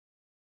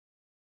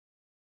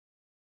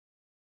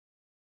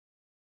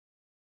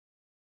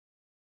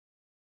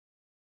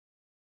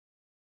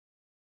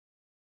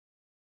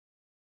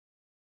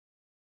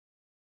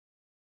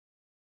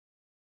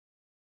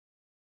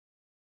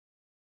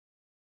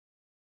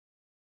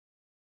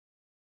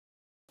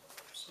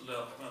بسم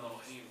الله الرحمن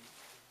الرحيم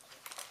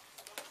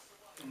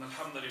إن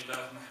الحمد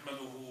لله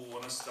نحمده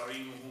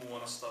ونستعينه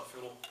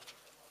ونستغفره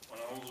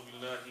ونعوذ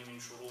بالله من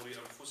شرور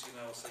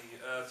أنفسنا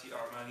وسيئات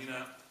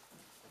أعمالنا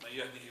من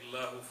يهده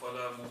الله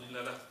فلا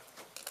مضل له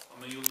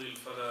ومن يضلل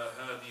فلا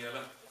هادي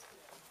له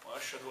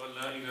وأشهد أن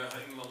لا إله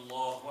إلا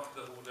الله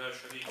وحده لا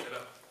شريك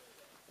له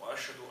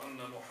وأشهد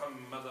أن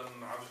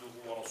محمدا عبده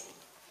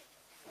ورسوله.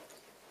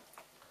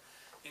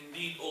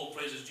 Indeed, all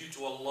praise is due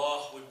to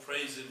Allah. We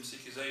praise Him,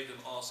 seek His aid and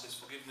ask His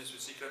forgiveness. We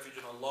seek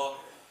refuge in Allah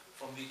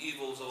from the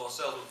evils of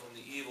ourselves and from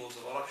the evils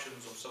of our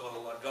actions.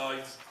 Whomsoever Allah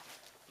guides,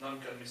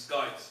 none can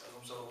misguide. And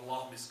whomsoever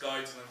Allah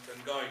misguides, none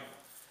can guide.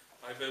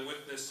 I bear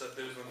witness that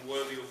there is none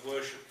worthy of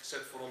worship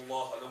except for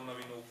Allah, alone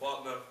having no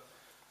partner.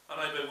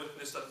 And I bear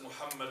witness that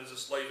Muhammad is a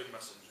slave and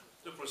messenger.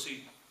 To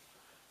proceed,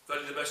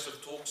 very the best of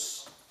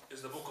talks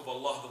is the book of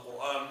Allah, the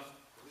Quran,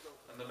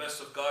 and the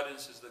best of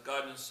guidance is the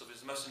guidance of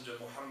His messenger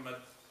Muhammad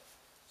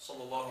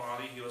sallallahu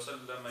alayhi wa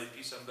sallam. May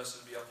peace and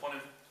blessings be upon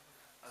him.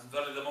 And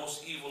verily the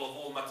most evil of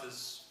all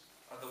matters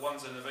are the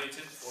ones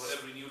innovated, for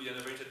every newly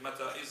innovated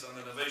matter is an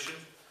innovation,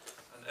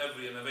 and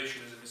every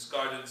innovation is a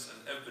misguidance, and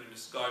every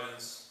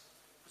misguidance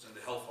is in the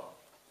hellfire.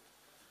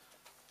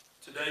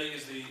 Today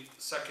is the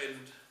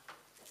second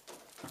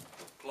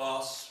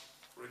class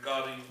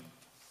regarding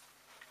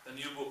a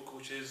new book,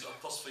 which is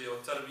Tasfiya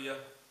Wa Tarbiya,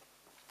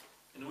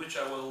 in which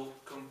I will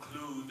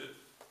conclude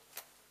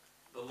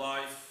the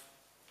life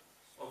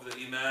of the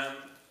Imam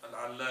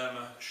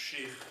Al-Allama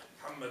Sheikh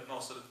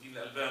Nasir Uddin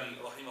Albani,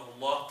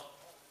 Rahimahullah.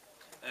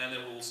 And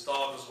it will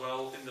start as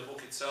well in the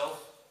book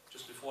itself.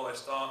 Just before I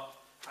start,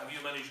 have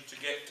you managed to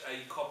get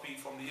a copy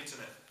from the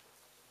internet?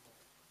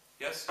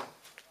 Yes?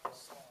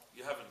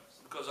 You haven't?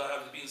 Because I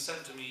have been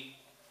sent to me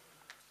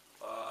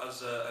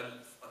as an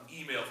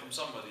email from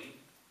somebody.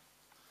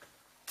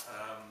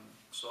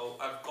 So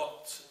I've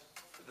got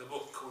the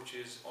book, which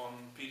is on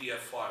PDF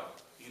file.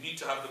 You need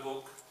to have the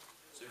book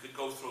so you can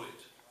go through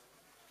it.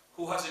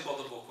 Who hasn't got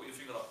the book? Put your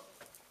finger up.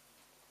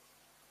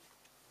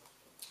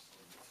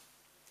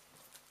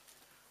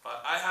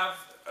 I have,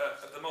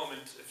 at the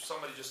moment, if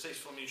somebody just takes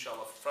from me,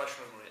 inshallah, fresh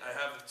memory, I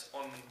have it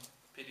on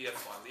PDF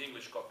file, the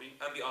English copy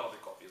and the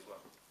Arabic copy as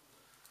well.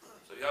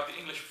 So you have the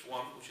English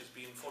one, which has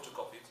been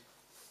photocopied.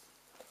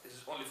 This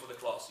is only for the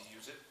class, you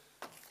use it.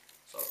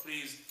 So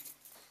please,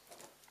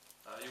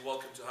 you're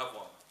welcome to have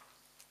one.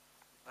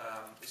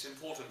 It's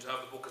important to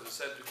have the book, as I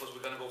said, because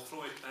we're going to go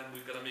through it and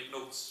we're going to make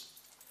notes.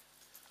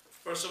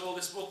 First of all,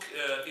 this book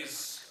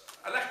is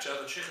a lecture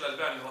that Sheikh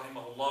Albani,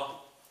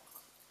 Rahimahullah,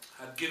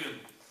 had given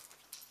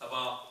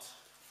about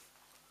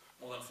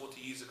more than 40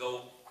 years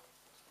ago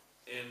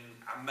in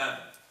Amman,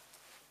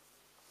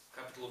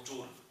 capital of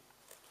Jordan.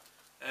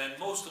 And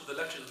most of the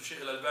lectures of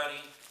Sheikh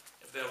Albani,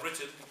 if they are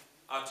written,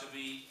 are to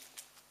be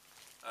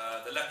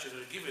the lectures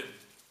are given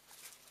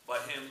by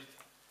him.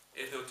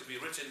 If they were to be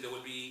written, there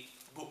will be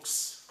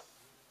books.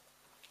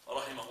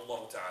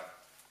 Rahimahullah ta'ala.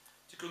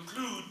 To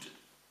conclude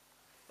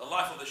the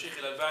life of the Sheikh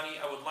Albani,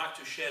 I would like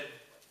to shed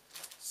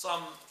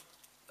some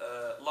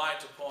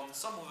light upon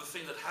some of the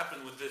things that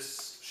happened with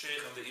this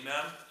Sheikh and the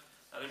Imam.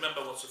 And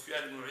remember what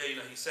Sufyan ibn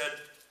Uyayna, he said,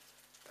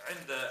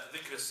 عند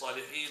ذكر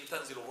الصالحين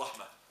تنزل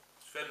الرحمة.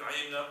 Sufyan ibn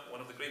Uyayna,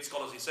 one of the great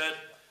scholars, he said,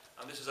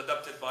 and this is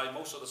adopted by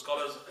most of the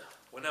scholars,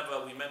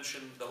 whenever we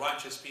mention the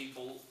righteous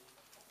people,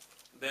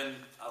 then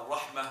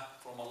al-Rahmah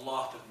from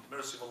Allah, the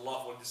mercy of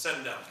Allah will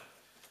descend down.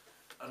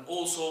 And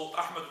also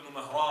Ahmad ibn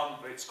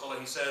Mahran, great scholar,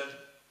 he said,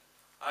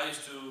 I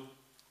used to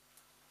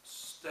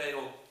stay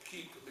or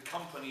keep the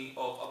company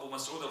of Abu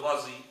Mas'ud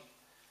al-Razi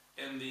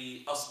in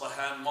the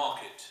Asbahan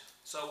market.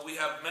 So we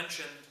have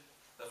mentioned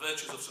the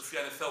virtues of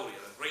Sufyan al-Thawri,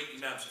 the great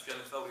Imam Sufyan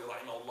al-Thawri,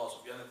 rahimahullah,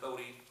 Sufyan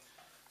al-Thawri,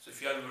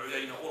 Sufyan ibn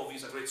Uyayna, all of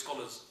these are great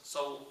scholars.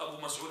 So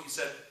Abu Mas'ud, he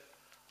said,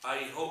 I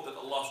hope that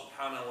Allah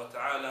subhanahu wa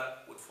ta'ala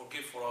would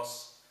forgive for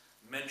us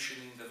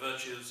mentioning the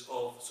virtues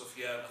of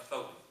Sufyan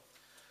al-Thawri.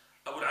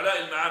 Abu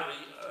al-Ala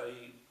al-Ma'arri,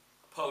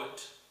 a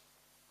poet,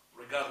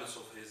 regardless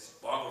of his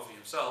biography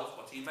himself,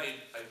 but he made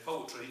a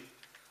poetry.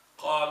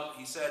 قال,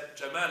 he said,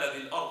 جمال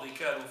ذي الأرض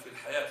كانوا في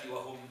الحياة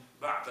وهم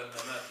بعد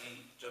الممات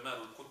جمال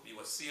الكتب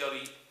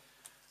والسير.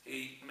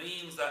 He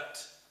means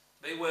that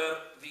they were,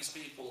 these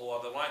people who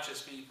are the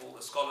righteous people,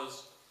 the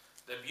scholars,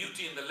 the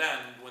beauty in the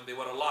land when they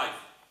were alive.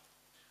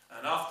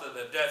 And after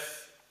their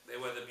death, they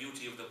were the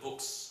beauty of the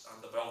books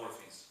and the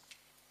biographies.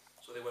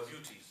 So they were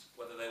beauties,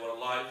 whether they were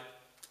alive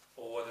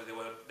or whether they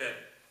were dead.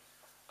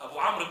 Abu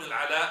Amr ibn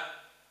al-Ala,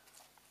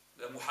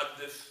 the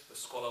muhaddith, the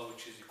scholar,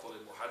 which is, you call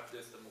it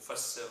muhaddith, the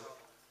mufassir,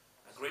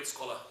 a great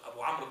scholar, Abu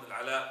Amr ibn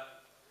al-Ala,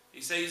 he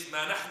says,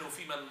 ما نحن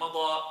في من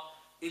مضى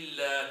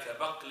إلا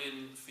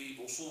كبقل في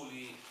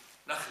أصول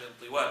نخل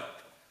طوال.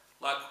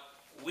 Like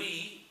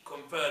we,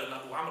 compared, and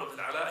Abu Amr ibn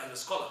al-Ala, he's a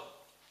scholar,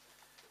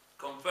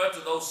 compared to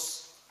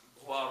those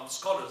who are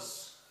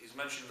scholars, he's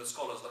mentioning the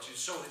scholars, like to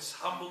show his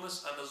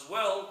humbleness and as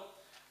well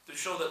to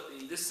show that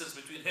the distance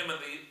between him and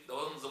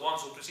the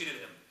ones who preceded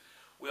him.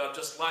 We are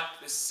just like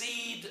the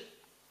seed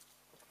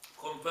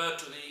compared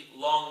to the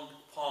long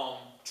palm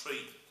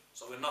tree.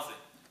 So we're nothing.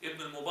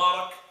 Ibn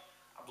al-Mubarak,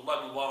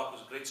 Abdullah ibn Mubarak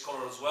was a great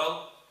scholar as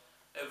well.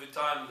 every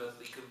time that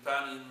the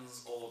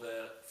companions or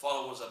the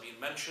followers are being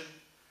mentioned,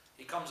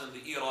 he comes in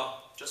the era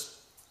just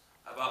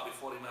about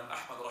before Imam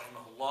Ahmad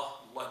rahimahullah,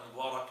 Allah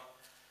Mubarak.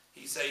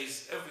 He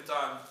says every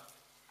time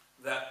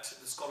that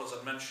the scholars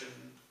are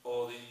mentioned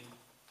or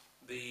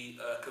the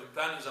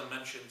companions are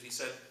mentioned, he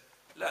said,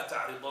 لا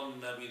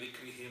تعرضن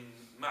بذكرهم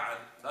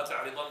لا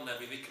تعرضن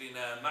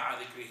بذكرنا مع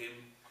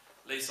ذكرهم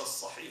ليس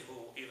الصحيح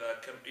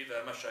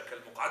إذا مشى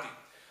كالمقعد.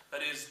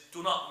 That is,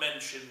 do not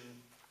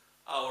mention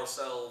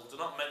ourselves, do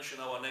not mention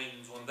our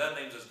names. When their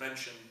names is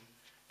mentioned,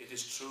 it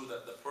is true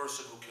that the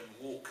person who can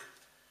walk,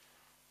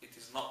 it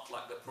is not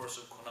like the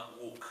person who cannot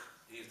walk.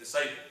 He is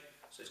disabled.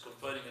 So he's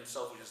comparing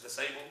himself, which is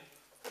disabled,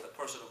 to the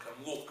person who can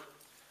walk.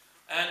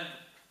 And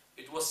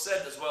it was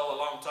said as well a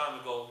long time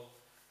ago,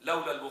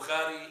 لولا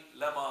البخاري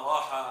لما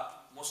راح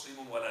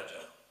مسلم ولا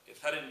جاء. If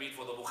it hadn't been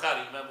for the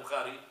Bukhari, Imam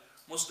Bukhari,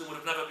 Muslim would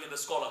have never been the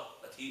scholar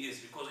that he is,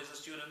 because he's a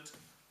student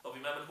of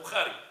Imam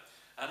al-Bukhari.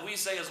 And we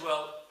say as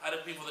well, had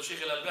it been for the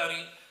Sheikh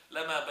al-Albani,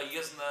 لما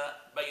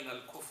بيزنا بين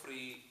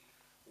الكفر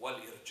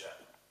والإرجاء.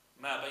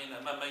 ما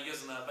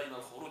ميزنا بين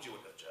الخروج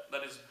والإرجاء.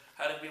 That is,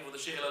 had it been for the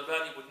Sheikh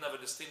al-Albani, would never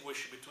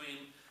distinguish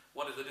between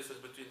what is the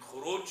difference between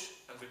khuruj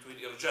and between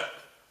irja.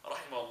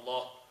 رحمه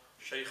الله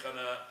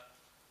شيخنا.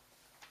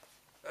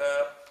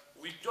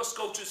 We just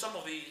go to some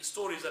of the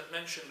stories that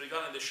mentioned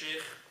regarding the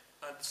Sheikh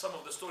and some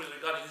of the stories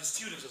regarding his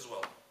students as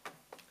well,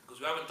 because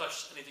we haven't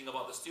touched anything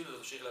about the students of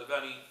the Sheikh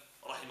al-Albani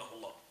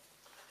rahimahullah.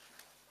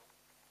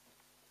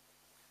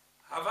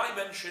 Have I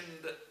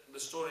mentioned the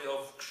story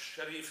of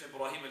Sharif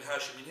Ibrahim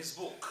al-Hashim in his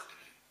book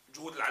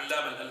Juhud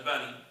al-Allam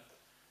al-Albani,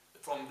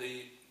 from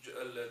the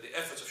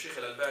efforts of Sheikh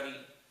al-Albani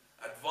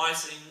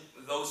advising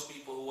those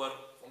people who were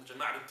from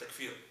Jama'at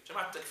al-Takfir.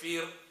 Jama'at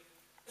al-Takfir,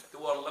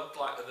 who are looked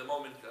like at the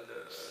moment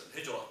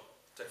Hijra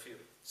Takfir,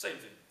 same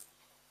thing.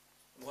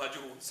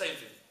 Muhajirun, same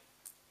thing.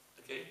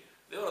 Okay?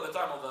 They were at the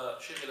time of the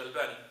Sheikh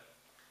al-Albani,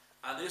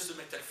 and they used to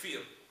make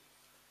takfir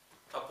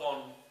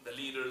upon the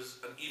leaders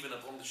and even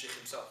upon the Sheikh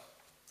himself.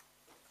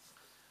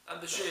 And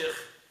the Sheikh,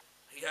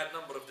 he had a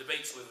number of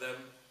debates with them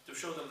to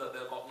show them that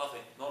they've got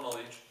nothing, no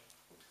knowledge.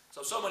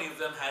 So many of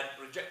them had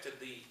rejected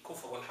the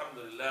kufr,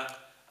 alhamdulillah,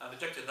 and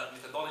rejected that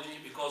methodology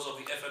because of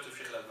the effort of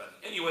Sheikh al-Albani.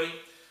 Anyway,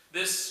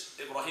 this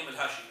Ibrahim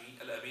al-Hashimi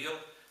al-Abir,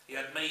 he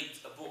had made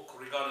a book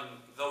regarding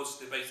those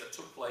debates that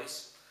took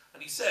place,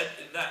 and he said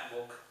in that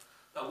book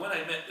that when I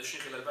met the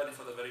Sheikh al-Albani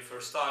for the very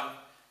first time,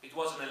 it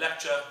was in a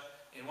lecture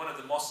in one of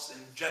the mosques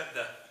in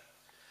Jeddah,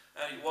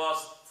 and it was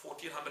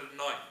 1409,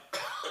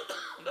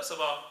 and that's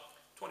about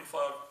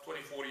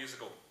 24 years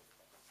ago.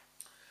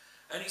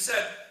 And he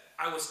said,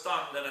 I was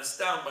stunned and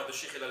astounded by the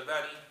Sheikh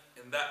al-Albani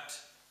in that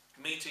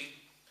meeting,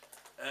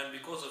 and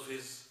because of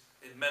his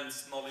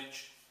immense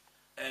knowledge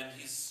and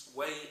his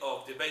way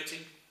of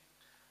debating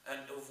and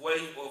of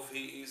way of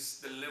he is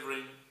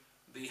delivering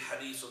the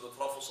hadith of the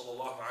Prophet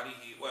sallallahu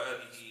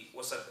alaihi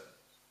wasallam.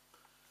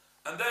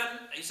 And then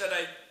he said,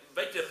 I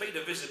paid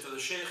a visit to the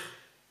Sheikh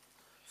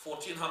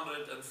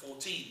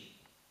 1414,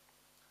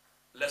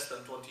 less than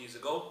 20 years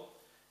ago,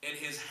 in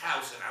his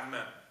house in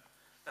Amman.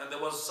 And there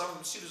was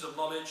some students of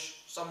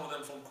knowledge, some of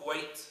them from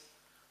Kuwait.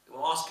 They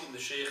were asking the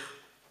Sheikh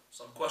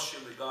some question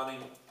regarding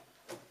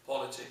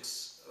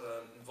politics,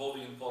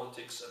 involving in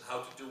politics and how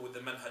to do with the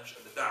manhaj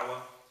and the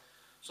da'wah.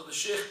 So the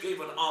Sheikh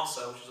gave an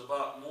answer which was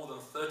about more than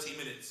 30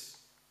 minutes.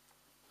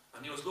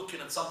 And he was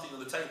looking at something on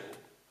the table.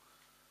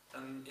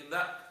 And in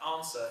that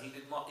answer, he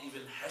did not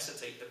even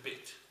hesitate a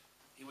bit.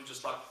 He was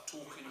just like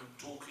talking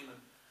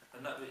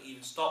and never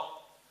even stopped.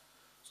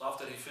 So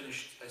after he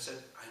finished, I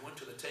said, I went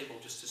to the table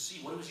just to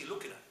see what was he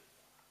looking at.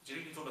 He's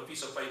reading from a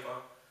piece of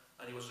paper,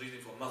 and he was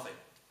reading from nothing.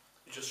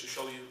 It's just to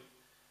show you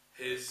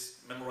his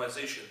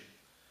memorization.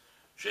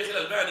 Sheikh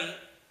al-Albani,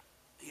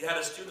 he had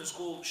a student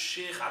called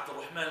Sheikh Abdul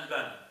Rahman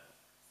al-Albani.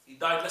 He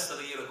died less than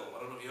a year ago. I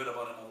don't know if you heard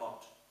about him or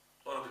not.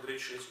 One of the great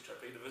sheikhs which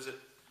I paid a visit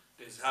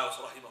to his house,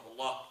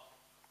 rahimahullah.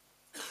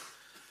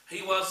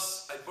 He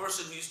was a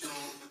person who used to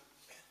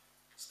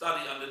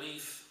study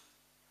underneath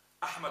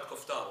Ahmad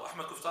Kuftar.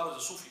 Ahmad Kuftar is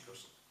a Sufi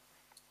person.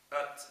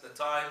 At the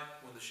time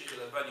when the Sheikh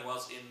al-Albani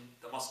was in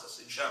Damascus,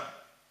 in Sham.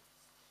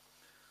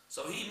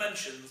 So he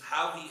mentions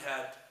how he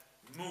had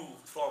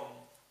moved from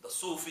the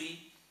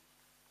Sufi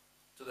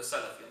to the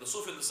Salafi. And the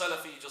Sufi and the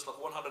Salafi is just like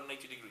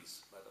 180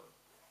 degrees, by the way.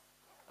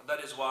 And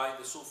that is why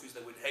the Sufis,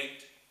 they would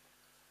hate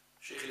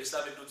Sheikh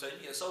al-Islam ibn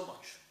Taymiyyah so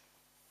much.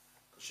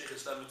 Because Sheikh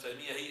al-Islam ibn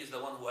Taymiyyah, he is the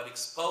one who had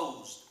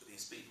exposed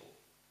these people.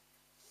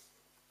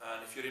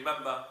 And if you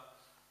remember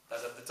that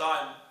at the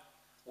time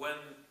when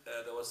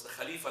there was the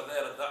Khalifa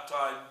there at that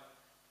time,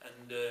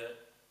 and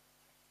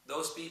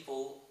those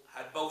people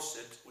had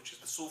boasted, which is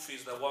the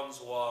Sufis, the ones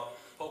who are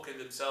poking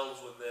themselves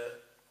with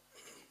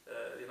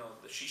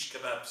the shish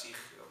kebab sikh.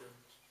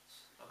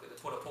 Okay, they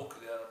put a poke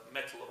there,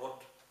 metal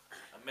rod,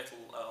 a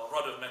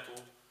rod of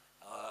metal,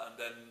 and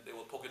then they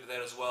will poke it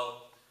there as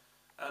well.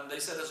 And they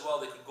said as well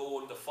they could go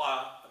in the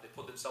fire, and they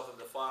put themselves in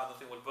the fire,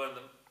 nothing will burn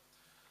them.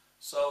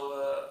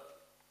 So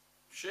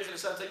Sheikh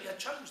al-Islam had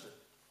challenged them.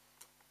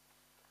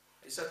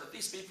 He said that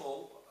these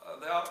people,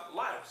 they are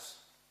liars.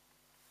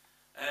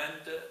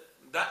 And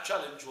that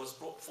challenge was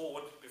brought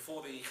forward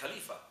before the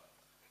Khalifa.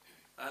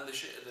 And the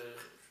Sheikh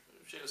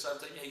Nasir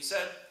Uddin Albani, he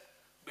said,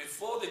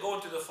 before they go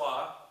into the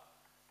fire,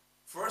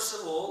 first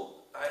of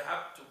all, I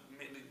have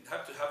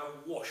to have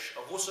a wash,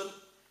 a ghusl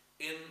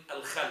in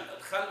al-khal.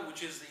 Al-khal,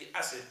 which is the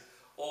acid,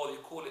 or they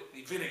call it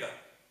the vinegar.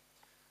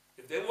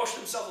 If they wash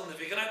themselves in the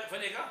vinegar,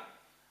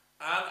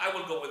 and I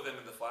will go with them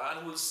in the fire,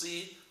 and we'll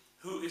see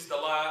who is the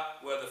liar,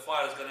 where the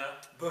fire is going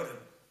to burn him.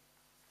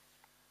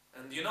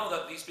 And you know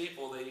that these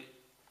people, they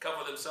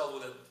cover themselves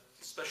with a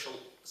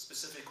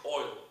specific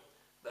oil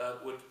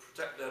that would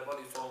protect their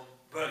body from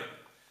burning.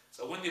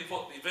 So when they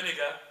put the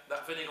vinegar,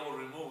 that vinegar will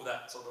remove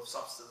that sort of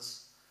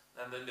substance,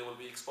 and then they will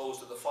be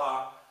exposed to the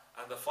fire,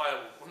 and the fire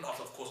will not,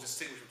 of course,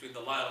 distinguish between the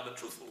liar and the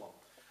truthful one.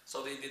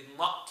 So they did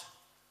not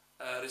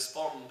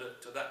respond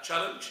to that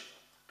challenge,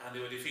 and they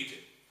were defeated.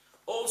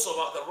 Also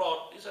about the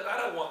rod, he said, I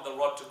don't want the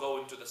rod to go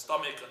into the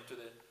stomach and to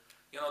the,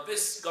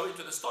 this going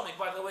to the stomach,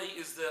 by the way,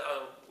 is the,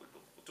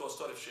 to a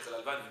story of Sheikh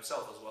Albani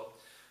himself as well.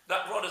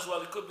 That rod as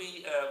well, it could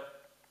be,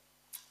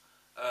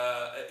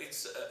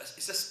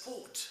 it's a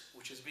sport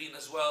which has been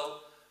as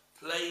well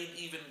played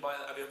even by,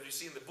 have you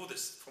seen the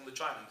Buddhists from the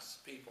Chinese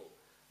people?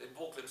 They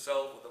walk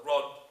themselves with a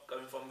rod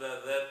going from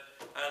there,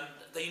 and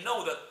they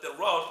know that the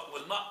rod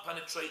will not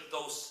penetrate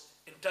those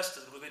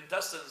intestines, because the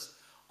intestines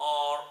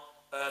are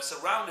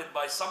surrounded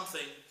by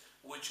something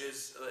which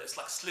is, it's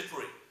like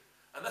slippery.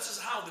 And this is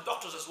how the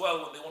doctors as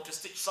well, when they want to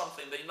stitch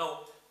something, they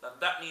know that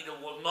that needle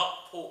will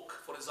not poke,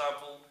 for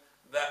example,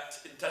 that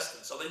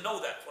intestine. So they know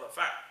that for a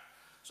fact.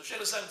 So Sheikh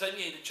Nasir Uddin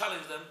Albani, they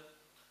challenged them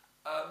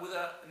with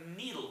a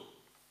needle,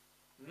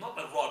 not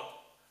a rod.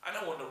 I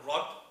don't want a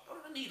rod, I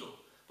want a needle.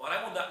 But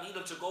I want that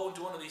needle to go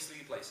into one of these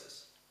three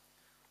places.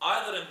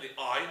 Either in the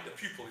eye, the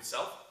pupil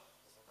itself,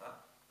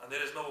 and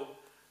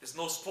there's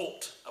no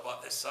sport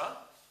about this,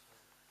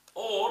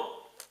 or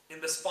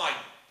in the spine.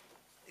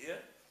 Yeah,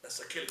 that's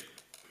a killing.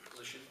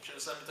 So Sheikh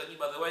Nasir Uddin Albani,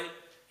 by the way,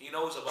 he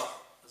knows about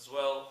as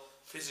well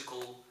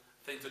physical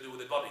thing to do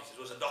with the body.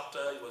 He was a doctor,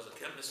 he was a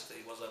chemist,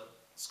 he was a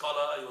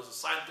scholar, he was a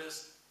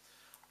scientist,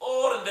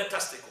 or in their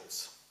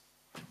testicles.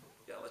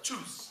 Yeah, they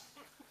choose.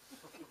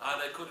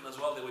 And they couldn't as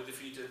well, they were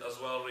defeated as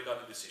well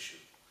regarding this issue.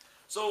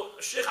 So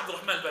Sheikh Abdul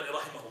Rahman Albani,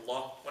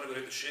 rahimahullah, one of the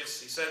great sheikhs,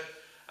 he said,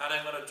 and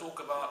I'm going to talk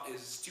about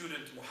his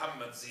student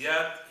Muhammad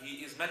Ziyad.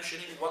 He is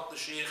mentioning what the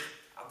Sheikh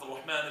Abdul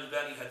Rahman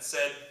Albani had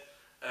said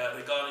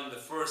regarding the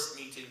first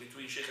meeting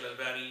between Sheikh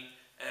Albani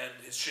and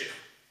his sheikh.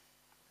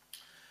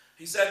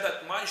 He said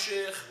that my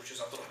sheikh, which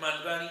is Abdul Rahman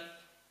Albani,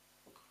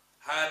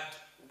 had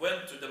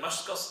went to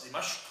Damascus,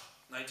 Dimashq,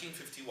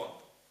 1951.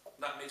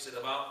 That makes it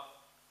about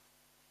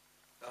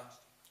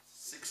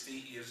 60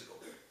 years ago.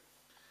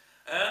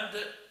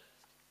 And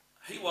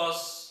he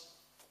was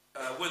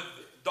with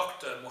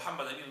Dr.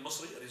 Muhammad Amin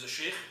al-Masri, he's a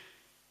sheikh,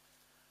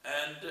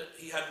 and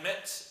he had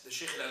met the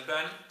Sheikh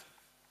al-Albani.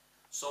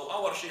 So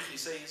our sheikh, he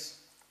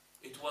says,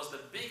 it was the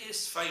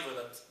biggest favor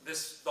that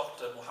this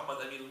Dr. Muhammad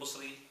Amin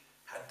al-Masri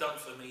had done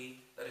for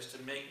me, that is to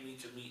make me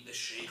to meet the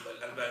Sheikh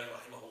al-Albani,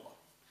 rahimahullah.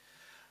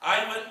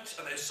 I went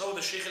and I saw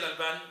the Sheikh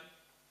al-Albani,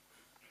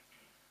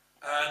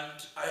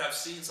 and I have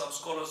seen some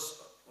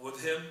scholars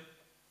with him,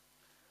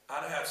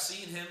 and I have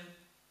seen him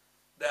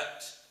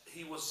that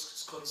he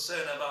was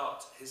concerned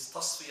about his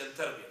Tasfiya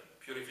Wa Tarbiya,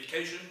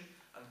 purification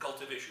and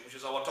cultivation, which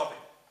is our topic.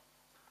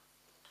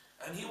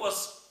 And he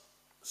was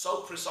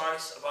so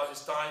precise about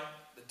his time.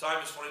 The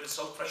time is for him is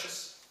so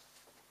precious.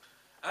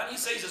 And he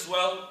says as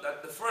well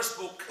that the first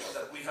book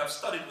that we have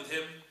studied with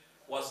him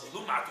was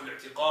Lum'atul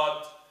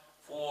I'tiqad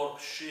for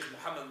Sheikh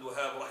Muhammad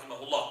al-Wahhab,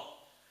 rahimahullah.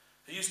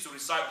 He used to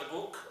recite the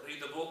book,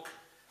 read the book,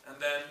 and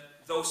then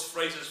those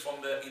phrases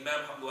from the Imam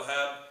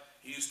al-Wahhab,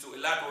 he used to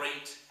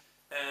elaborate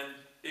and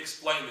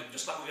explain it,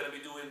 just like we're going to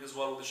be doing as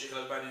well with the Sheikh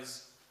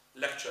al-Albani's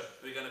lecture.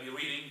 We're going to be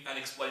reading and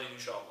explaining,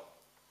 inshallah.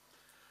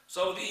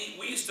 So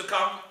we used to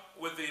come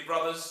with the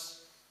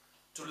brothers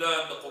to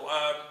learn the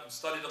Quran and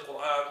study the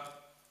Quran.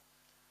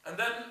 And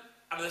then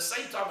at the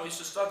same time I used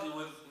to study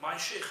with my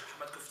Sheikh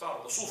Ahmed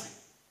Kuftaro, the Sufi.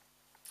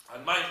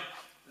 And my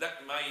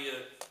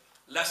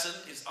lesson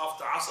is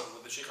after Asr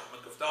with the Sheikh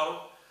Ahmed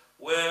Kuftaro,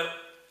 where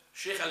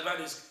Sheikh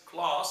Albani's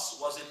class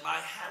was in my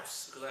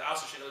house, because I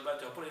asked the Sheikh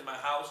Albani to put it in my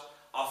house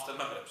after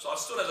Maghrib. So as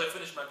soon as I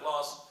finished my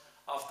class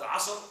after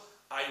Asr,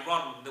 I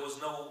run. There was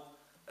no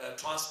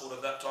transport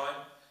at that time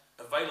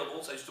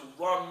available, so I used to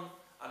run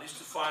and I used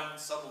to find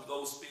some of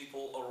those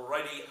people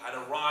already had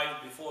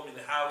arrived before me in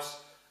the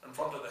house, in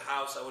front of the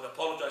house. I would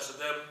apologize to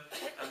them,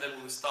 and then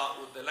we would start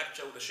with the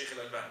lecture with the Sheikh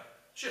al-Albani.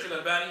 Sheikh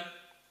al-Albani,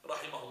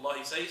 rahimahullah,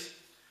 he says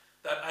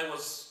that I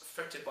was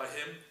affected by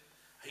him.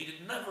 He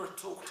did never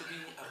talk to me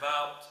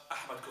about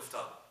Ahmed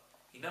Kuftar.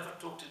 He never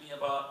talked to me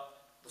about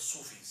the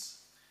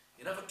Sufis.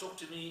 He never talked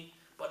to me,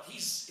 but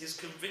his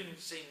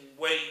convincing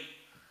way,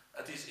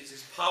 that is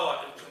his power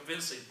in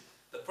convincing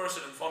the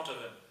person in front of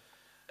him,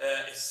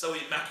 is so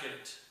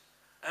immaculate.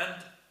 And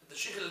the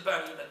Sheikh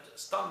al-Albani that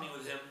stunned me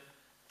with him,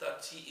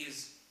 that he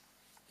is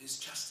his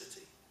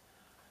chastity.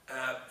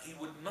 He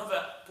would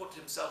never put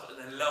himself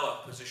in a lower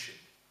position.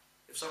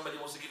 If somebody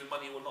wants to give him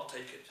money, he will not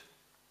take it.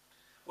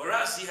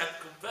 Whereas he had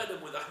compared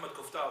him with Ahmad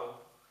Kuftaro.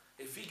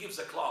 If he gives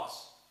a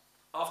class,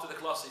 after the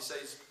class he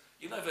says,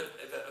 you know,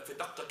 if a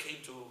doctor came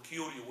to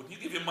cure you, wouldn't you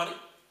give him money?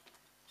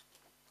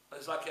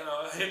 It's like, you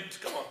know, a hint,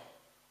 come on.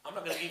 I'm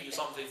not going to give you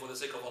something for the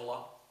sake of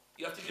Allah.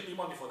 You have to give me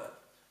money for that.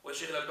 Where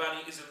Sheikh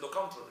Albani is in the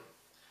contrary.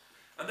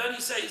 And then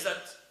he says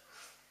that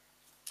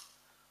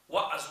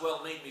what as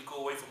well made me go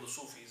away from the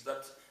Sufis,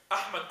 that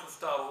Ahmad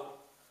Kuftaro,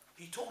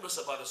 he told us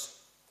about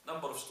a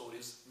number of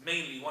stories,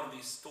 mainly one of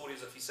these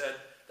stories that he said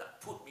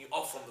that put me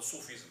off from the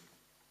Sufism.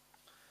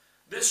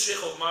 This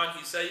Sheikh of mine,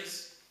 he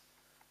says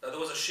that there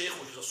was a Sheikh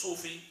which is a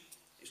Sufi,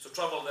 used to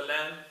travel the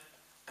land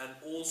and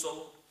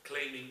also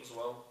claiming as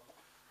well,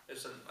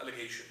 it's an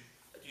allegation,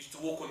 that he used to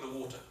walk on the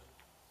water.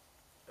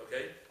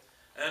 Okay?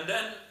 And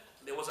then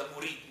there was a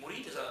murid.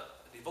 Murid is a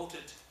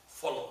devoted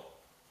follower.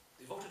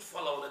 Devoted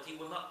follower that he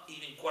will not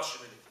even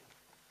question anything.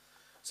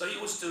 So he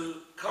was to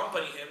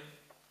accompany him,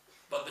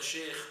 but the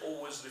Sheikh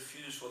always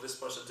refused for this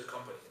person to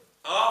accompany him.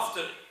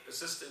 After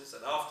persistence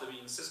and after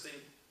being insisting,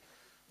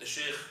 the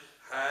Sheikh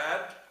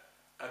had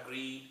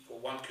agreed for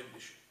one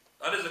condition.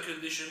 That is the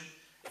condition: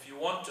 if you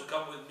want to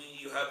come with me,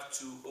 you have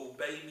to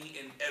obey me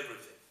in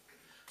everything.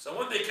 So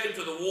when they came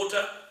to the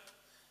water,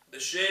 the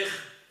Sheikh,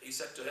 he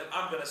said to him,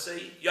 I'm going to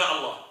say, Ya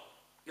Allah.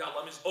 Ya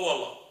Allah means, Oh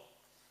Allah.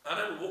 And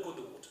I will walk on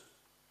the water.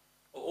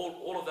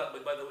 All of that,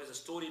 by the way, is a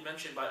story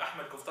mentioned by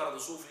Ahmad Kuftar the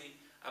Sufi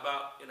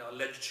about,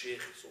 alleged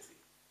Sheikh Sufi.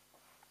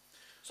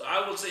 So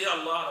I will say, Ya Allah,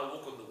 and I'll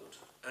walk on the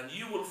water. And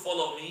you will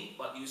follow me,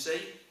 but you say,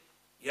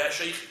 Ya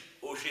Sheikh,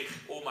 O Sheikh,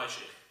 O my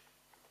Sheikh.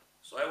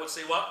 So I would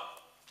say what?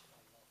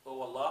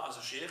 Oh Allah, as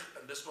a Sheikh.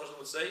 And this person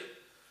would say,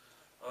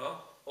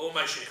 Oh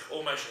my Sheikh,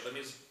 O my Sheikh. That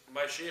means,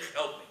 my Sheikh,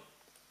 help me.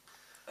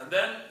 And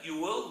then you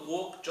will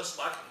walk just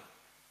like me.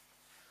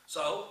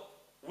 So,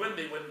 when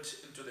they went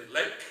into the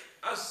lake,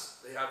 as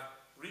they have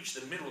reached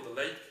the middle of the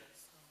lake,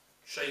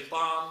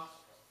 Shaitan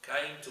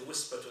came to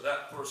whisper to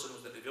that person who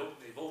was the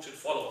devoted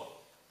follower,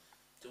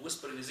 to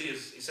whisper in his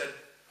ears. He said,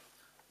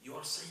 you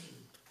are saying,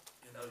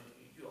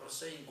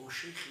 oh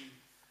Sheikhi,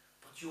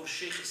 but your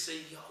Sheikh is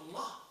saying, Ya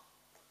Allah.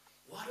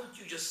 Why don't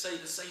you just say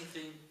the same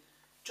thing,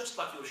 just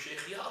like your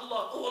Sheikh, Ya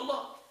Allah, oh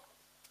Allah.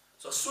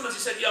 So as soon as he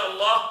said, Ya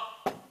Allah,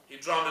 he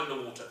drowned in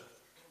the water.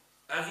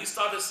 And he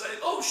started saying,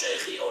 oh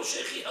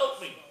Sheikhi,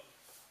 help me.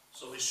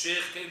 So his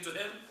Sheikh came to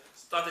him,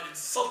 started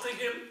insulting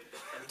him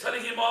and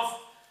telling him off.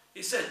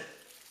 He said,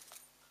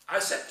 I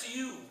said to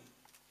you,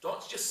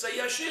 don't just say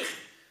Ya Sheikh.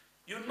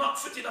 You're not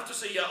fit enough to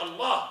say Ya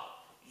Allah.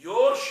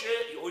 Your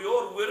Sheikh, or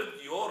your word,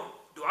 your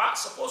dua,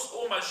 supposed,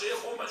 oh my Sheikh,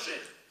 oh my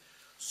Sheikh.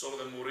 So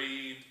the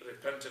murid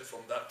repented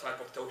from that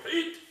type of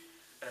tawheed,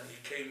 and he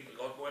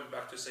went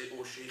back to say,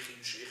 oh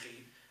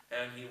Sheikhi,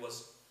 and he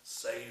was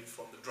saved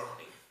from the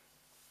drowning.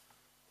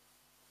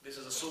 This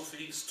is a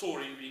Sufi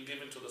story being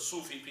given to the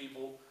Sufi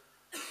people,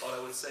 or I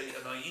would say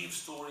a naive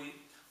story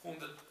whom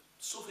the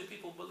Sufi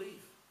people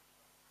believe.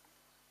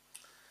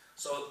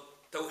 So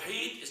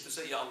Tawheed is to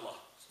say Ya Allah.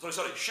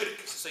 Shirk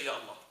is to say Ya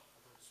Allah.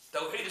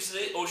 Tawheed is to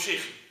say, oh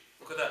Sheikh.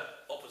 Look at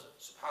that, opposite.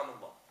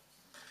 Subhanallah.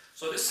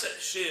 So this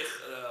Sheikh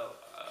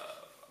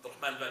Abdul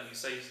Rahman, he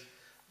says,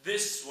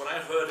 this, when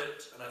I've heard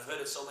it, and I've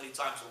heard it so many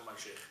times from my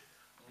Sheikh,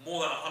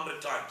 more than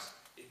 100 times,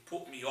 it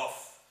put me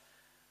off.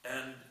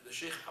 And the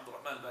Sheikh Abdul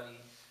Rahman,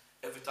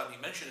 every time he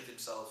mentioned it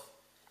himself,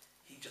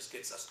 he just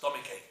gets a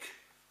stomach ache,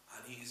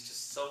 and he's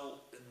just so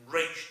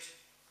enraged.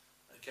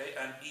 Okay,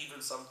 and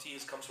even some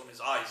tears comes from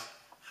his eyes.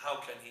 How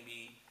can he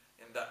be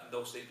in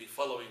those days be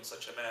following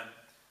such a man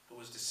who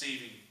was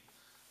deceiving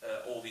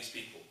all these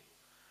people?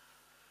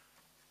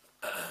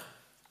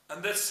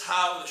 And that's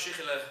how the Sheikh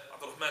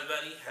Abdul Rahman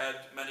Bani had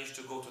managed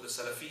to go to the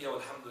Salafiyya,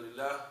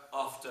 alhamdulillah,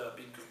 after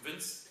being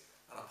convinced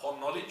and upon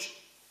knowledge.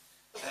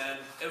 And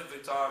every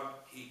time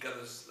he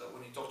gathers,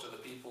 when he talked to the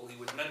people, he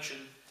would mention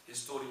his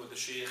story with the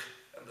Sheikh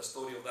and the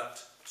story of that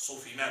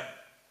Sufi man.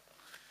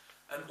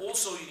 And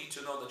also you need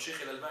to know that Sheikh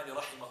Albani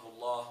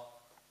rahimahullah,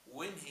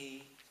 when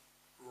he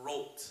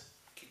wrote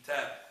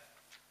Kitab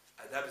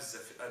Adab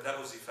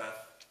al-Zifaf,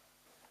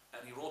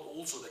 and he wrote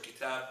also the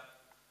Kitab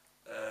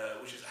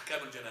which is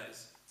Ahkam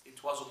al-Janaiz,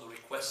 it was on the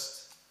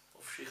request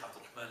of Sheikh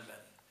Abdul Rahman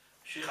Albani.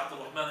 Sheikh Abdul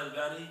Rahman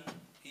Albani,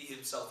 he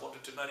himself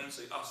wanted to marry,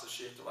 so he asked the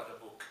Sheikh to write a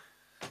book.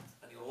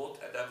 And he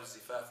wrote Adab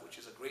al-Zifaf, which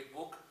is a great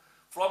book,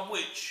 from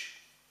which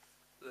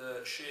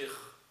the Sheikh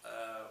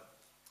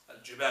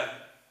Al-Jibali,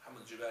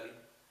 Muhammad Al-Jibali,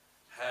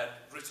 had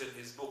written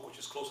his book, which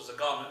is Close as a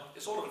Garment.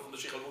 It's all of it from the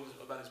Sheikh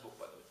Albani's book,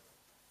 by the way.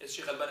 It's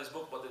Sheikh Albani's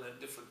book, but in a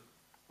different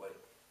way.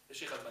 It's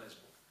Sheikh Albani's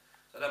book.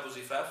 So Adab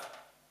al-Zifaf.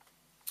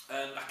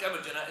 And Ahkam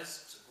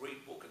al-Janaiz is a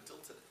great book until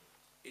today.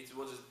 It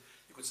was,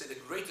 you could say, the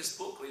greatest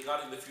book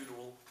regarding the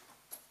funeral.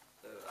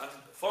 And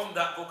from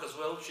that book as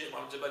well, Sheikh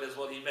Muhammad Jabali as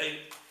well, he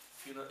made,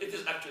 it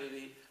is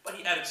actually but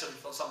he added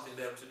something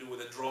there to do with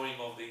the drawing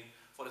of the,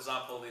 for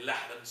example, the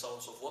lahd and so on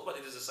and so forth, but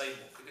it is the same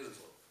book. It is the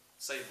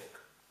same book.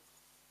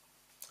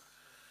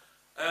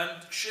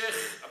 And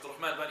Sheikh Abdul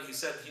Rahman Bani,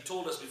 he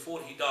told us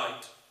before he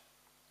died,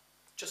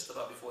 just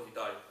about before he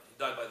died,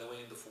 by the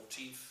way in the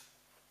 14th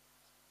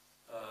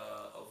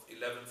of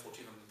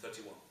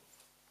 1431.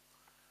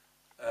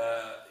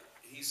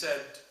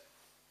 said,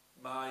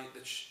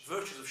 the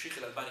virtues of Sheikh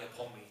Albani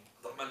upon me,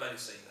 Rahman Albani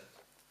is saying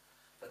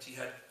that he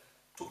had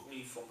took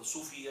me from the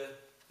Sufiya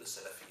to the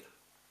Salafiyya,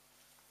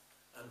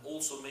 and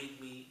also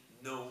made me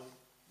know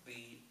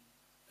the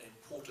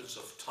importance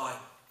of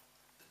time.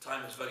 The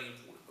time is very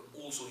important, but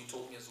also he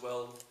taught me as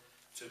well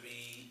to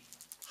be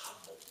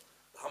humble.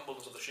 The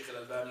humbleness of the Sheikh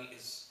Albani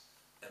is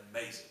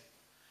amazing.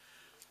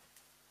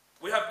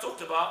 We have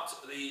talked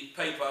about the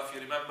paper, if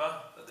you remember,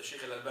 that the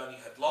Sheikh Albani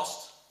had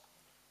lost.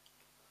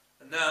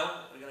 And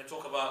now we're going to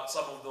talk about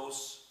some of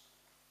those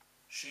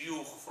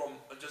shuyukh from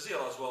Al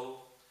Jazeera as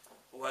well,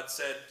 who had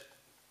said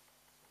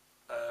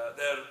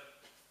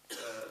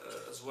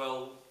as well,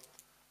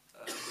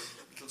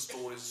 little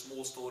stories,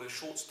 small stories,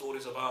 short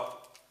stories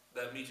about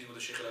their meeting with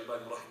the Sheikh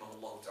Albani,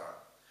 rahimahullah ta'ala.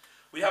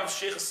 We have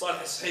Sheikh Salih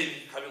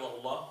al-Suhaimi,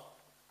 habibullah.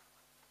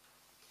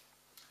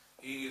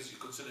 He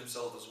considers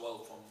himself as well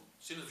from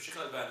students of Sheikh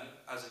Albani,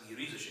 as in he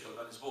reads the Sheikh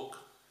Albani's book.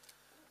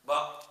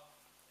 But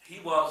he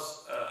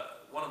was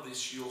one of these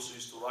shuyukh who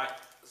used to write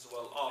as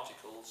well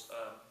articles.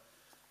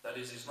 That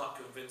is, he's not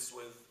convinced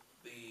with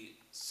the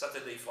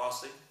Saturday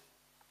fasting,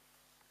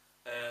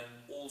 and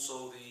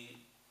also the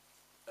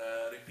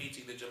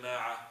repeating the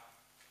Jama'ah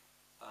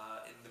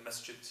in the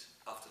masjid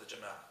after the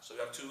Jama'ah. So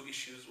we have two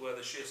issues where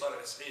the Sheikh Salih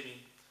al-Suhaimi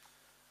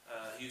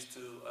used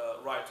to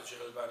write to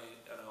Sheikh Albani,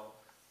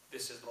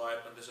 this is right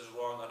and this is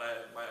wrong, and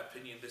my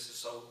opinion, this is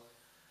so.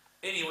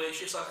 Anyway,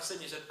 Sheikh Salih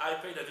al-Suhaimi said, I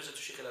paid a visit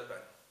to Sheikh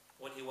Albani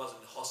when he was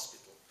in the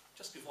hospital,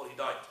 just before he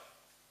died,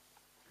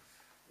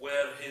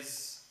 where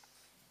his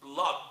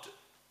blood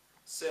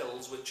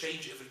cells were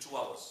changed every 2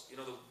 hours.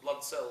 The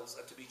blood cells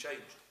had to be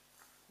changed.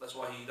 That's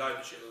why he died,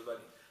 the Sheikh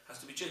Albani. Has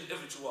to be changed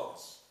every 2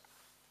 hours.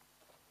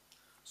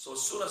 So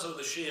as soon as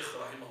the Sheikh,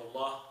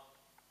 rahimahullah,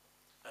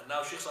 and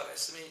now Sheikh Salih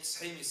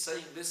al-Suhaimi is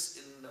saying this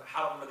in the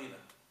Haram Medina.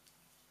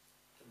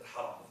 In the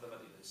Haram of the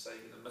Medina. He's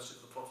saying in the Masjid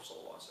of the Prophet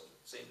sallallahu alaihi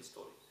wasallam, saying the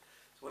story.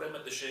 So when I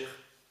met the Sheikh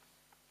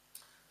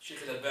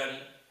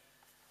Albani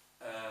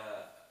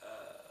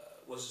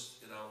was,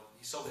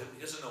 he saw him,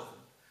 he doesn't know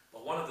him,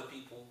 but one of the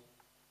people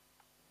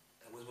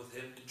that was with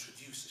him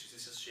introduced,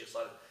 this is Sheikh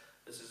Salih,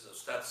 this is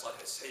Ustad Salih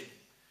al-Suhaimi.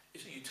 He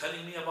said, you're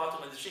telling me about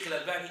him, and the Sheikh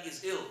Albani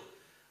is ill.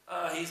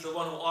 He's the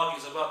one who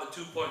argues about the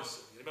 2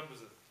 points. He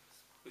remembers it,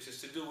 which is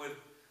to do with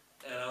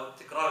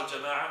Tikrar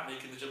al-Jama'ah,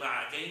 making the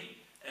Jama'ah again,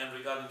 and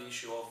regarding the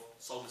issue of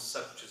Sawm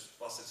al-Sabt, which is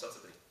fasting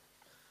Saturday.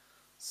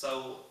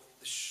 So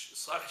the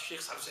Sheikh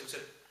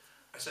said,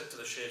 I said to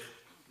the Sheikh,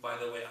 by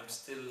the way, I'm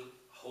still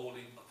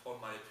holding upon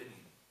my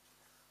opinion.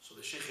 So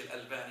the Sheikh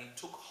al-Albani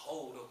took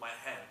hold of my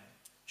hand,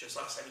 just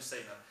like Sami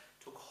Sayyidina,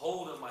 took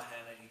hold of my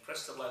hand and he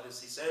pressed it like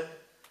this. He said,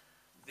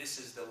 this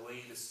is the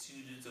way the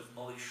student of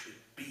knowledge should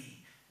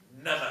be.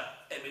 Never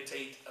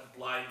imitate and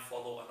blind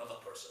follow another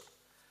person.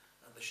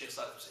 And the Sheikh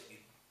Sayyidina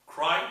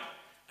cried,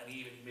 and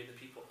he made the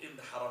people in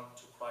the haram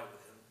to cry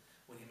with him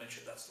when he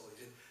mentioned that story.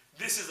 He said,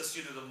 this is the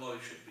student of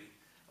knowledge should be.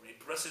 When he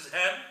pressed his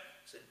hand,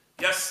 he said,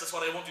 yes, that's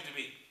what I want you to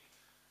be.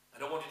 I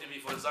don't want you to be,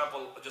 for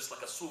example, just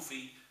like a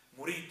Sufi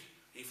murid.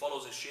 He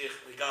follows his Sheikh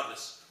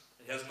regardless.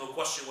 He has no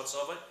question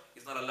whatsoever.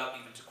 He's not allowed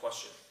even to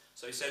question.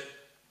 So he said,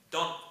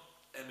 don't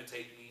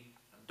imitate me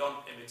and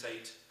don't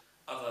imitate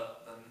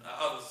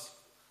others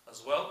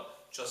as well.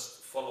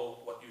 Just follow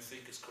what you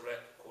think is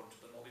correct according to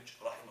the knowledge.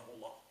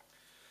 Rahimahullah.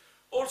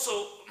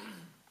 Also,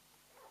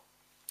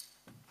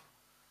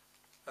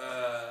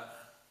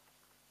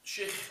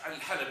 Sheikh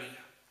Al-Halabi,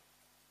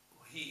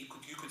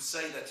 you could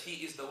say that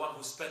he is the one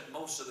who spent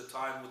most of the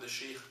time with the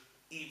Sheikh,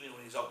 even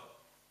on his own.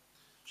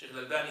 Sheikh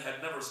Al-Albani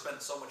had never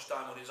spent so much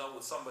time on his own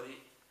with somebody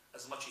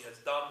as much he has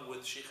done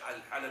with Sheikh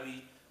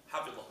Al-Halabi,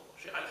 Hafidhahullah.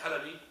 Sheikh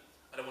Al-Halabi,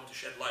 I don't want to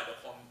shed light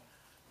upon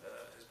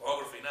his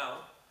biography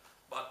now,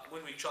 but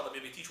when we inshallah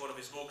maybe teach one of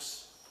his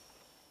books,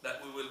 that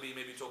we will be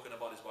maybe talking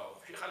about his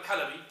biography. Sheikh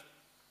Al-Halabi,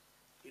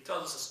 he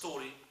tells us a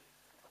story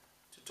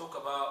to talk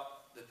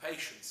about the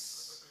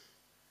patience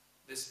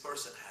this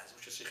person has,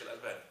 which is Sheikh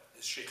Al-Albani,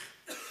 his Sheikh.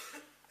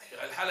 Sheikh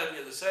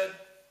Al-Halabi, as I said,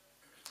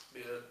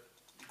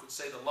 you could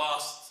say the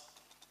last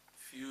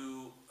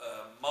few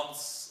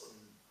months,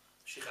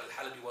 Sheikh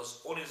Al-Halabi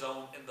was on his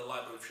own in the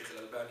library of Sheikh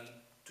Al-Albani,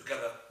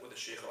 together with the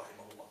Sheikh,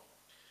 rahimahullah.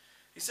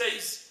 He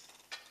says,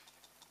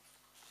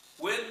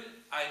 when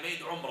I made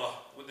Umrah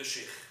with the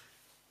Sheikh,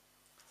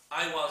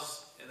 I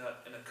was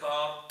in a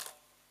car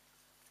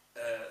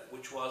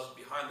which was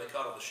behind the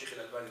car of the Sheikh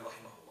Al-Albani,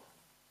 rahimahullah,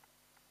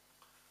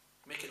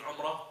 making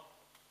Umrah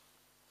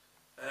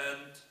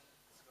and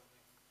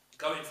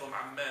going from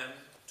Amman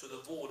to the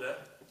border.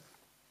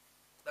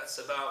 That's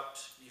about,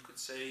 you could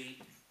say,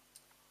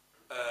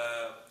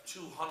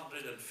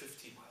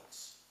 250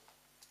 miles.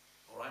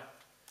 Alright?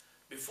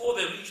 Before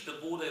they reached the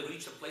border, they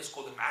reached a place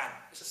called Amman.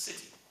 It's a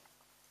city.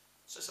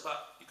 So it's about,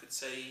 you could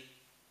say,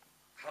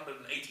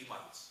 180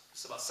 miles.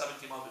 It's about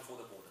 70 miles before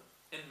the border.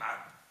 In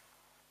Amman.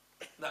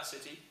 That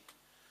city,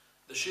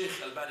 the Sheikh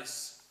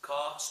Albani's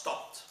car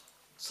stopped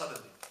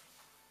suddenly.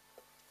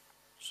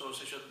 So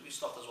we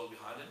stopped as well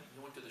behind him. He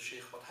went to the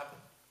Sheikh, what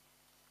happened?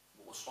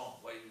 What was wrong?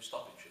 Why are you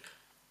stopping, Sheikh?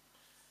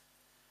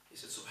 He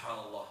said,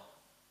 Subhanallah,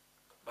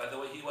 By the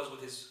way, he was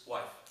with his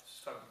wife, his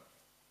family.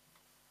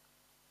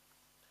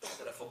 He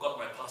said, I forgot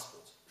my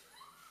passport.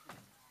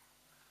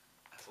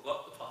 I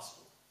forgot the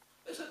passport.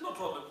 They said, no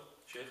problem,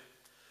 Sheikh.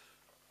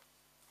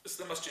 It's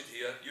the masjid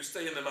here. You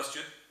stay in the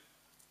masjid.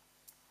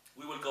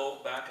 We will go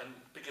back and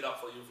pick it up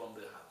for you from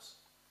the house.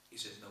 He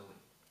said, no way.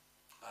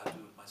 I'll do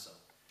it myself.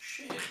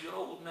 Sheikh, you're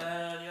old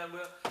man. Yeah,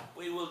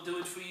 we will do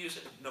it for you. He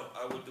said, no,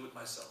 I will do it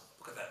myself.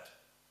 Look at that.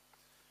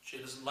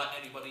 Sheikh doesn't like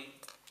anybody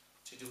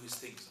to do his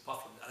things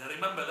apart from that. And I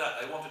remember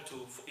that. I wanted to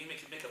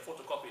make a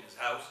photocopy in his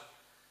house.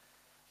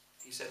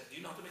 He said, do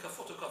you know how to make a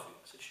photocopy?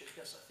 I said, Sheikh,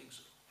 yes, I think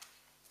so.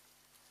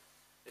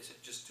 They said,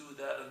 just do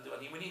that and do it.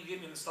 And when he gave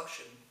me an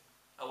instruction,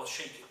 I was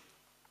shaking.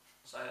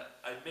 So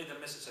I made a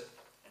mess,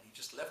 and he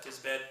just left his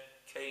bed,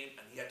 came,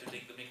 and he had to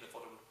make the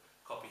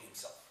photocopy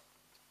himself.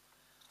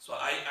 So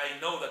I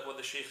know that what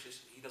the Sheikh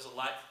is, he doesn't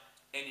like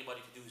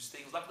anybody to do his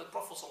things. Like the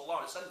Prophet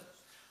ﷺ,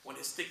 when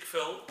his stick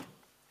fell,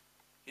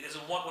 he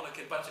doesn't want one to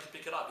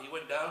pick it up. He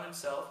went down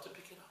himself to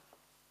pick it up.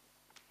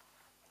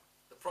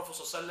 The Prophet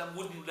ﷺ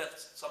wouldn't let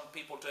some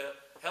people to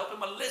help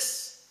him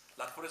unless,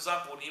 like for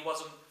example, when he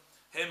wasn't,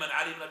 him and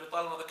Ali ibn Abi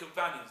Talib and the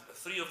companions, the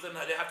three of them,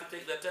 they have to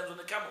take their turns on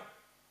the camel.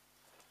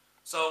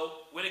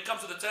 So when it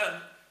comes to the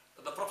turn,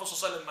 the Prophet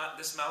ﷺ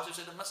dismounts. He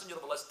said, the Messenger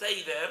of Allah,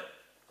 stay there,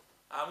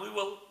 and we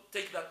will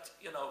take that,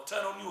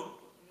 turn on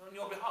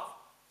your behalf.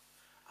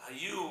 Are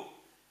you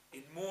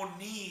in more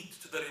need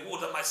to the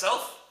reward than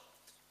myself?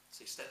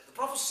 So he stepped. The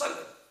Prophet ﷺ,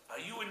 are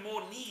you in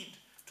more need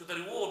to the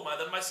reward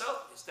than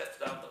myself? He steps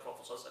down, the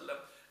Prophet ﷺ,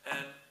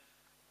 and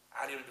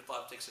Ali ibn Abi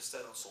Talib takes his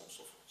turn, and so on and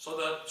so forth. So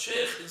the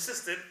Shaykh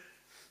insisted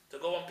to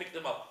go and pick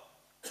them up.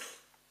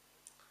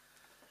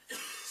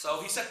 So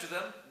he said to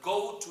them,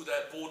 go to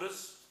the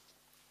borders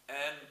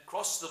and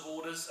cross the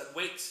borders and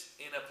wait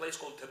in a place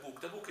called Tabuk.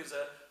 Tabuk is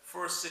a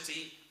first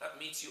city that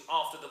meets you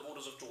after the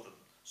borders of Jordan.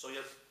 So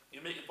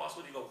you make it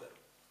possible, you go there.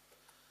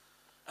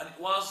 And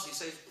it was, he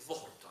says,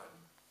 Dhuhr time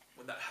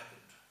when that happened.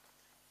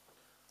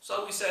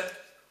 So we said,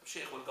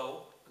 Sheikh will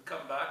go and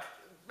come back.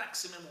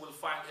 Maximum we'll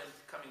find him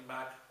coming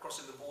back,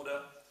 crossing the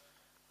border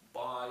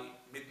by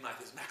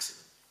midnight is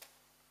maximum.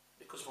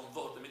 Because from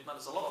Dhuhr to midnight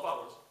is a lot of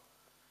hours.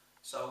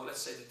 So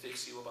let's say it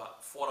takes you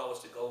about 4 hours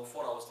to go,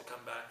 4 hours to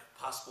come back,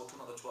 passport,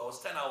 another 2 hours,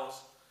 10 hours.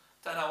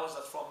 10 hours,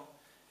 that's from,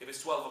 if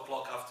it's 12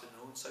 o'clock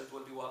afternoon, so it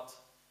will be what?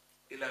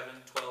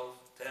 11, 12,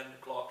 10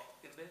 o'clock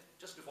in there,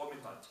 just before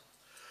midnight.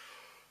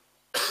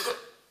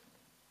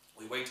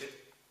 We waited,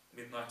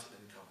 midnight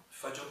didn't come.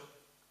 Fajr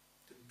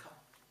didn't come.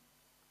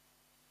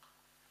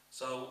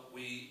 So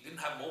we didn't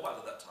have mobile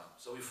at that time.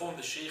 So we phoned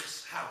the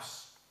Sheikh's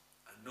house,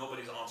 and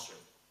nobody's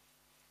answering.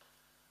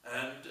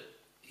 And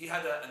he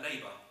had a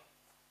neighbor,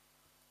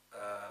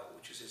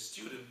 which is his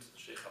student,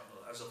 Sheikh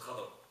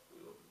Al-Khadr,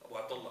 Abu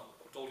Abdullah,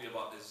 who told you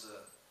about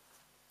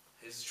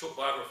his short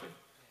biography,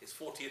 his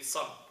 40th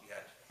son he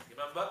had. You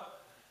remember?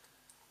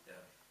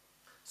 Yeah.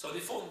 So they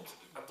phoned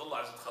Abdullah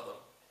Al-Khadr.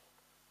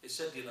 He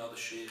said, the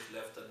Sheikh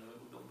left and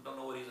we don't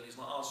know what he's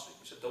not answering.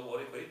 He said, don't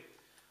worry, wait.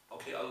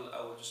 Okay, I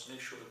will just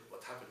make sure that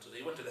what happened today.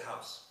 He went to the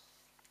house.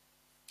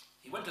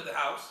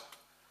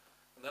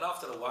 And then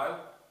after a while,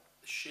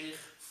 the Sheikh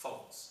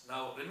phones.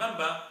 Now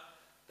remember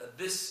that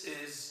this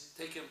is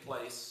taking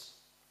place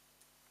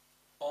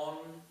on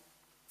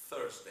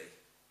Thursday.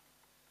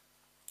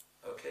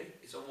 Okay,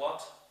 it's on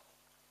what?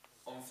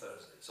 On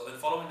Thursday. So the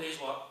following day is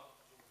what?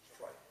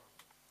 Friday.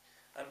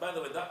 And by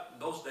the way,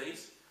 those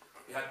days,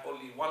 we had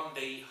only 1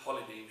 day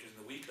holiday, which is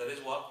in the week. That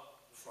is what?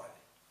 Friday.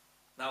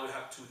 Now we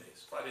have 2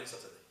 days, Friday and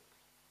Saturday.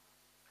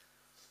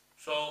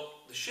 So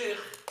the Sheikh,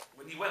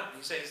 when he went,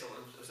 he says,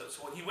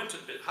 so when he went to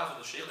the house of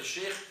the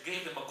Sheikh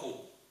gave him a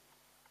call.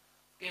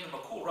 Gave him a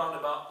call round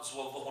about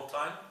Dhuhr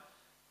time,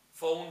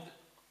 phoned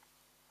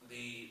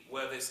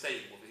where they're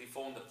staying. He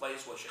phoned the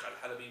place where Sheikh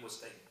Al-Halabi was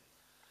staying.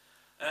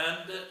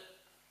 And they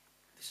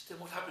said,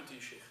 what happened to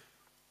you, Sheikh?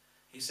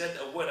 He said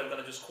a word, I'm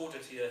going to just quote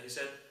it here. He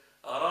said,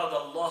 أراد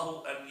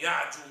الله أن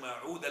يعجم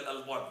عود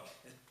الألباني.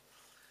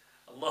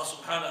 Allah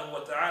subhanahu wa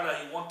ta'ala,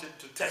 he wanted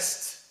to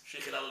test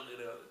Sheikh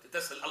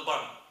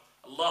Al-Albani.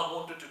 Allah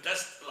wanted to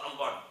test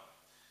Al-Albani.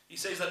 He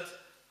says that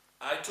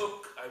I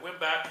went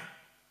back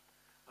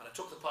and I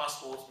took the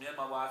passports, me and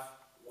my wife,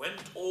 went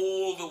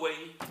all the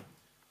way,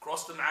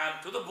 crossed the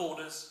Ma'an to the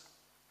borders,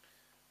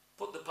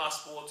 put the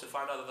passport to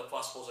find out that the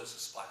passport is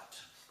expired.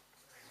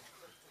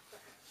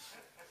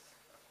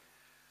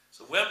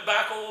 So went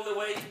back all the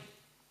way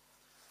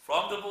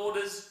from the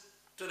borders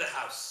to the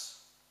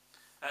house.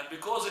 And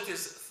because it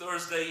is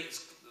Thursday,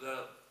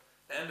 the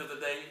end of the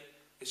day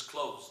is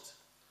closed.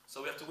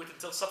 So we have to wait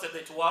until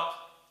Saturday to what?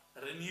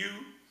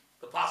 Renew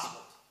the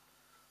passport.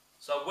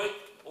 So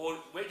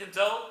wait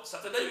until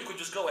Saturday, we could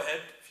just go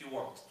ahead if you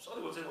want. So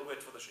we'll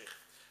wait for the Sheikh.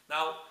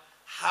 Now,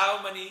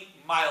 how many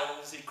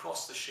miles he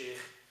crossed the Sheikh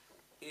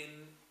in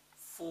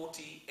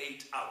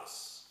 48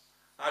 hours?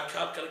 I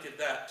calculated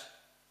that,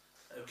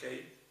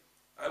 okay?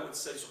 I would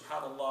say,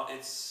 subhanAllah,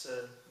 it's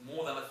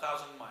more than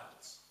 1,000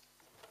 miles.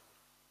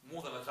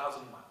 More than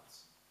 1,000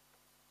 miles.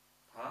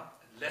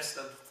 In less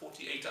than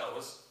 48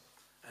 hours,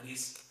 and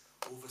he's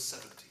over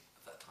 70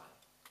 at that time.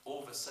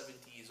 over 70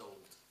 years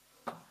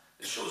old.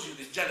 It shows you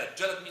the jalad.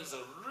 Jalad means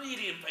a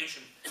really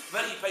impatient,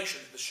 very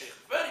patient, the Sheikh.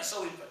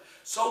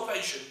 So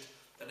patient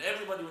that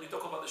everybody, when you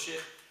talk about the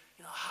Sheikh,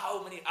 you know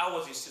how many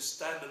hours he used to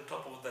stand on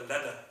top of the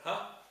ladder,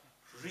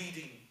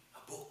 reading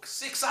a book.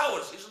 6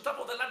 hours, he's on top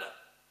of the ladder.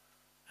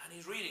 And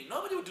he's reading.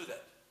 Nobody would do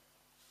that.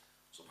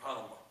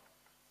 Subhanallah.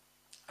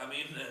 I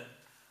mean,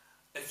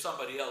 if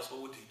somebody else,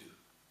 what would he do?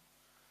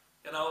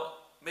 You know,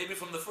 maybe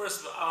from the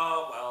first,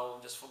 well,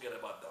 just forget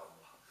about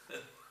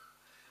that.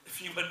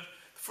 If you went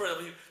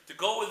further, to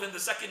go within the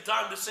second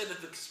time to say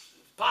that the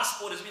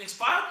passport has been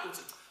expired, he would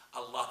say,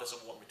 Allah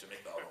doesn't want me to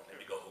make the umrah, let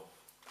me go home.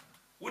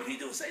 Wouldn't he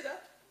say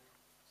that?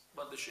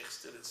 But the Sheikh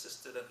still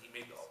insisted and he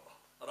made the umrah.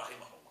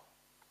 Rahimahullah.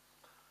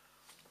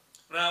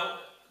 Now,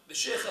 the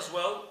Sheikh as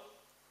well,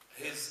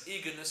 his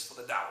eagerness for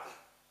the da'wah.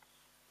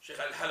 Sheikh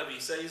Al-Halabi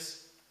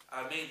says,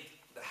 I made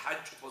the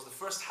Hajj, it was the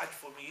first Hajj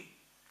for me,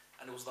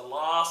 and it was the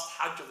last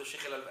Hajj of the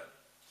Sheikh Al-Albani.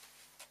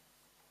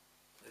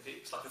 Okay?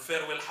 It's like the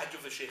farewell Hajj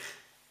of the Sheikh.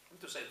 I'm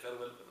to say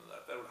farewell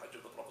Hajj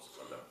of the Prophet,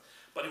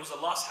 but it was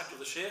the last Hajj of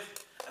the Sheikh,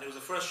 and it was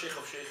the first Sheikh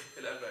of Sheikh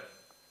Al-Albani.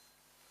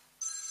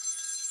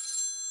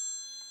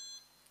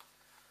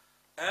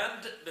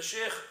 And the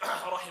Sheikh,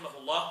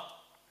 rahimahullah,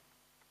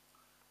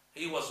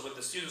 he was with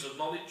the students of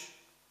knowledge,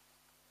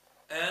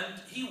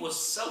 and he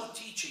was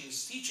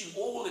teaching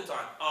all the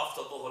time.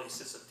 After Dhuhr he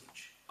sits and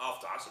teach,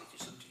 after Asr he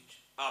sits and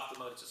teach, after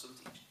Maghrib he sits and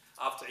teach,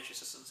 after Isha he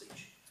sits and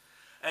teach.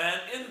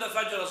 And in the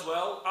Fajr as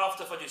well,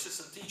 after Fajr he sits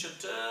and teach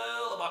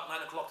until about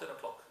 9 o'clock, 10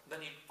 o'clock.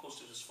 Then he goes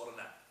to just for a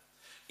nap.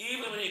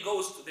 Even when he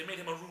goes to, they made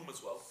him a room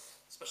as well,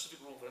 a specific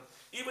room for him.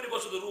 Even when he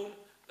goes to the room,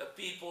 the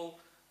people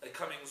are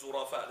coming,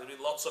 zurafa, there will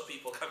be lots of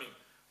people coming,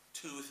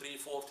 2, 3,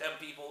 4, 10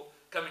 people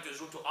coming to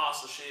his room to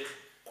ask the Sheikh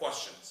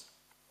questions.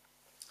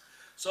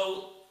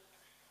 So,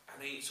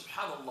 and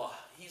subhanallah,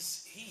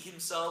 he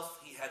himself,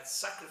 he had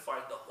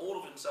sacrificed the whole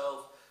of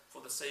himself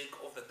for the sake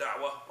of the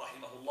da'wah,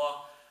 rahimahullah.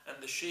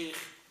 And the Sheikh,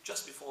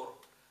 just before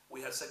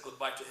we had said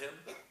goodbye to him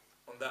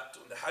on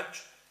the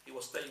Hajj, he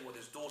was staying with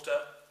his daughter.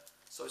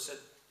 So he said,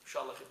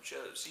 inshallah,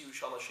 see you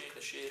inshallah, Sheikh.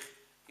 The Sheikh,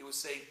 he was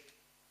saying,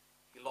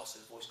 he lost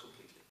his voice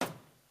completely.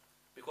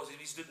 Because he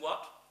did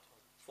what?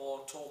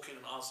 For talking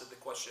and answering the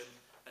question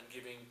and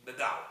giving the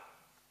da'wah.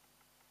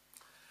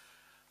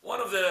 One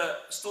of the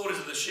stories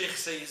that the Sheikh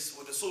says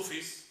with the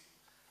Sufis,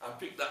 I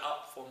picked that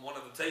up from one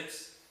of the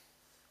tapes.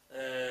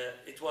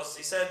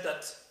 He said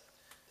that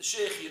the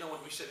Sheikh, you know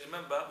what we said,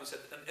 remember, we said,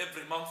 and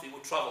every month he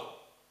would travel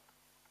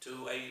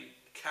to a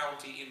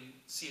county in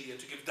Syria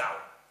to give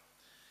da'wah.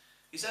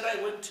 He said,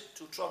 I went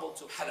to travel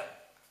to Halab,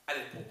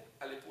 Aleppo.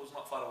 Aleppo is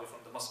not far away from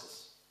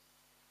Damascus.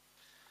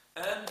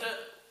 And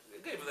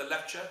he gave the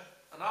lecture,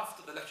 and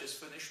after the lecture is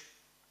finished,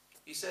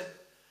 he said,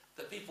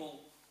 the people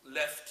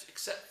left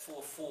except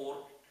for 4.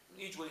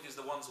 Usually it is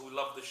the ones who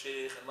love the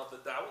Sheikh and love the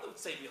da'wah, they would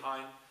stay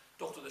behind,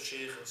 talk to the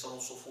Sheikh and so on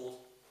and so forth.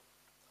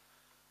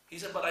 He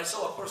said, but I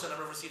saw a person I've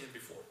never seen him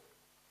before.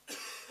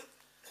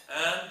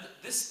 And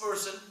this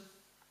person,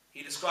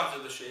 he described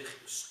to the Sheikh,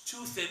 was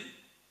too thin,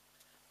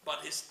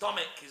 but his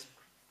stomach, his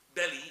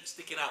belly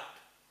sticking out.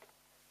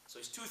 So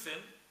he's too thin,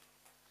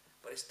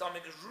 but his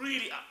stomach is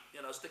really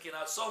up, sticking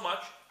out so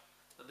much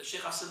that the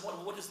Sheikh asked him,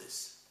 what is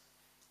this?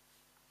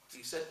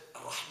 He said,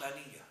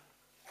 Rahmaniyya.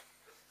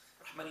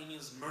 Rahmani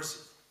means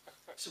mercy.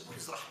 He said, what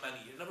is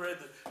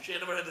Rahmaniyya? Sheikh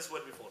never heard this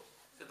word before.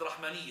 He said,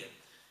 Rahmaniyya.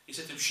 He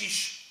said to him,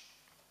 Shish.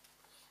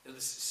 The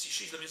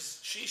shish, that means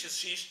shish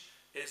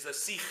is the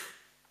sikh,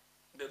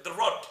 the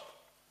rod.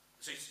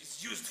 So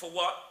it's used for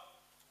what?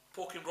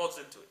 Poking rods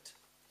into it.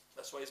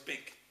 That's why it's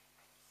big.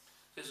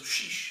 There's a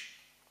shish.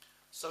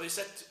 So he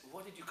said,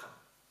 why did you come?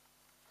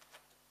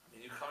 I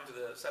mean, you come to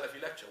the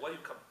Salafi lecture, why did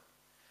you come?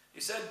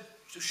 He said,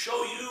 to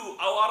show you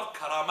our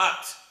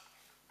karamat.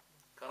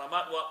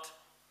 Karamat what?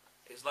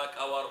 It's like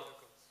our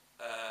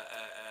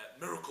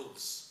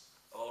miracles,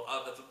 or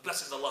the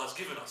blessings Allah has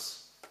given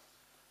us.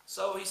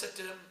 So he said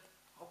to him,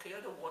 okay,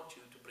 I don't want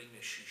you to bring me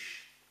a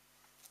shish.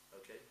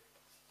 Okay?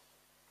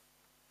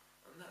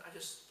 And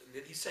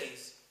then he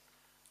says,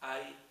 I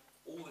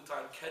all the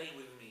time carry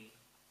with me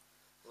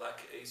like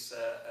it's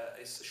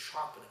a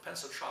sharpener, a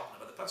pencil sharpener,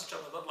 but the pencil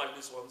sharpener not like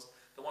these ones.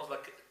 The ones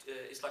like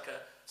it's like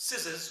a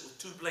scissors with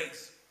 2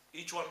 blades,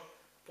 each one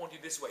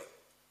pointing this way.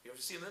 You ever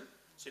seen them?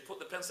 So you put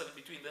the pencil in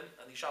between them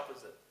and he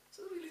sharpens them. It's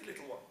a really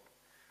little one.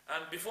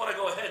 And before I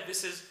go ahead,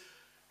 this is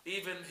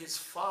even his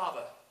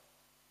father,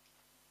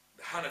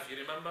 the Hanafi,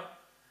 remember?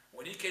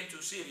 When he came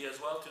to Syria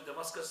as well, to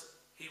Damascus,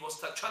 he was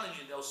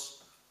challenging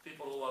those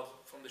people who are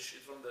from the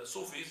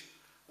Sufis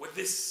with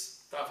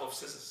this type of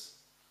scissors.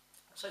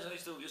 So I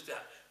used to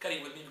carry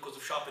it with me because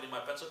of sharpening my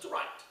pencil to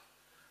write.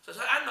 So I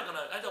said,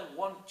 I don't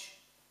want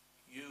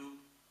you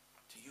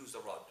to use the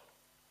rod.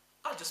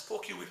 I'll just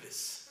poke you with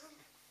this.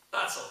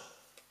 That's all.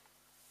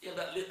 You have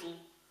that little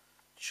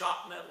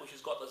sharpener which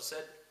has got, as I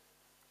said,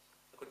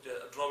 I could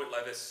draw it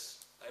like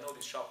this. I know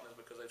these sharpeners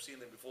because I've seen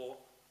them before.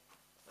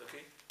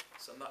 Okay?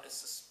 So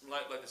it's just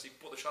like this. You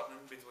put the sharpener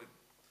in between,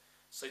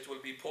 so it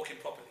will be poking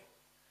properly.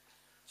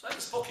 So I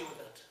just poke you with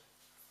that.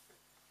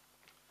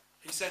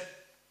 He said,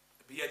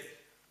 Biyadi,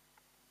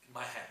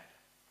 my hand.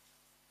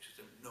 He said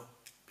to him, no,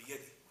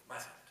 biyadi, with my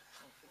hand.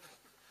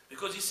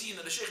 Because you see,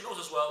 the Sheikh knows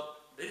as well,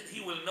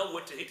 he will know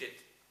where to hit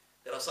it.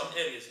 There are some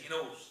areas he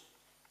knows.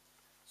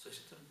 So he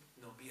said to him,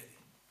 no, biyadi.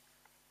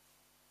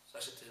 So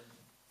I said to him,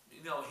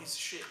 you know, he's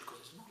Sheikh because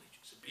his knowledge.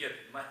 He said,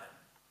 biyadi, in my hand.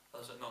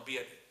 I said, no,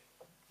 biyadi,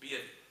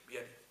 biyadi,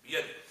 biyadi,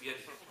 biyadi,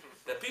 biyadi.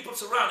 The people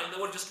surrounding,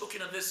 they were just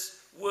looking at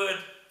this word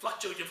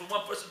fluctuating from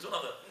one person to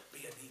another.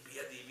 Biyadi,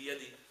 biyadi,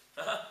 biyadi,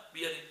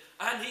 biyadi.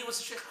 And he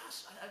was Sheikh,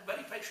 I'm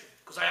very patient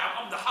because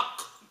I'm the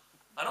haqq.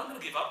 I'm not going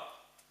to give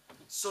up.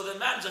 So the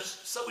man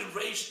just so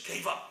enraged,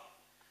 gave up.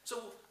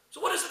 So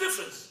what is the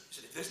difference? He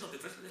said, if there's no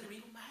difference, let it be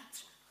in my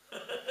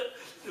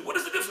hand. What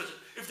is the difference?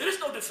 If there is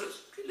no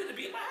difference, let it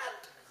be in my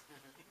hand.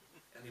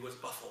 And he was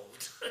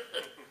baffled.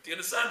 Do you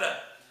understand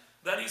that?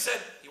 Then he said,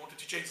 he wanted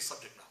to change the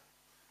subject now.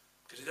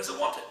 Because he doesn't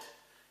want it.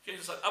 Change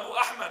the subject. Abu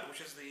Ahmad,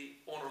 which is the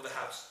owner of the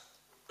house,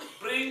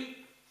 bring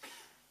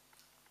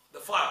the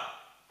fire.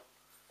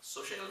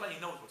 So Sheikh Albani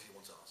knows what he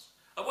wants to ask.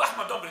 Abu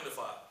Ahmad, don't bring the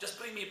fire. Just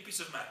bring me a piece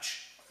of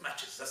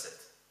matches, that's it.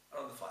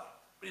 Around the fire.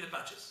 Bring the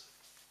matches.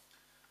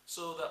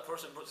 So that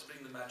person brought to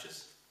bring the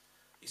matches.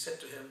 He said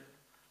to him,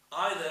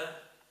 either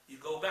you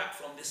go back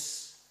from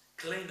this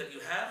claim that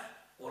you have,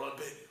 or I'll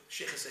burn you.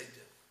 Sheikh is saying to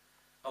him,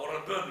 or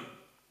I'll burn you.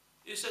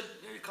 He said,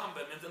 no, you can't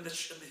burn me. And then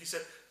he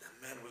said,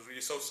 the man was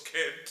really so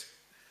scared.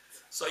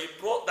 So he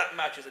brought that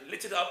matches and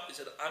lit it up. He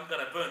said, I'm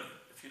going to burn you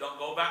if you don't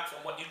go back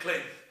from what you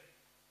claim.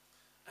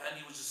 And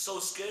he was just so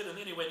scared. And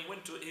anyway, he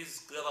went to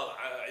his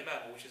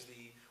imam, which is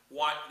the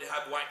white, they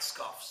have white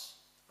scarves.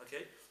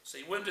 Okay? So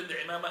he went in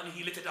the imam and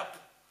he lit it up.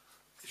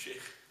 The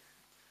Sheikh.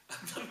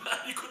 And the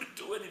man, he couldn't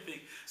do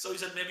anything. So he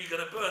said, maybe you're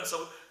going to burn.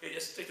 So he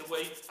just take it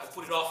away and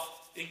put it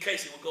off in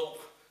case it will go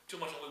too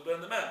much and will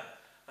burn the man.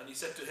 And he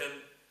said to him,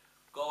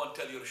 go and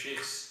tell your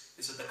sheikhs,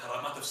 this is the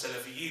karamat of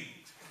Salafiyin.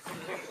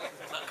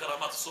 Not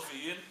karamat of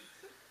Sufiyin.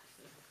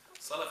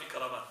 Salafi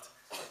karamat.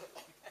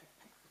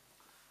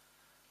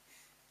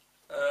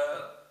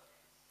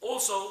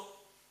 Also,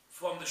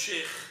 from the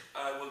Sheikh,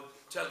 I will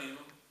tell you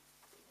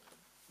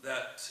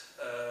that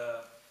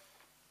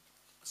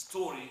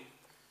story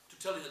to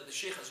tell you that the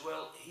Sheikh as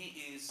well,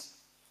 he is,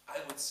 I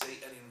would say,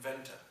 an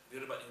inventor. Have you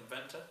heard about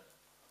inventor?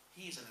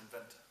 He is an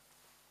inventor.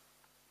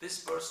 This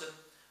person,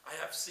 I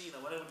have seen,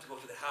 and when I went to go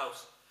to the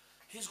house,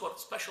 he's got a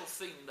special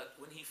thing that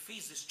when he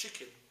feeds this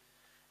chicken,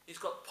 he's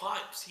got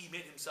pipes he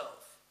made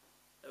himself.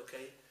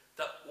 Okay?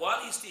 That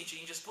while he's teaching,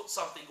 he just puts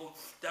something, go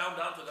down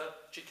to the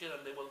chicken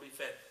and they will be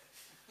fed.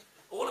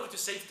 All of it to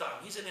save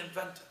time. He's an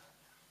inventor.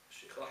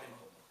 Sheikh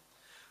Rahimahullah.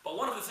 But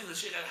one of the things that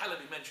Sheikh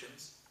Al-Halabi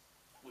mentions,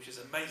 which is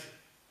amazing,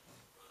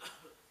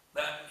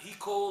 that he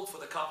called for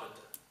the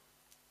carpenter.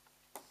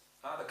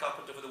 The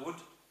carpenter for the wood,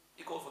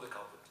 he called for the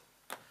carpenter.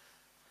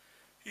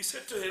 He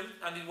said to him,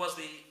 and it was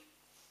the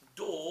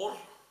door,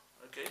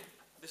 okay,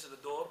 this is the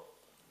door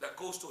that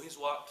goes to his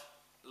what?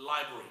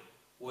 Library,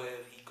 where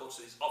he goes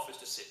to his office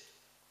to sit.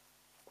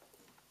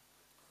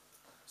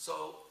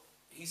 So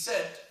he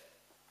said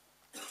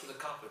to the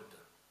carpenter,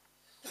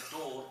 the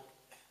door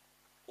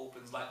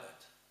opens like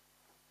that.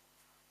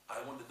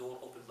 I want the door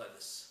opens like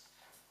this.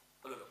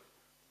 Look,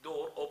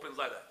 door opens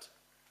like that.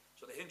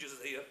 So the hinges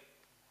are here.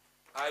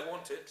 I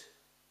want it,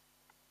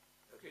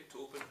 okay, to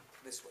open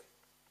this way.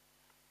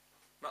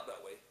 Not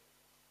that way,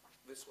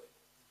 this way.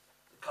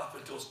 The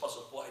carpenter was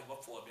puzzled. Why?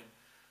 What for? I mean,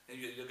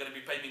 you're going to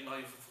be paying me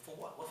money for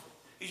what? What for?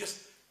 He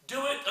just, do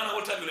it and I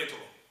will tell you later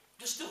on.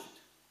 Just do it.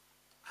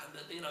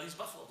 And he's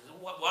baffled. He said,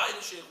 why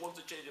the Sheikh wants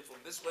to change it from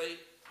this way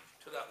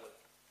to that way?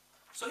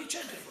 So he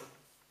changed it for him.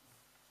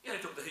 He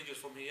took the hinges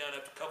from here and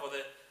had to cover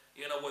the,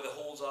 where the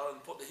holes are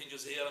and put the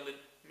hinges here and then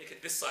make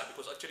it this side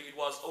because actually it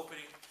was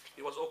opening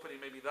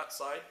maybe that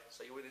side,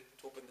 so he wanted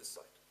to open this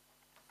side.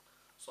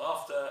 So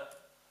after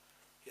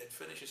he had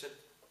finished, he said,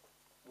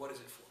 what is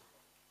it for?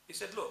 He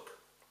said, look,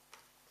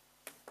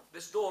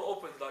 this door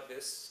opens like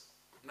this.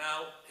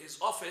 Now his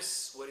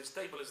office, where his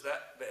table is there,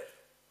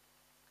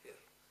 here.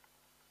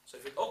 So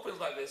if it opens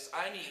like this,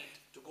 I need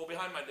to go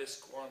behind my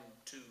desk 1,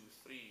 2,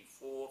 3,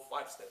 4,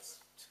 5 steps.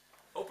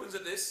 Opens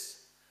at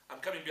this, I'm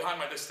coming behind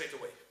my desk straight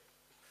away.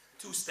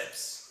 2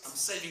 steps. I'm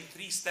saving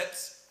 3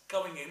 steps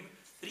going in,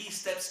 3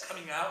 steps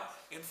coming out.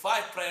 In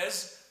 5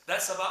 prayers,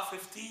 that's about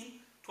 15,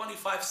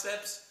 25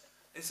 steps.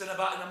 It's in a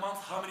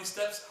month, how many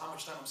steps? How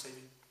much time I'm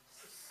saving?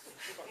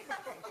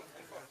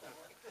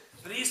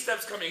 3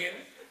 steps coming in,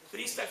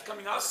 3 steps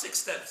coming out, 6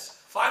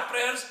 steps. 5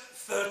 prayers,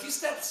 30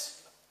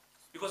 steps.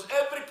 Because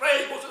every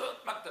prayer goes to the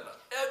maktaba.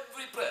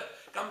 Every prayer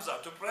comes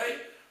out to pray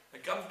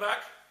and comes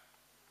back.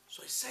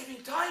 So he's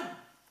saving time.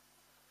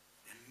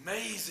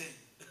 Amazing.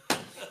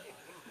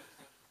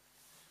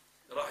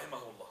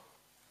 Rahimahullah.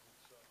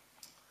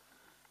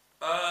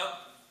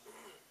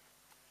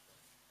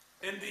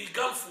 In the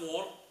Gulf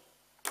War,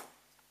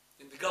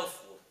 in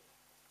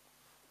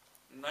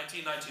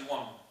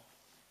 1991,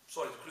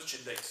 sorry, the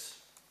Christian dates,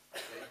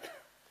 okay,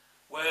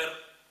 where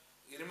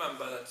you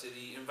remember that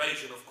the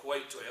invasion of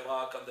Kuwait to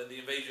Iraq and then the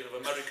invasion of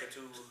America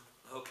to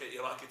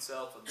Iraq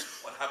itself and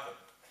what happened.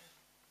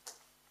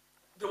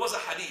 There was a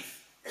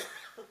hadith.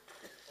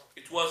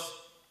 It was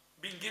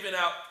been given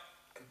out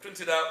and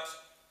printed out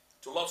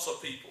to lots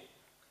of people.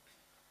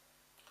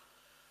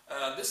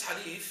 This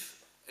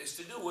hadith is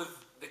to do with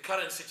the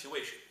current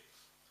situation.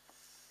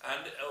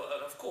 And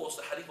of course,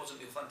 the hadith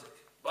wasn't authentic.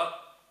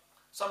 But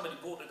somebody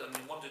bought it and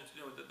he wanted to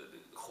do the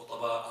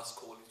khutbah, as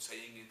called it,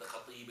 saying it, the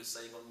khatib is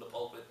saying on the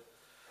pulpit.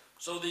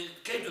 So they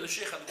came to the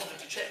Sheikh and wanted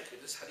to check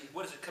this hadith,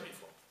 where is it coming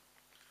from?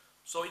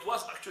 So it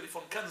was actually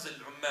from Kanz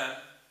al-Umman,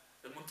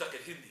 al-Muntaq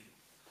al-Hindi.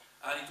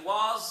 And it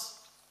was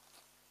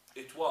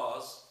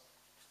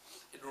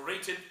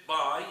narrated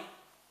by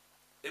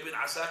Ibn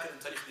Asakir in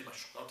Tarikh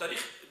Dimashq. Now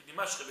Tarikh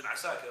Dimashq, Ibn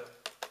Asakir,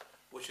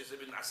 which is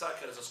Ibn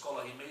Asakir as a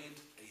scholar, he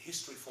made a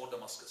history for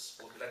Damascus,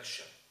 for Bilad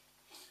al-Sham.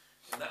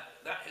 And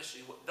that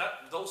history,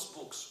 those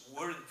books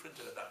weren't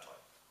printed at that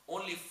time.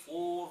 Only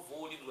 4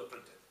 volumes were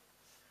printed.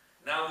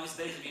 Now these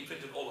days they've been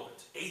printed all of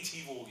it.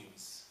 80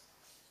 volumes.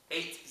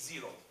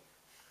 80.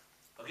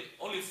 Okay,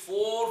 only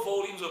 4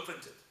 volumes were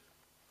printed.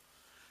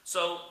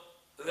 So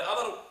the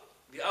other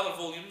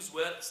volumes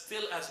were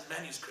still as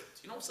manuscript.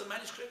 You know what's a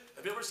manuscript?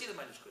 Have you ever seen a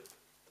manuscript?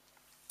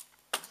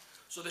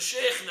 So the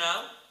Sheikh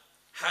now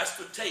has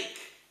to take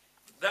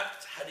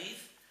that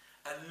hadith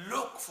and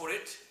look for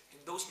it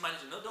in those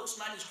manuscripts. You know, those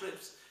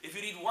manuscripts, if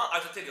you read one, I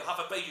have to tell you, half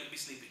a page you'll be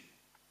sleeping.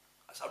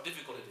 That's how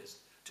difficult it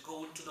is to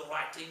go into the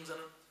writings.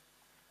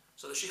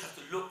 So the Sheikh has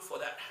to look for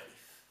that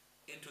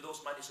hadith into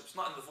those manuscripts,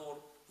 not in the 4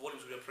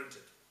 volumes we are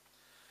printed.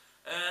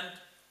 And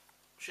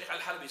Sheikh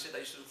Al-Halabi said, I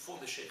used to phone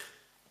the Sheikh.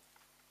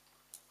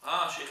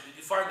 Sheikh, did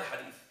you find the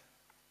hadith?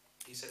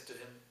 He said to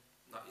him,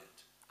 not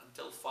yet.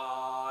 Until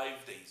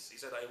 5 days. He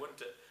said,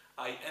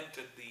 I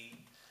entered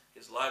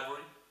his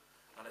library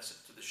and I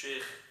said to the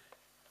Sheikh,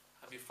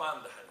 have you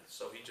found the hadith?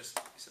 So he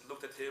said,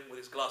 looked at him with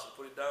his glasses,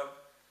 put it down.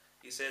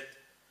 He said,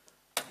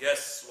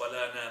 yes,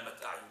 وَلَا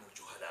نَامَتْ أَعْيُنُ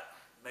الْجُهَلَاءِ.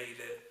 May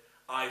the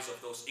eyes of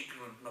those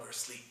ignorant never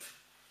sleep.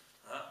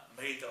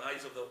 May the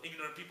eyes of the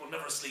ignorant people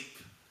never sleep.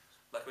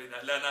 Like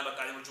لَا نَامَتْ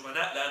أَعْيُنُ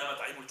الْجُهَلَاء لَا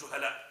نَامَتْ أَعْيُنُ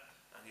الْجُهَلَاء.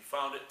 And he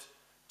found it,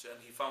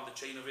 and he found the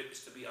chain of it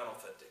is to be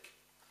unauthentic.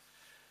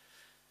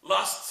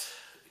 Last,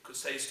 you could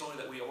say a story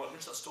that we want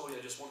a story.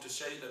 I just want to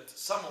say that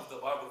some of the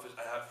biographies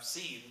I have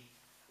seen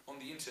on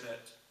the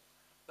internet,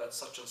 that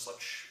such and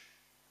such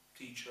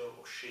teacher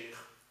or sheikh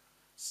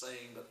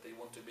saying that they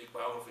want to make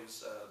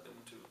biographies, they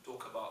want to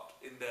talk about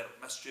in their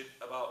masjid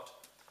about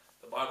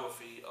the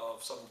biography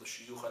of some of the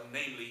shuyukh, and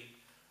namely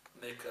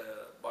make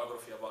a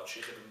biography about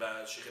Sheikh Ibn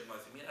Baz, Sheikh Ibn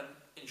Uthaymin, and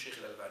in Sheikh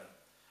Al-Albani.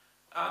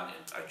 And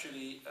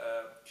actually,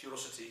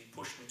 curiosity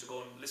pushed me to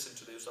go and listen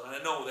to this. And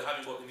I know they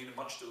haven't got even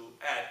much to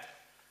add,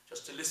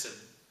 just to listen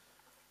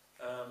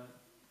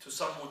to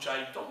some which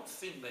I don't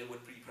think they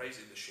would be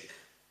praising the Sheikh.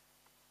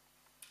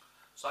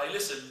 So I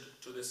listened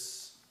to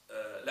this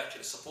lecture.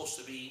 It's supposed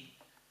to be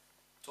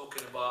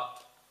talking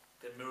about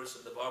the merits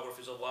of the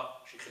biographies of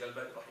what? Sheikh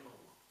Al-Albani,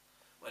 rahimahullah.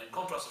 When in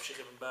contrast of Sheikh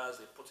Ibn Baz,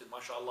 they put it,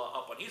 mashallah,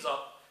 up and he's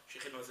up,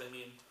 Sheikh Ibn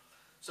Uthaymin.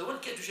 So when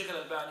it came to Sheikh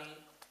Al-Albani,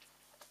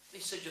 they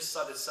just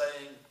started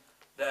saying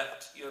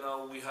that,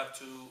 we have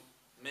to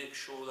make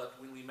sure that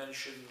when we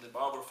mention the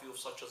biography of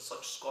such and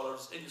such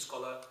scholars, any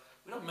scholar,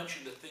 we don't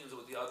mention the things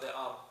that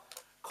are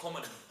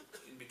common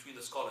in between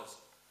the scholars.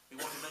 We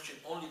want to mention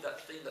only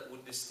that thing that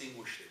would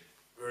distinguish them.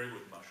 Very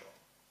good, mashallah.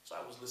 So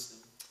I was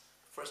listening.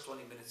 First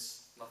 20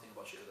 minutes, nothing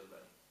about Sheikh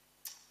Al-Albani.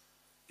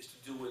 It's to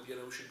do with,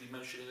 we should be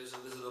mentioning this,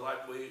 and this is the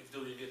right way of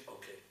doing it.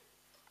 Okay.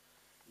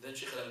 Then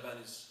Sheikh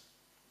Al-Albani's,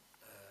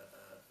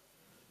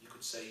 you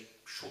could say,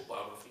 short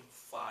biography,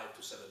 5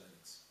 to 7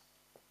 minutes.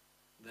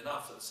 Then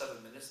after the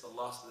 7 minutes, the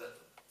last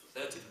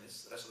 30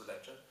 minutes, the rest of the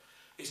lecture,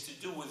 is to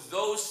do with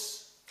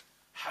those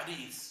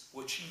hadiths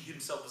which he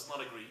himself does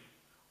not agree,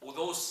 or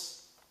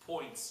those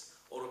points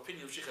or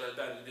opinions of Sheikh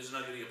Al-Albani does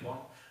not agree upon,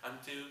 and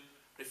to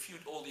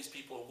refute all these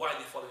people why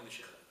they're following the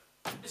Sheikh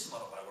Al-Albani. This is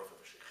not a biography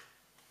of a Sheikh.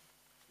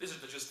 This is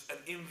just an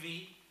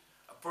envy,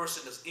 a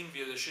person that's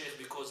envy of the Sheikh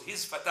because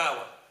his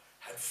fatawa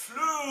had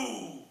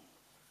flew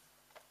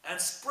and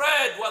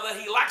spread, whether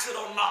he likes it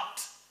or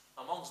not,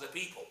 amongst the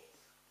people.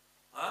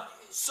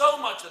 So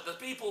much that the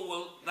people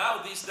will,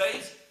 now these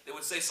days, they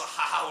would say,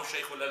 Sahahahu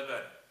Sheikh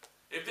Al-Albani.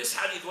 If this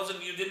hadith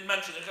you didn't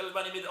mention Sheikh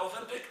Al-Albani made it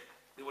authentic,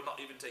 they would not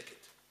even take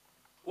it.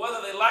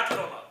 Whether they like it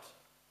or not.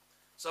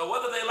 So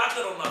whether they like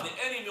it or not, the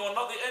enemy or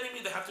not the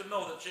enemy, they have to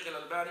know that Sheikh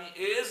Al-Albani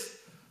is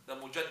the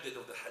mujaddid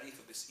of the hadith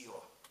of this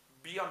era,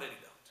 beyond any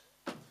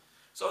doubt.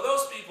 So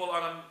those people,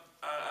 and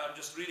I'm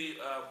just really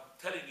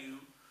telling you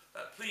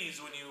that please,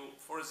 when you,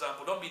 for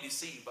example, don't be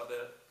deceived by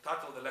the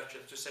title of the lecture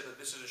to say that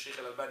this is a Sheikh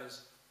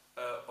Al-Albani's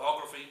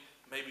biography.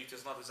 Maybe it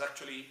is not. It's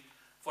actually,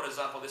 for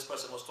example, this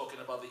person was talking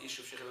about the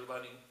issue of Sheikh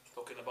Al-Albani,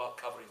 talking about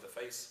covering the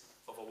face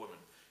of a woman.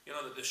 You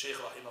know that the Sheikh,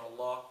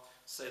 rahimahullah,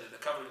 said that the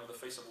covering of the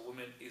face of a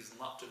woman is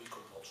not to be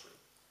compulsory.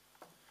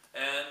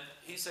 And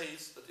he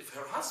says that if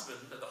her husband,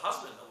 the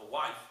husband of a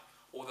wife,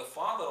 or the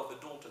father of the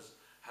daughters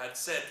had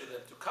said to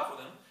them to cover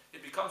them,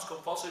 it becomes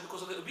compulsory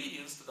because of the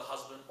obedience to the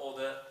husband or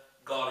the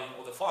guardian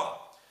or the father.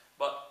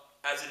 But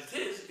as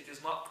it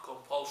is not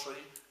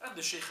compulsory, and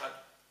the Sheikh had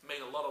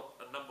made a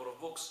number of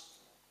books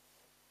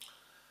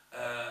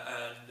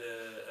and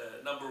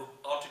a number of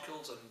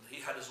articles, and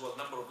he had as well a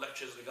number of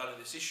lectures regarding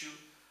this issue.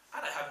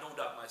 And I have no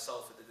doubt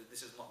myself that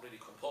this is not really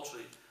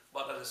compulsory,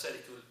 but as I said,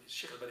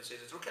 Sheikh Albani says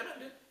it's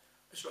recommended.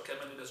 It's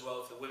recommended as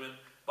well for women,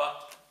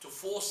 but to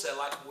force it,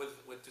 like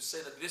to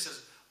say that this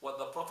is what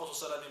the Prophet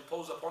ﷺ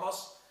imposed upon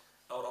us,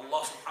 or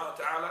Allah subhanahu wa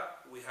ta'ala,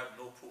 we have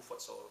no proof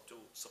whatsoever to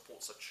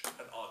support such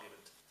an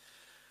argument.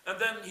 And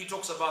then he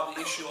talks about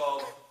the issue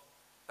of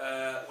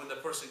when the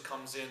person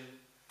comes in,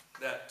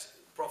 that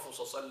Prophet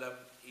ﷺ,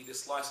 he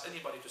dislikes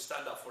anybody to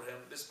stand up for him.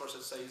 This person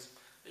says,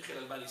 Sheikh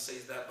Albani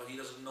says that, but he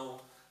doesn't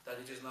know that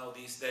it is now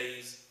these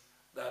days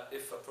that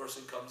if a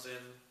person comes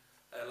in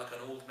like an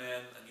old man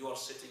and you are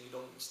sitting, you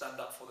don't stand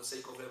up for the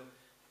sake of him,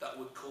 that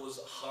would cause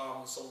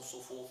harm and so on and so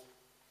forth.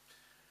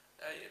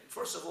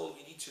 First of all,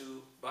 we need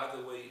to, by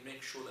the way,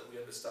 make sure that we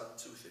understand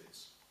two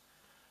things.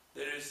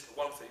 There is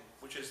one thing,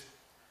 which is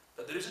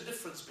that there is a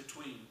difference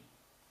between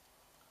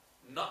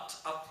not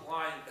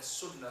applying a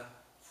sunnah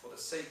for the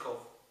sake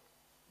of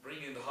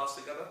bringing the house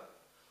together,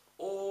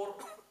 or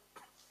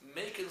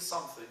making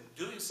something,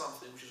 doing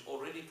something which is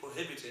already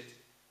prohibited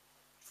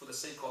for the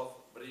sake of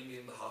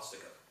bringing the house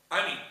together.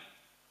 I mean,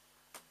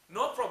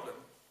 no problem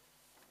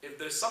if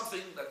there's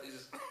something that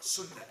is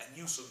sunnah, a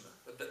new sunnah,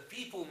 but that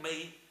people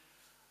may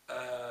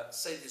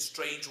say this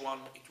strange one,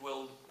 it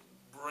will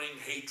bring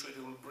hatred,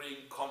 it will bring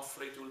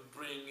conflict, it will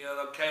bring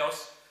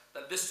chaos,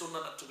 that this sunnah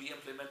not to be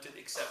implemented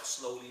except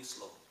slowly.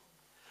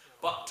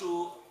 But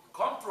to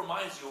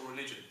compromise your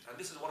religion, and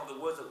this is one of the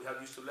words that we have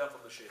used to learn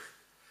from the Sheikh,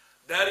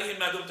 دارهم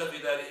ما دمت في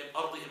دارهم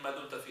أرضهم ما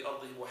دمت في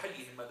أرضهم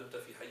وحيهم ما دمت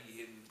في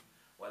حيهم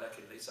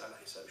ولكن ليس على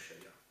حساب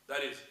الشريعة.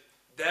 That is,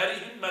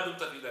 دارهم ما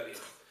دمت في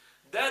دارهم.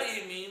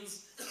 Darihim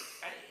means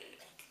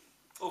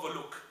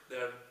overlook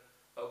their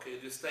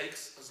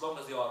mistakes, as long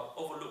as they are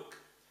overlook.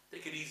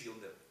 Take it easy on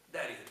them.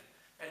 Darihim.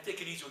 And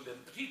take it easy on them.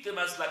 Treat them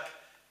as like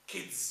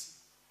kids.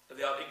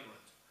 They are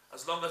ignorant.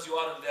 As long as you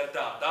are in their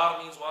dar.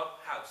 Dar means what?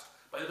 House.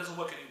 But it doesn't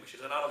work in English.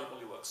 It's in Arabic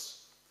only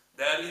works.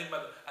 Darihim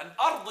and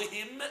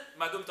ardihim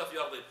ma dumta fi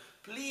ardihim.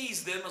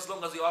 Please them as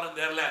long as you are in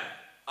their land.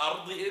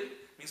 Ardihim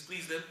means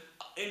please them.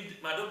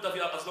 Ma dumta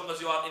fi as long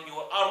as you are in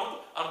your ard.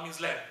 Ard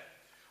means land.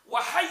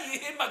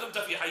 وحيهم ما دمت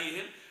في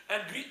حيهم,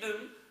 and greet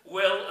them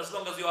well as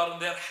long as you are in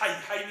their حي.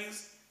 حي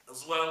means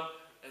as well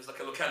as like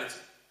a locality,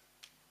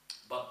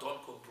 but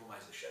don't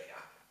compromise the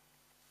Sharia.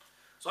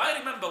 So I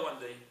remember one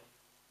day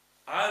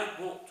I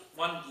brought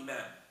one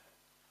imam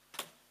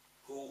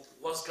who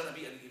was going to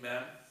be an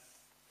imam,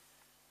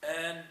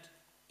 and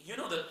you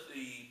know that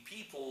the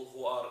people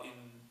who are in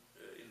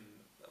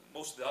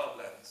most of the Arab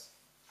lands,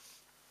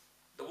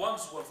 the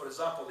ones where, for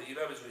example, the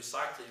imam is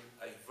reciting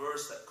a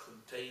verse that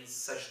contains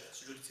sajda,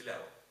 sujood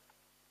tilawa,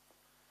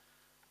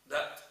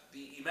 that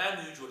the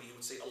imam usually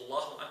would say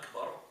Allahu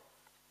Akbar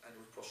and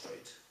would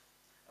prostrate.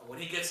 And when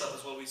he gets up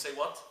as well, we say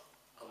what?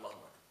 Allahu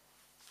Akbar.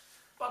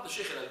 But the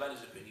Sheikh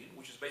Albani's opinion,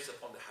 which is based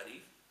upon the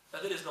hadith,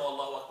 that there is no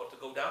Allahu Akbar to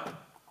go down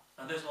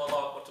and there is no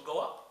Allahu Akbar to go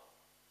up.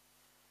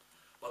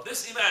 But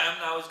this imam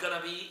now is going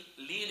to be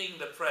leading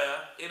the prayer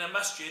in a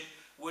masjid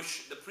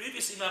which the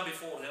previous imam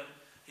before him,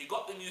 he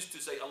got them used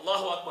to say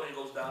Allahu Akbar, he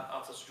goes down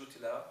after sujood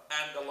tilawa,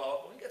 and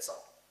Allahu Akbar, he gets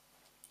up.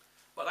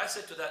 But I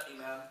said to that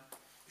imam,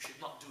 you should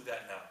not do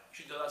that now.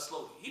 You should do that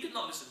slowly. He did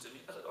not listen to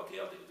me. I said,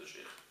 okay, I'll take it to the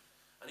Sheikh.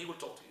 And he will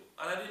talk to you.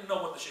 And I didn't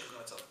know what the Sheikh was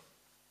going to tell him.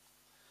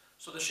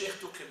 So the Sheikh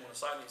took him on a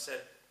side and he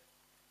said,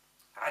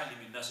 عَلِّمِ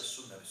النَّاسَ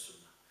السُنَّةِ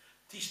بِالسُنَّةِ.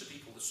 Teach the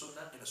people the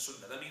sunnah in a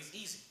sunnah. That means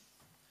easy.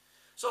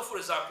 So for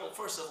example,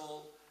 first of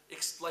all,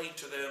 explain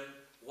to them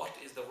what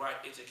is the right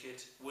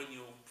etiquette when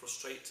you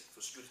prostrate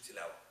for sujood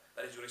tilawa.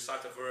 That is, you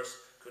recite a verse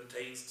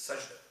contains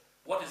sajda.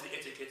 What is the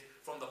etiquette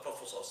from the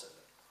Prophet ﷺ?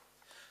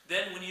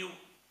 Then when you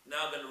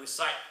now then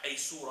recite a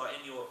surah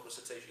in your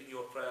recitation, in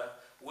your prayer,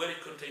 where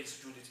it contains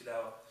sujood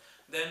tilawa,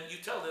 then you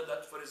tell them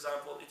that, for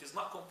example, it is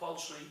not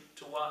compulsory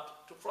to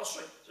what? To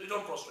prostrate. So you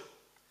don't prostrate.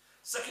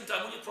 Second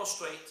time, when you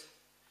prostrate,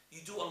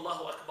 you do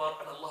Allahu Akbar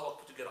and Allahu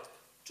Akbar to get up.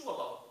 Do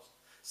Allahu Akbar.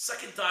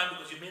 Second time,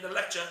 because you made a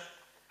lecture,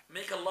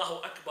 make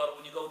Allahu Akbar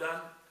when you go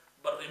down,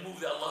 but remove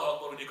the Allahu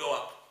Akbar when you go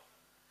up.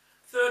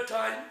 Third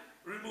time,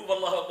 remove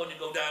Allahu Akbar when you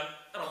go down,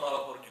 and Allahu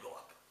Akbar when you go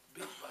up.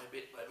 Bit by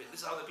bit by bit.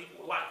 This is how the people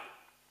will like it.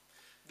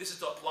 This is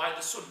to apply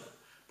the sunnah.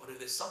 But if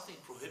there's something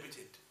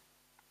prohibited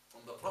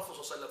from the Prophet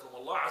ﷺ, from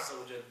Allah Azza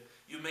wa Jal,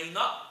 you may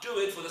not do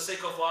it for the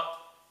sake of what?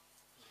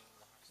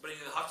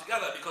 Bringing the heart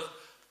together, because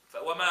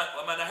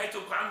وَمَا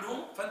نَهَيْتُمْ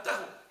عَنْهُ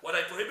فَانْتَهُوا. What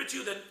I prohibit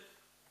you, then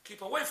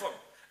keep away from.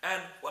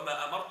 And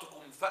وَمَا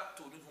أَمَرْتُكُمْ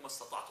فَأْتُوا مِنْهُ مَا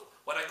اسْتَطَعْتُمْ.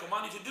 What I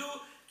command you to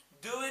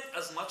do it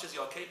as much as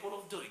you are capable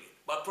of doing it.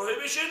 But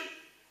prohibition,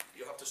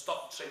 you have to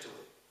stop straight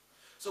away.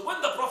 So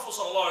when the Prophet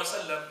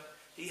ﷺ,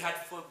 he had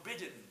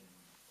forbidden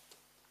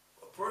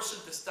a person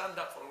to stand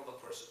up for another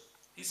person,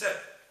 he said,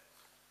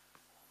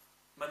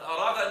 من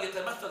أراد أن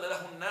يتمثل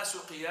له الناس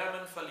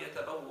قياما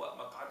فليتبوأ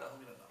مقعده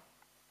من النار.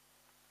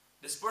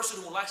 This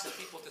person who likes the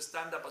people to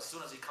stand up as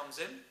soon as he comes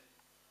in,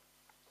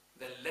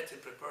 then let him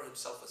prepare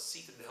himself a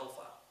seat in the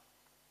hellfire.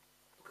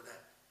 Look at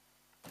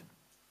that.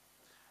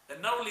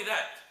 And not only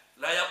that,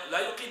 لا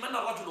يقيمن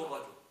الرجل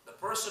الرجل. The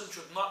person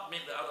should not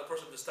make the other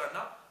person to stand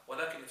up.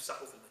 وَلَكِنْ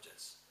يَفْسَحُوا فِي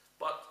الْمَجَالِسِ.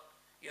 But,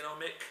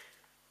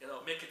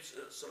 make it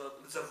sort of,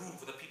 there's a room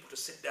for the people to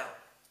sit down.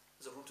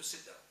 There's a room to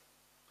sit down.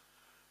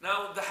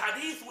 Now, the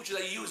hadith which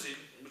they're using,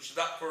 which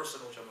that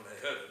person, which I'm going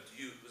to hear him to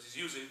use, is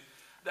using,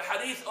 the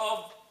hadith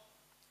of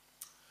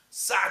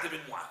Sa'd ibn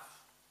Mu'adh.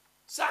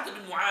 Sa'd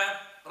ibn Mu'adh,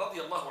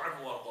 radiyallahu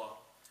anhu wa ardah,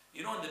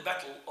 in the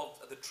battle of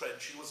the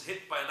trench, he was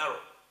hit by an arrow.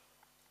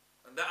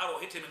 And that arrow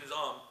hit him in his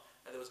arm,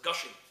 and there was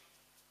gushing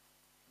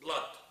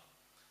blood.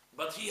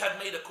 But he had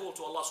made a call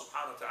to Allah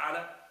subhanahu wa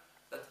ta'ala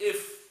that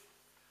if,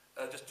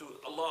 just to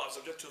Allah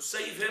to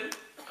save him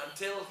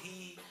until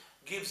he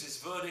gives his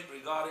verdict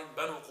regarding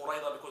Banu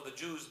Qurayza, because the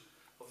Jews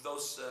of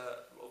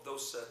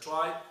those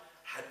tribe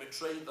had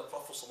betrayed the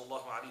Prophet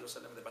sallallahu alaihi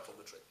wasallam in the battle of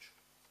the trench.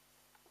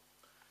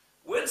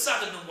 When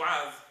Sa'd ibn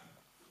Mu'adh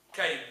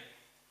came,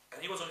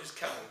 and he was on his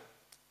camel,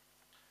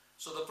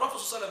 so the Prophet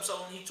sallallahu alaihi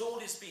wasallam, he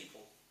told his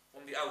people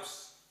on the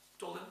house,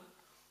 told them,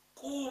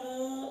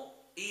 "Qumu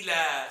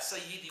ila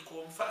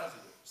sayyidikum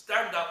fa'adhilu."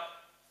 Stand up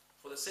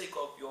for the sake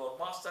of your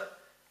master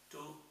to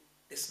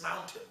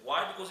dismount him.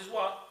 Why? Because he's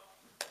what?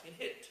 Been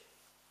hit.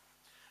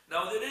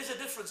 Now there is a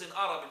difference in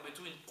Arabic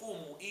between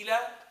qumu ila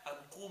and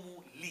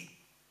qumu li.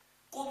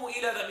 Qumu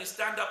ila, that means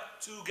stand up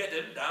to get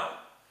him down.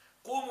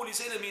 Qumu li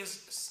sayna means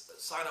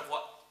sign of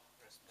what?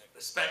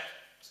 Respect.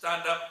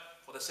 Stand up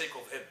for the sake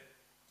of him.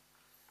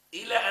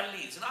 Ila and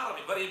li, it's in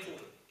Arabic, very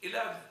important. Ila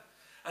and li.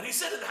 And he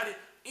said in the hadith,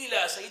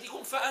 ila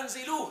sayyidikum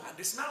fa'anziluh, and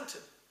dismount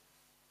him.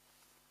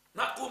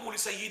 Not qumu li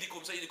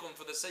sayyidikum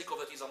for the sake of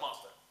that he's a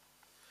master.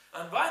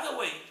 And by the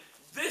way,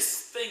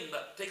 this thing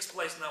that takes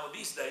place now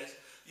these days,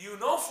 you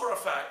know for a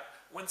fact,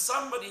 when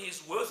somebody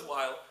is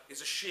worthwhile,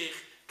 is a sheikh,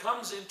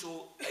 comes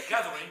into a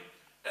gathering,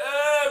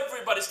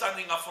 everybody's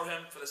standing up for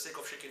him for the sake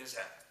of shaking his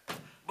hand.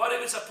 But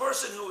if it's a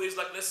person who is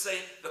like, let's say,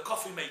 the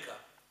coffee maker,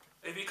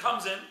 if he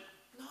comes in,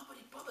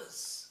 nobody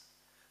bothers.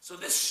 So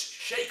this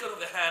shaker of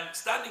the hand,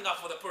 standing up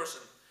for the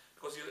person,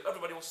 because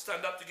everybody will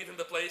stand up to give him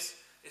the place,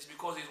 is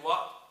because he's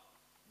what?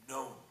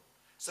 Known.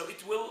 So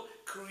it will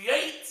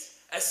create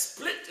a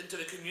split into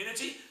the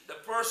community. The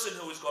person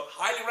who has got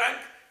highly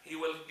ranked, he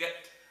will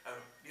get,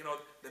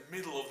 the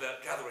middle of the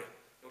gathering.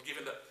 He'll give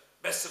him the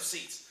best of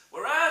seats.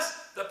 Whereas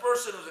the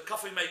person who's a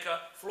coffee maker,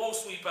 floor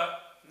sweeper,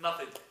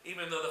 nothing.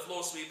 Even though the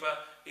floor sweeper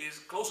is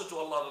closer to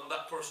Allah than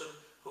that person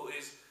who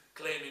is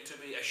claiming to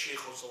be a sheikh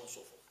or so on and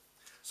so forth.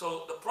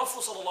 So the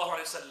Prophet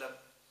ﷺ,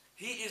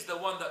 he is the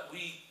one that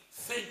we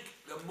think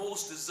the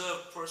most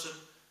deserved person,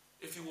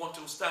 if you want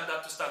to stand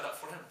up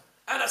for him.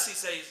 And as he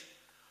said,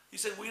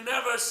 we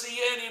never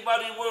see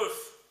anybody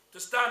worth to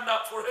stand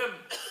up for him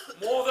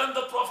more than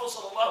the Prophet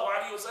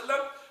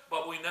ﷺ,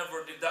 but we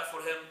never did that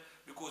for him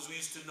because we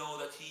used to know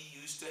that he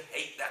used to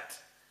hate that.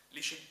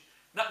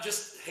 Not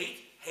just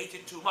hate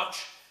it too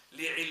much.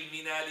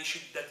 لِعِلْمِنَا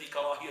لِشِدَّةِ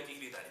كَرَاهِيَتِهِ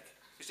لِذَلِكَ.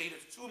 He said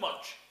it too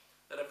much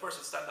that a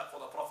person stand up for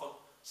the Prophet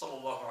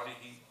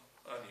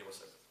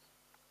ﷺ.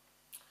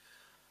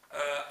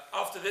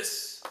 After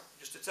this,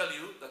 just to tell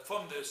you that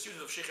from the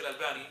students of Sheikh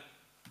Albani,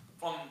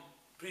 from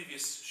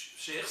previous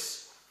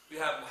sheikhs, we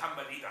have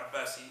Muhammad Eid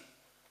Abbasi,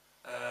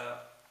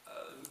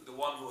 the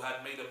one who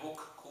had made a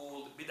book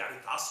called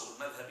Bid'at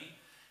al-Madhabi.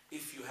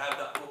 If you have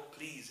that book,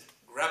 please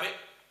grab it.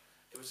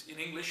 It was in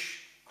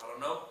English, I don't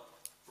know,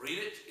 read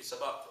it. It's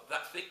about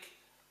that thick.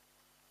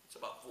 It's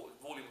about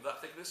volume of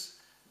that thickness.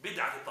 Bid'at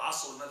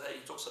al-Madhabi,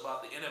 he talks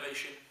about the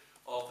innovation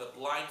of the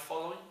blind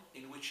following,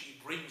 in which he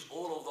brings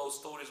all of those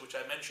stories which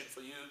I mentioned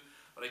for you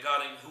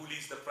regarding who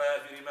leads the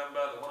prayer, if you remember,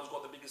 the one who's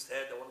got the biggest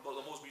head, the one who's got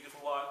the most beautiful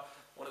wife,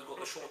 one who's got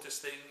the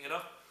shortest thing,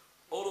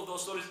 all of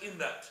those stories in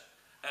that.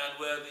 And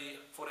where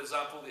for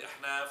example, the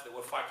Ahnaf, they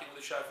were fighting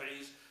with the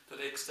Shafi'is to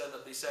the extent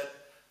that they said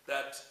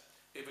that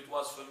if it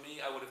was for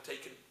me, I would have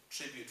taken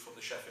tribute from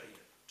the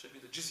Shafi'iyya,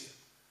 tribute the jizya,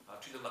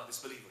 treat them like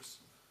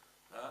disbelievers.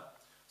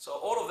 So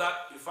all of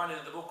that, you find it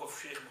in the book of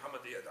Sheikh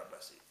Muhammad Eid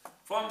Abbasi.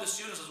 From the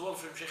students as well,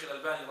 from Sheikh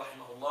Albani,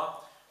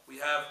 rahimahullah, we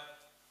have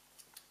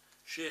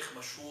Sheikh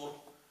Mashhur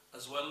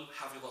as well,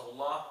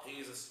 hafidhahullah.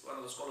 He is one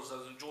of the scholars that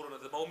is in Jordan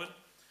at the moment.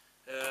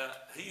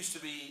 He used to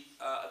be,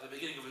 at the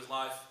beginning of his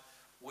life,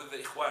 with the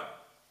Ikhwan.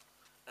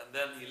 And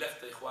then he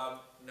left the Ikhwan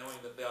knowing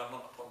that they are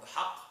not upon the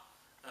haqq.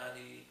 And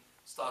he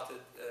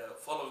started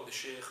following the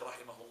Sheikh,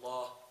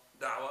 rahimahullah,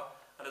 da'wah.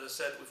 And as I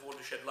said, if we want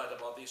to shed light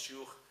about these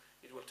shuyukh,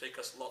 it will take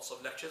us lots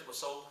of lectures. But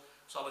so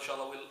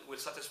inshallah, we'll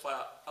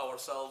satisfy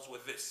ourselves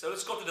with this. So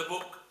let's go to the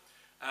book.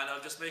 And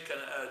I'll just make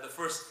the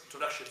first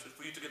introduction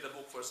for you to get the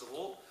book first of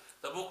all.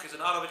 The book is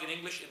in Arabic and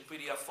English in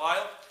PDF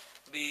file.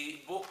 The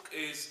book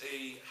is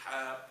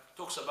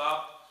talks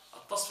about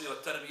Tasfiya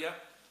Wa Tarbiya.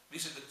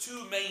 These are the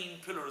two main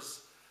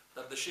pillars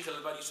that the Sheikh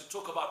Albani used to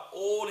talk about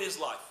all his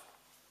life.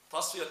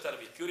 Tasfiya Wa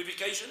Tarbiya,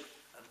 purification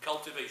and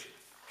cultivation.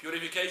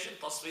 Purification,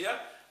 Tasfiya,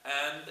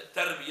 and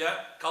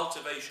Tarbiya,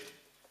 cultivation,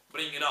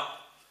 bringing up.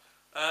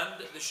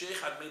 And the Sheikh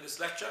had made this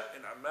lecture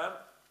in Amman,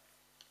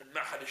 in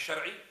Ma'had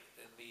al-Shar'i,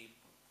 in the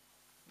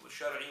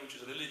Shar'i, which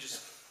is a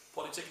religious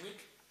polytechnic.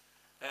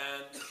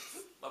 And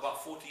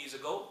about 40 years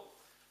ago,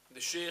 the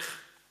Sheikh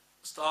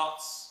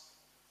starts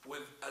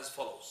with as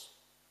follows.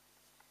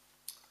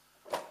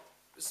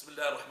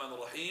 Bismillah ar-Rahman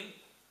ar-Rahim.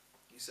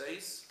 He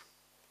says,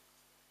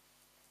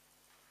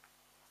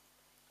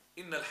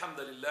 إن الحمد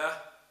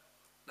لله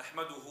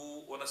نحمده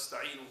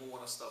ونستعينه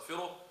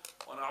ونستغفره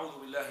ونعوذ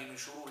بالله من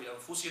شرور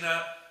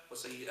أنفسنا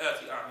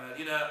وسيئات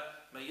أعمالنا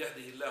من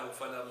يهده الله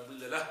فلا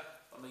مضل له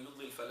ومن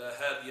يضلل فلا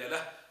هادي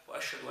له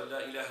وأشهد أن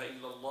لا إله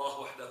إلا الله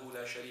وحده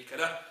لا شريك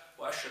له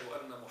وأشهد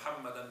أن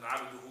محمدا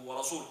عبده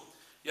ورسوله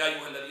يا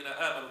أيها الذين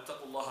آمنوا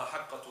اتقوا الله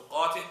حق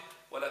تقاته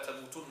ولا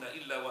تموتن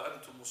إلا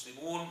وأنتم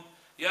مسلمون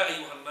يا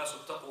أيها الناس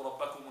اتقوا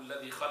ربكم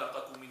الذي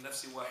خلقكم من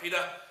نفس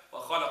واحدة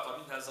وخلق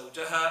منها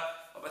زوجها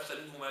وبث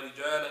منهما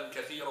رجالا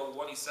كثيرا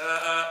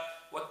ونساء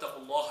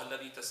واتقوا الله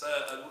الذي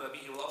تساءلون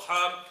به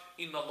والأرحام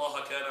إن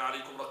الله كان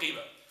عليكم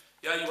رقيبا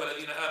يا أيها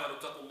الذين آمنوا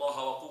اتقوا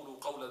الله وقولوا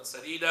قولا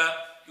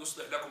سديدا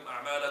يصلح لكم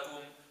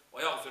أعمالكم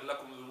ويغفر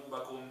لكم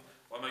ذنوبكم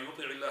ومن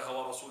يطع الله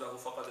ورسوله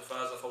فقد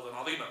فاز فوزا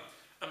عظيما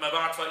أما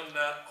بعد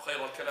فإن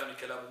خير الكلام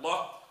كلام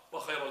الله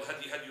وخير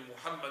الهدي هدي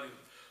محمد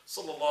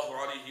صلى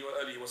الله عليه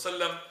وآله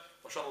وسلم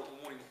وشر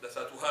الأمور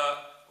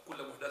محدثاتها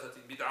وكل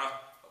محدثة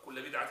بدعة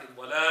وكل بدعة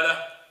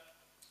ضلالة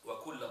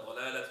وكل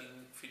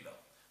ضلالة في النار.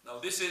 Now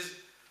this is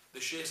the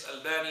Sheikh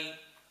Albani,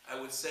 I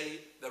would say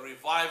the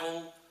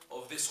revival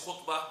of this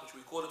khutbah, which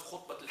we call it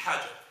khutbah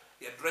al-Haja,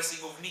 the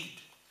addressing of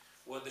need,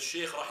 where the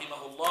Sheikh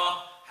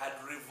rahimahullah had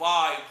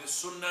revived the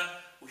sunnah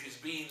which is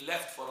being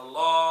left for a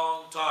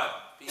long time.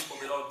 People,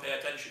 they don't pay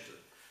attention to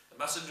it. The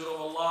Messenger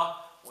of Allah,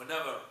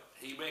 whenever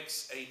he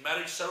makes a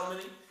marriage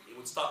ceremony, he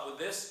would start with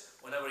this.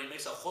 Whenever he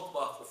makes a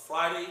khutbah for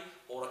Friday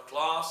or a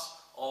class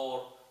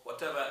or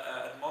whatever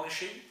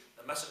admonishing,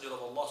 the Messenger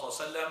of Allah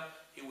sallallahu,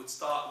 he would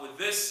start with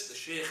this. The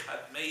Sheikh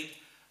had made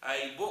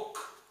a book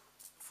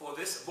for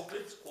this, a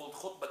booklet called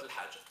Khutbat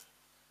al-Haja.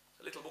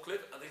 A little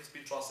booklet, I think it's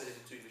been translated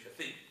into English, I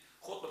think.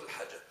 Khutbat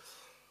al-Haja.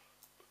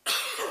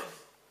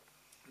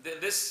 Then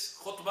this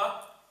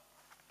khutbah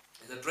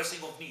is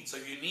addressing of needs. So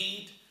you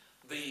need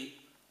the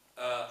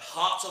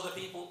hearts of the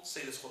people,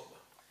 say this khutbah.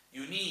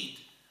 You need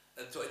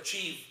to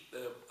achieve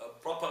a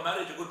proper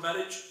marriage, a good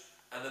marriage,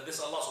 and that this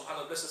Allah subhanahu wa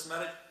ta'ala bless this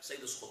marriage, say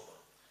this khutbah.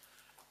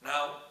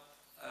 Now,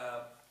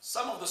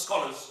 some of the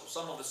scholars, or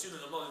some of the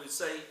students of knowledge will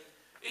say,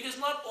 it is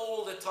not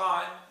all the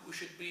time, you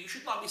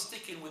should not be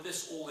sticking with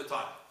this all the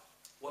time.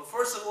 Well,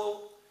 first of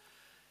all,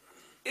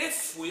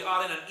 if we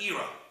are in an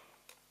era,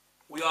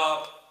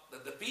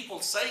 that the people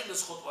saying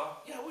this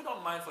khutbah, yeah, we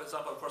don't mind, for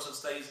example, a person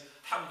says,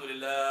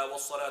 Alhamdulillah,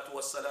 wassalatu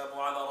wassalamu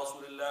ala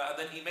rasulillah, and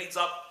then he makes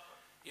up,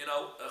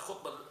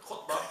 khutbah,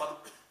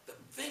 but the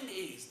thing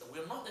is that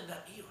we're not in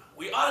that era.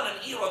 We are in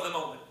an era at the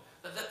moment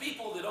that the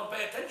people, they don't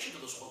pay attention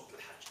to this khutbah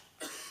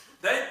al-Hajj.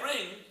 They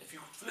bring, if you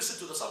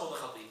listen to some of the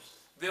khatibs,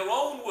 their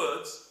own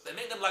words, they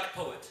make them like a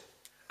poet,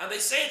 and they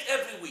say it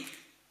every week.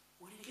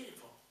 Where did you get it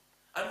from?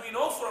 And we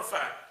know for a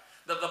fact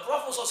that the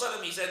Prophet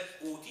ﷺ, he said,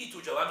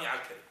 "Utitu jawami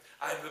al-kalim."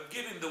 I have been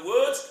given the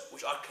words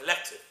which are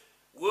collective,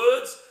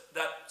 words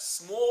that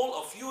small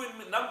or few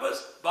in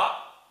numbers, but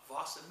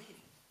vast in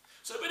meaning.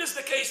 So if it is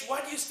the case, why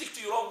do you stick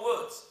to your own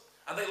words?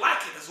 And they like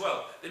it as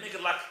well. They make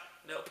it like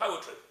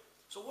poetry.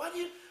 So why do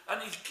you?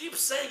 And you keep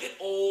saying it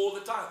all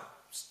the time.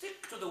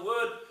 Stick to the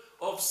word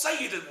of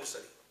Sayyid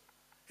al-Mursaleen.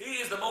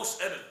 He is the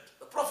most eminent,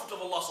 the Prophet of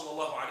Allah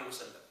sallallahu alaihi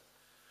wasallam.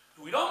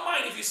 We don't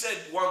mind if you said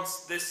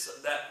once this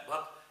and that,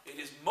 but it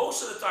is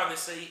most of the time they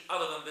say,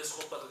 other than this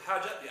khutbah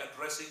al-Haja, the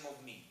addressing of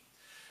need.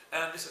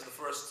 And this is the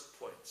first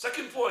point.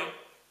 Second point,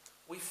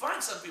 we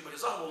find some people,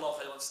 jazakumullahu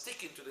khairan,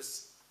 sticking to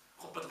this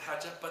khutbah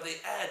al-Haja, but they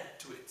add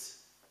to it.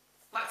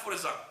 Like for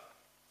example,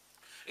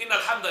 إن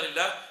الحمد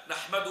لله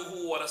نحمده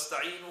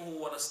ونستعينه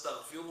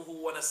ونستغفره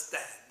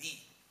ونستهديه.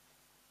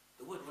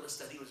 The word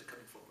ونستهديه, where is it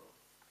coming from, bro?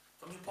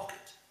 From your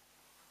pocket.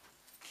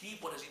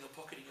 Keep what is in your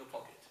pocket in your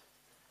pocket.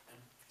 And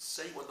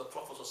say what the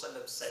Prophet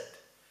ﷺ said.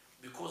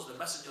 Because the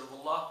Messenger of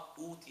Allah,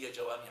 أوتي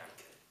جوامع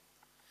الكلم.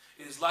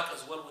 It is like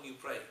as well when you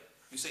pray.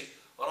 You say,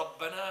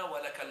 ربنا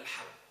ولك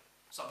الحمد.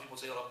 Some people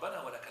say,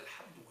 ربنا ولك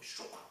الحمد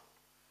والشكر.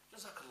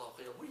 جزاك الله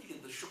خيرا. Where do you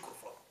get the shukr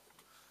from?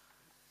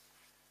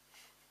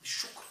 The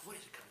shukr, where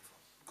is it coming from?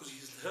 Because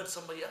he's heard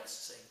somebody else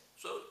saying.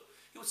 So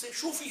he would say,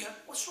 shufiha.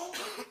 What's wrong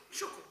with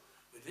shukr?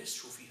 With this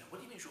shufiha.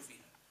 What do you mean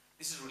shufiha?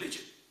 This is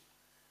religion.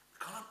 You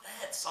cannot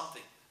add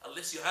something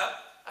unless you have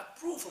a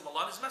proof from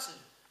Allah and His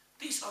Messenger.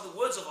 These are the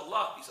words of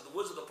Allah. These are the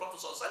words of the Prophet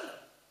ﷺ.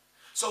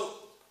 So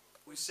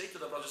we say to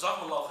the brother,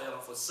 Jazakumullahu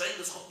khairan for saying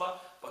this khutbah,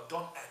 but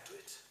don't add to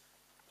it.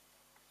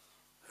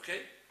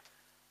 Okay?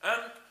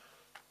 And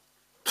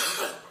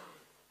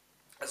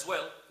as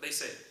well, they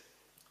say,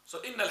 so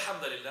inna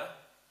alhamdulillah,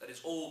 that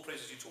is all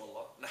praises due to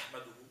Allah,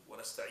 nahmaduhu wa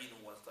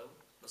nasta'inuhu wa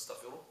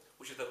nastaghfiruh,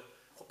 which is the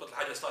khutbah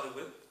al-Hajj started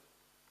with.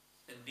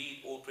 Indeed,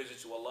 all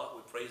praises to Allah,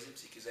 we praise Him,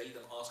 seek His aid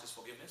and ask His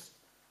forgiveness.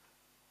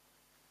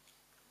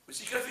 We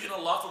seek refuge in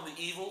Allah from the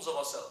evils of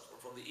ourselves, or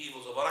from the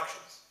evils of our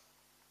actions.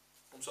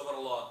 Whomsoever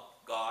Allah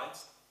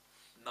guides,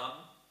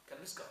 none can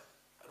misguide.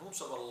 And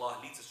whomsoever Allah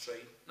leads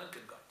astray, none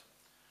can guide.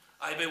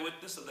 I bear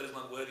witness that there is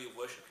none worthy of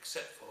worship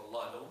except for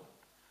Allah alone.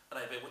 And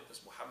I bear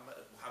witness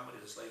Muhammad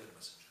is a slave and a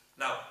messenger.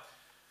 Now,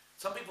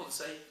 Some people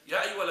say, Ya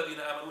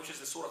ayyuhalladhina amanu, which is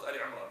the Surah Ali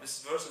Imran.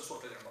 This verse in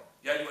Surah Ali Imran.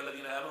 Ya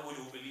ayyuhalladhina amanu,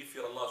 you who believe,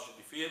 fear Allah should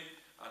be feared,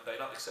 and are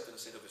not accepted in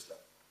the state of Islam.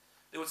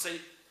 They would say,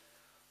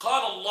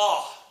 قال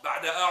الله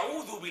بعد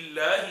أعوذ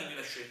بالله من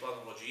الشيطان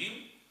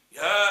الرجيم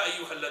يا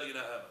أيها الذين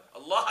آمنوا.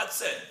 Allah had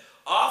said,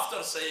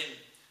 after saying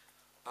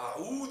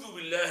أعوذ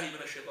بالله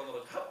من الشيطان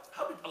الرجيم.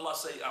 How did Allah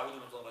say أعوذ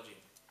من الشيطان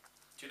الرجيم?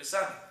 Do you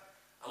understand?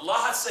 Allah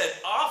has said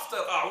after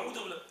أعوذ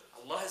بالله,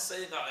 Allah is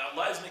saying,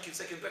 Allah is making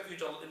second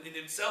refuge in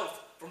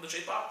himself from the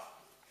shaitan.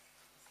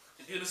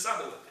 Did you understand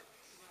the word?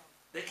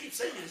 They keep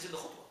saying it is in the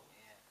khutbah.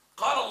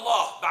 قال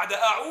الله بعد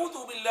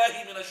أعوذ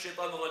بالله من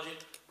الشيطان الرجيم.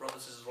 Brother,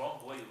 this is the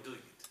wrong way of doing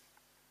it.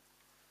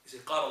 He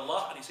said قال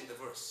الله and he said the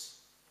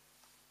verse.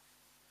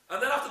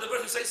 And then after the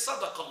verse he says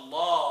صدق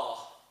الله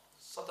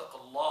صدق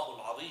الله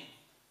العظيم.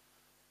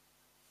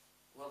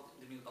 Well,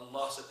 I mean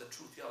Allah said the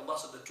truth. Yeah, Allah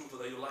said the truth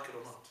whether you like it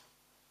or not.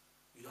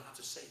 You don't have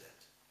to say that.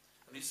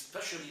 And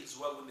especially as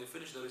well when they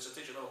finish the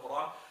recitation of the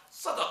Quran,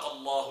 صدق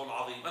الله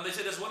العظيم. And they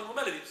say there's one more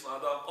melody.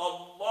 صدق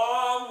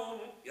الله.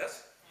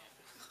 Yes?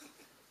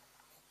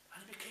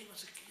 And it became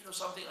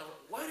something.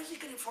 Where is he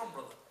getting from,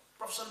 brother?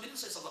 Prophet didn't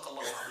say صدق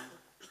الله العظيم.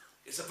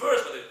 It's a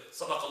verse, but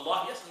صدق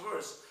Allah, yes, it's a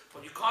verse.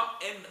 But you can't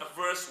end a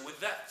verse with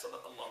that.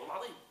 صدق الله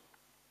العظيم.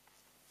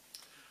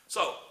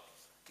 So,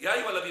 يا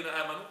أيها الذين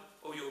آمنوا,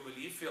 O you who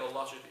believe, fear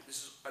Allah. This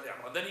is Ali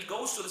Imran. Then he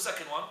goes to the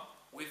second one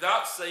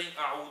without saying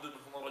أعوذ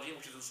بالله من الرجيم,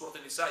 which is in Surah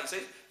An-Nisa. He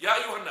says, يا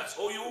أيها الناس,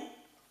 O you,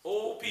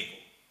 O people,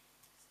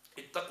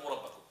 اتقوا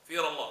ربكم,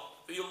 fear Allah,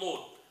 fear your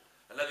Lord,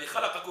 الذي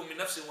خلقكم من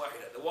نفس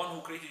واحدة, the one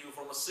who created you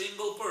from a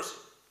single person.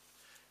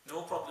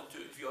 No problem to,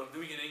 if you are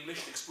doing it in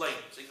English, explain.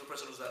 Single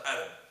person was that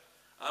Adam.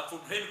 And from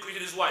him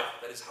created his wife,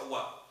 that is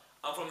Hawa.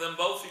 And from them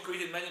both he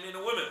created many men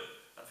and women.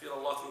 And fear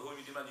Allah through whom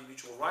you demand your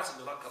mutual rights and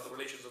do not cut the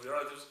relations of your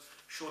relatives.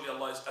 Surely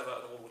Allah is ever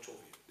and all which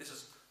over you. This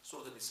is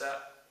Surah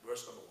An-Nisa,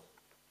 verse number 1.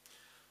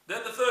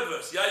 Then the third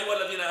verse. يا أيها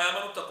الذين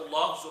آمنوا اتقوا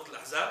الله, Surah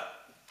Al-Ahzab.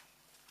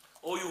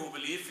 O you who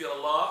believe, fear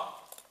Allah.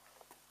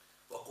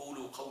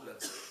 وقولوا قولا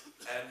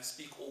سديدا, and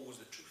speak always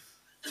the truth.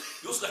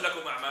 يصلح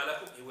لكم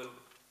أعمالكم, he will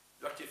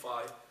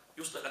rectify.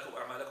 يصلح لكم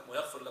أعمالكم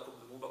ويغفر لكم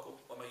ذنوبكم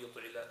ومن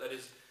يطع الله. That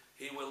is,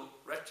 he will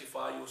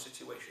rectify your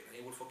situation and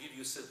he will forgive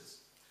your sins.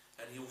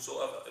 And he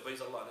whosoever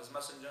obeys Allah and his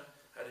messenger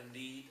had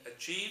indeed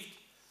achieved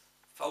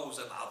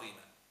فوزا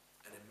عظيما,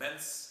 an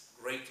immense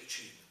great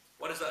achievement.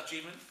 What is that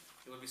achievement?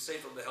 He will be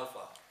saved from the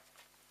hellfire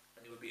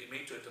and he will be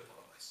made to enter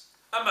paradise.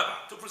 أما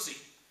بعد, to proceed,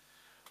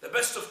 the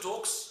best of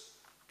talks,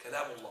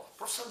 كلام الله.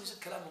 Prophet said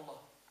كلام الله.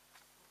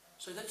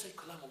 So they say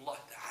كلام الله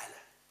تعالى.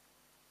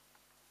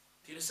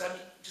 Do you understand me?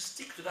 Just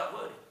stick to that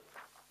word.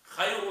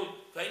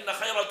 فإن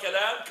خير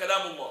الكلام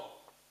كلام الله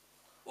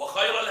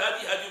وخير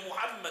الهدي هدي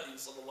محمد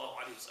صلى الله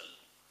عليه وسلم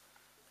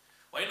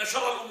وإن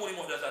شر الأمور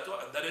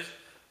محدثاتها. And that is,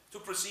 to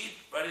proceed,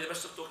 really the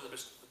best of talk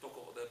is the talk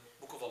of the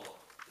book of Allah,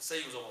 the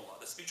sayings of Allah,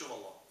 the speech of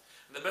Allah.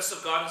 And the best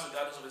of guidance, the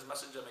guidance of his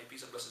messenger, may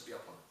peace and blessings be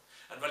upon him.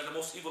 And really the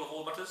most evil of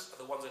all matters are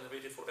the ones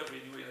innovated, for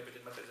every new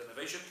innovated method is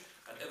innovation,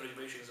 and every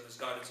innovation is in his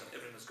guidance, and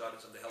every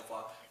misguidance in the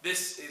hellfire.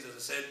 This is, as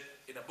I said,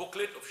 in a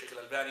booklet of Sheikh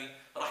Albani,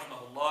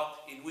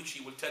 rahimahullah, in which he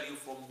will tell you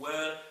from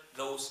where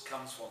those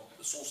comes from,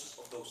 the sources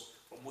of those,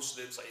 from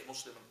Muslim, Sahih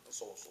Muslim, and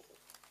so on and so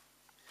forth.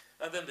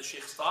 And then the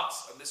Sheikh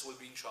starts, and this will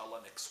be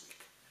inshallah next week.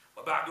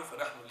 وَبَعْدُ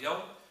فَنَحْنُ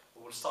الْيَوْمِ,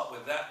 we will start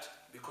with that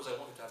because I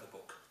wanted to have the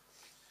book.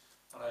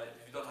 And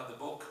if you don't have the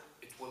book,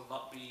 it will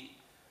not be,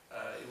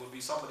 it will be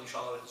somebody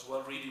inshallah as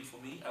well reading for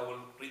me. I will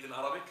read in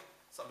Arabic,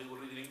 somebody will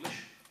read in English,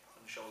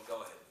 and inshallah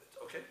go ahead with it,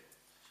 okay?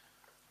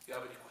 If you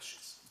have any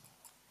questions.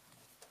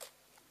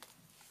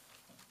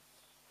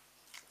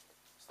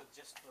 So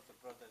just for the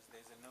brothers,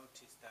 there's a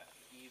notice that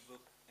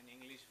e-book, an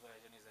English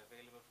version, is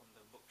available from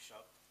the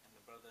bookshop, and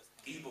the brothers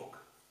can... E-book?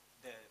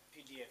 The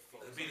PDF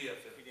form. The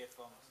PDF, yeah. PDF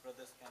form.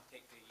 Brothers can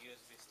take the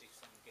USB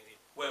sticks and get it.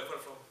 Where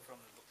from? From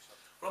the bookshop.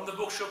 From the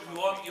bookshop, you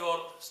want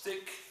your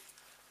stick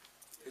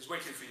is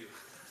waiting for you.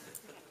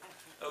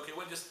 Okay,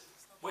 we'll just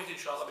wait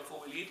inshallah before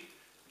we leave.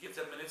 Give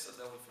 10 minutes and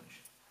then we'll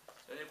finish.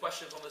 Any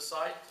questions on this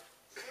side?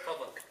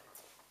 Fadal.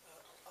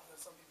 I've heard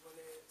some people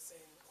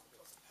saying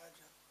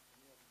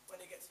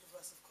when they get to the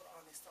verse of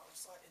Quran, they start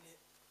reciting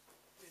it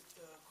with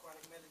the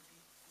Quranic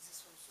melody. Is this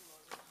from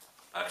Sunnah?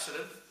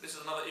 Excellent. This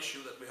is another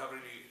issue that we have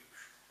really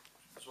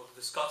to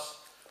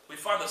discuss. We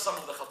find that some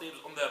of the khatibs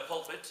on their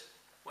pulpit,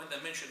 when they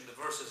mention the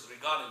verses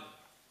regarding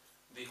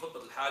the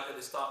khutbah al-hajjah,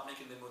 they start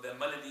making them with their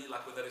melody,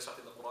 like when they're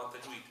reciting the Quran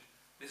tajweed.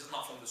 This is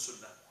not from the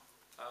sunnah.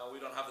 We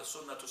don't have the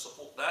sunnah to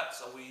support that,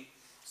 so we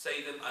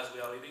say them as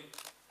we are reading.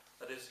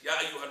 That is, يَا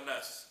أَيُّهَا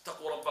النَّاسِ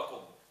اتَّقُوا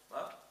رَبَّكُمْ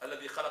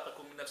الَّذِي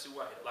خَلَقَكُم مِّن نَفْسٍ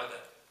وَاحِدَةٍ, like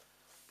that.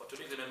 But to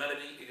make them a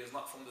melody, it is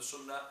not from the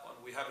sunnah, and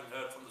we haven't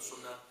heard from the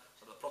sunnah.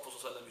 So the Prophet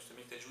ﷺ used to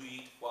make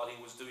tajweed while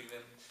he was doing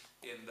them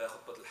in the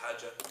khutbah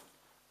al-hajjah.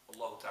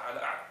 Allah Ta'ala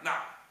a'lam.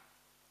 Na'am.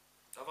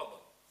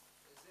 Tafadhal.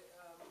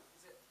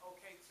 Is it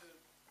okay to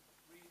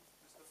read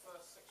just the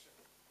first section?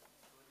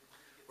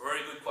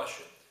 Very good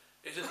question.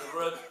 Is it the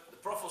word, the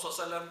Prophet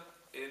ﷺ,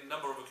 in a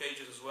number of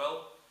occasions as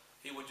well,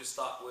 he would just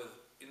start with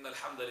Inna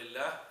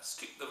alhamdulillah,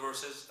 skip the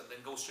verses and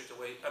then go straight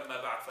away, Amma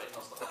ba'd fa inna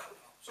asdaq.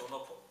 So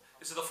no problem.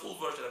 This is the full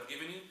version I've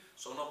given you,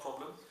 so no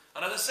problem.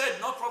 And as I said,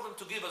 no problem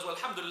to give as well.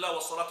 Alhamdulillah wa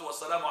salatu wa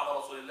salamu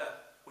ala rasulillah,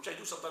 which I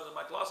do sometimes in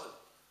my classes.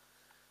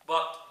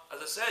 But as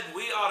I said,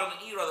 we are in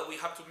an era that we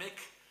have to make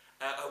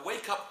a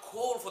wake-up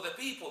call for the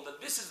people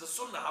that this is the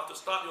sunnah, how to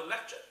start your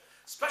lecture.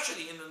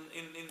 Especially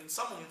in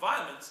some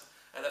environments,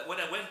 that when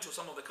I went to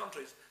some of the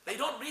countries, they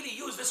don't really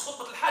use this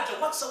khutbah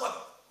al-hajjah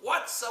whatsoever.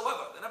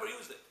 Whatsoever. They never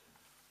used it.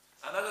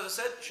 And as I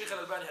said, Sheikh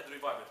Albani had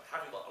revived it.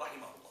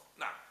 Rahimahullah.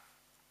 Now,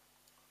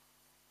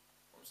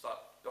 let's start.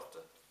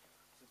 Doctor?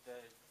 So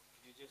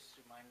could you just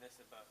remind us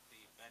about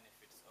the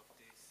benefits of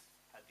this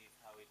hadith,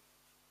 how it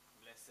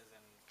blesses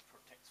and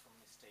protects from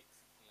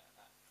mistakes, something like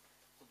that?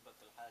 Khutbat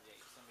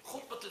al-hajjah.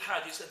 Khutbat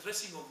al-hajjah is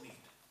addressing of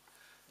need.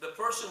 The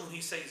person, when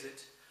he says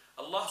it,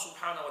 Allah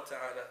subhanahu wa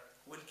ta'ala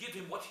will give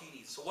him what he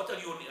needs. So what are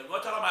your needs?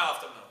 What am I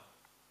after now?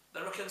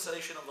 The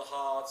reconciliation of the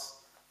hearts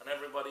and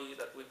everybody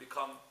that will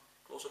become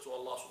closer to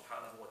Allah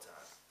subhanahu wa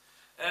ta'ala.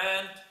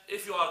 And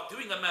if you are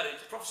doing a marriage,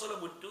 the Prophet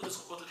ﷺ would do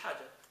this khutbat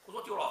al-hajjah. Because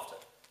what you're after?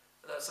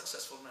 That a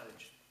successful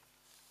marriage.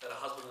 That a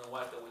husband and a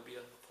wife that will be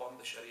upon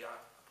the sharia,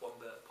 upon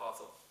the path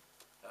of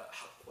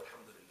haqq,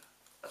 alhamdulillah.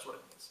 That's what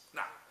it means.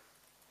 Now,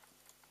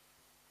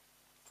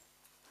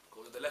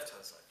 go to the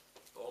left-hand side.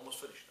 We're almost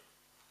finished now.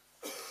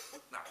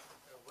 Now.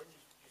 When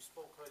you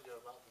spoke earlier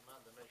about the man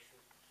that met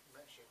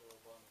Sheikh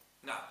Albani.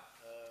 Now,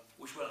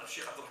 which one?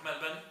 Sheikh Abdul Rahman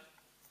Albani?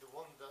 The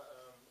one that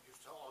used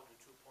to argue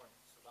 2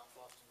 points about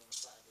fasting on a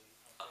Saturday.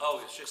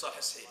 Oh, yes, Sheikh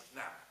Salih Hussein.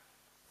 Now.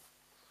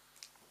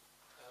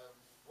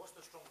 What's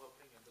the stronger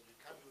opinion, that you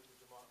can do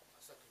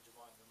a second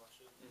Jama'ah in the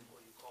masjid, or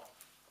you can't?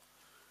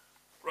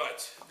 Right.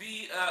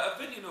 The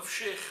opinion of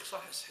Sheikh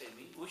Salih Hussein,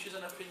 which is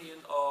an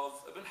opinion of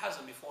Ibn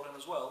Hazm before him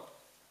as well,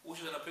 which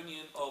is an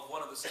opinion of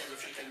one of the sons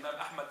of Sheikh Imam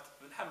Ahmad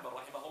bin Hanbal,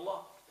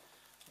 rahimahullah.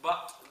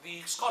 But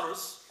the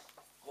scholars,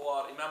 who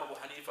are Imam Abu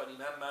Hanifa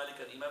and Imam Malik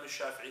and Imam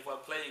Shafi'i, who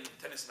are playing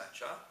tennis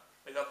match,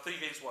 we got 3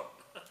 against 1.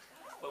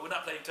 But we're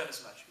not playing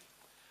tennis match.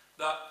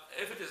 That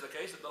if it is the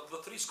case, that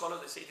the 3 scholars,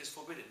 they say it is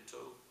forbidden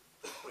to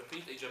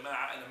repeat a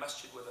jama'ah in a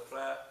masjid where the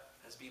prayer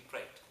has been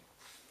prayed.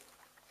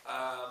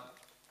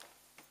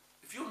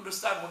 If you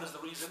understand what is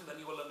the reason, then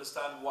you will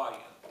understand why.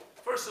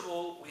 First of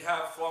all, we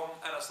have from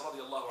Anas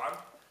radiallahu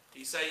anhu,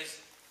 he says,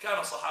 كان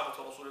صحابة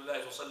رسول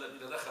الله صلى الله عليه وسلم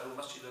إذا دخلوا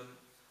مسجدا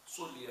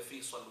صلي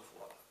فيه صلوا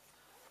فرادى.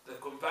 The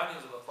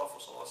companions of the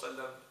Prophet صلى الله عليه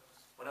وسلم,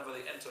 whenever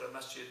they enter a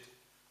masjid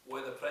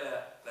where the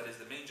prayer, that is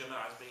the main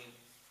jama'ah, has been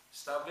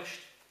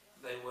established,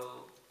 they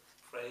will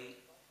pray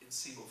in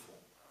single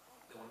form.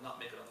 They will not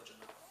make another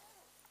jama'ah.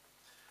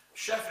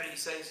 Shafi'i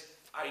says,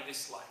 I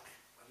dislike.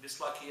 And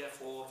dislike here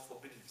for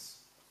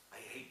forbiddance. I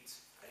hate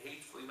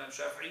for Imam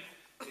Shafi'i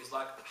is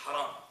like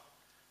haram.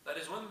 That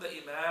is when the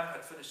Imam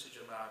had finished the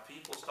Jama'ah,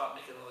 people start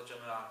making another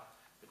Jama'ah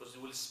because they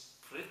will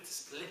split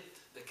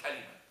the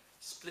kalima,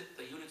 split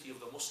the unity of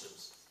the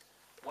Muslims.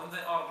 When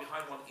they are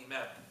behind one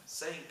Imam,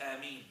 saying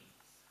Ameen,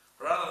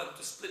 rather than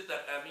to split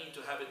that Ameen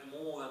to have it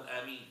more than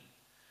Ameen.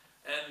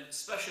 And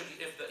especially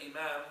if the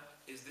Imam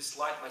is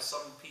disliked by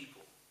some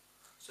people.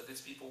 So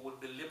these people would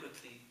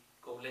deliberately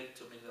go late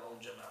to make their own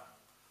Jama'ah.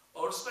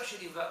 Or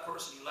especially if that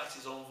person, he likes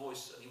his own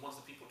voice and he wants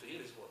the people to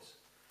hear his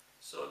voice.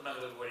 So in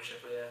Maghrib or Isha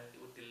prayer, he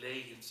would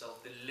delay himself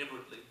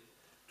deliberately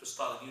to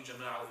start a new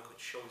Jama'ah where he could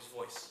show his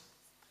voice.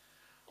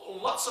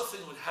 Lots of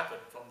things would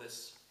happen from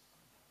this.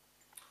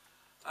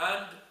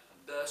 And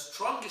the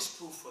strongest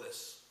proof for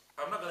this,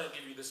 I'm not going to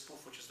give you this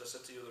proof which is the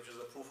city, which is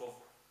the proof of,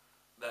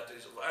 that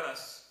is of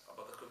Anas,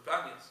 about the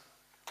companions.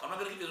 I'm not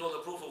going to give you as well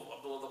the proof of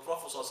the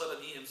Prophet ﷺ.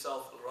 He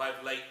himself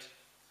arrived late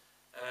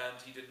and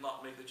he did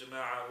not make the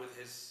Jama'ah with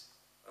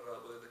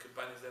the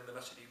companions there in the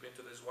masjid. He went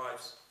to his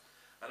wives.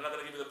 I'm not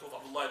going to give you the proof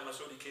of Allah ibn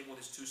Mas'ud. He came with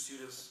his 2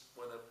 students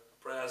when the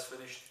prayers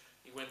finished.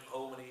 He went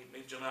home and he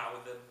made Jama'ah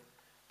with them.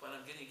 But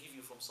I'm going to give you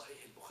from Sahih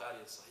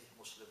al-Bukhari and Sahih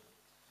Muslim,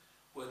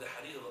 where the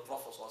hadith of the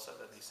Prophet ﷺ,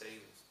 he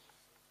says,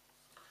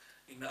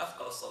 إِنَّ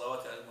أَثْقَلَ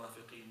الصَّلَوَاتِ عَلَى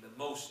الْمُنَافِقِينَ, the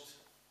most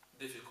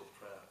difficult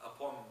prayer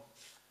upon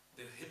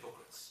the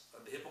hypocrites.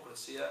 And the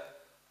hypocrites here,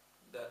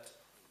 that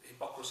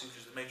hypocrisy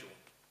which is the major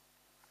one.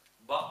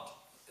 But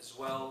as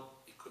well,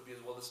 it could be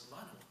as well as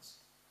minor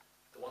ones.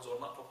 The ones who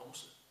are not proper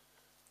Muslim.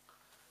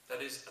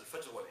 That is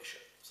al-Fajr wal-Isha.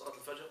 Salat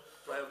al-Fajr,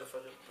 prayer of the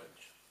Fajr, prayer of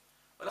Isha.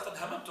 وَلَقَدْ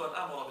هَمَمْتُ أَنْ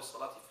آمُرَ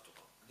بِالصَّلَاةِ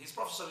فَتُقَامَ. His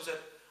Prophet said,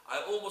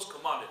 I almost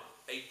commanded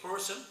a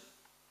person,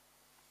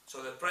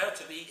 so the prayer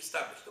to be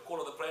established, the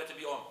call of the prayer to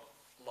be on.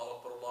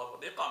 Allahu Akbar, Allahu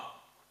Akbar, the Iqamah.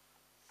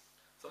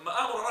 ثُمَّ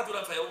آمُرَ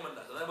رَجُلًا فَيَؤُمَّ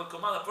النَّاسِ. And then will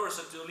command a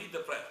person to lead the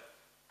prayer.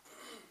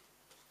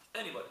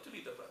 Anybody to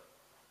lead the prayer.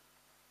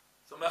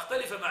 ثُمَّ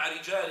أَخْتَلِفَ مَعَ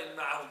رِجَالٍ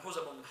مَعَهُمْ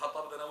حُزَمٌ مِّنْ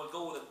حَطَبٍ. Then I will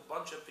go with a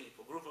bunch of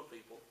people, group of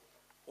people,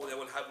 or they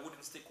will have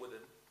wooden stick with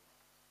them.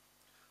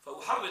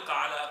 فأحرق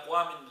على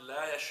أقوام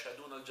لا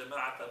يشهدون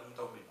الجماعة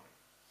بتوبنا.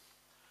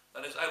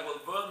 That is, I will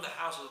burn the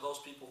houses of those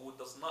people who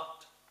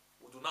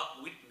do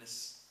not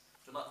witness,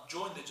 do not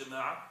join the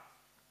Jama'ah.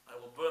 I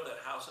will burn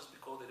their houses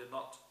because they did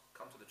not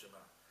come to the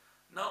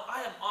Jama'ah. Now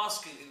I am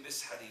asking in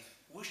this hadith,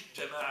 which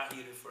Jama'ah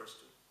he refers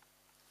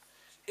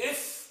to?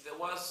 If there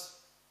was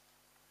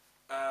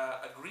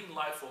a green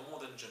light for more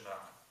than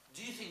Jama'ah,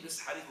 Do you think this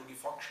hadith will be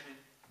functioning?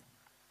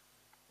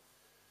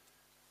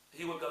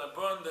 He was going to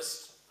burn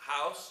this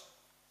house.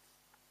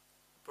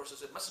 The person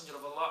said, Messenger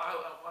of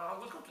Allah, I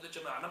will come to the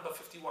Jama'ah, number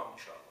 51,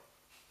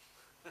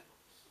 inshallah.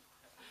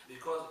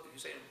 Because if you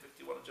say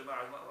 51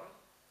 Jama'ah is not right.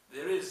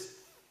 There is,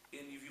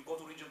 if you go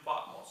to Region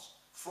Park Mosque,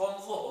 from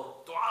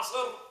Dhuhr to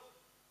Asr,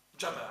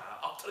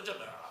 Jama'ah, after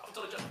Jama'ah,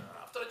 after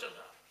Jama'ah, after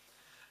Jama'ah.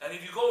 And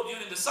if you go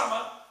during the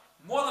summer,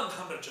 more than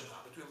 100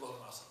 Jama'ah between Dhuhr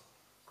and Asr.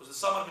 Because the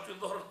summer between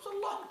Dhuhr is a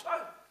long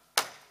time.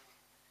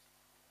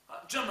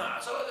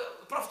 Jama'ah. So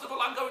the Prophet of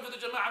Allah going to the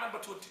Jama'ah number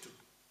 22,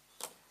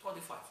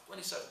 25,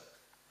 27.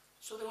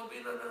 So there will be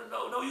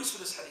no use for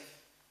this hadith.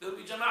 There will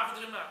be Jama'ah for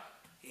the Jama'ah.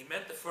 He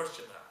meant the first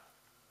Jama'ah.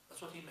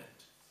 That's what he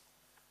meant.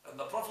 And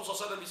the Prophet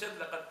ﷺ said,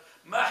 لَقَدْ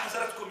مَا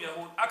حَسَرَتْكُمْ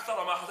يَهُونَ أَكْثَرَ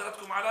مَا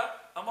حَسَرَتْكُمْ عَلَى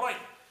أَمْرَيْنِ.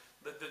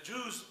 That the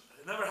Jews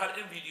never had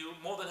envied you,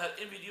 more than had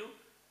envied you,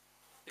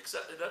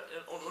 except that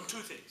on two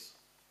things.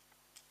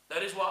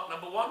 That is what?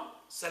 Number one,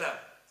 salam.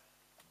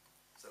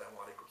 Salamu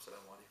alaikum,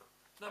 salamu alaikum.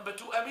 Number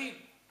two, ameen.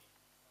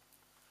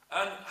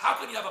 And how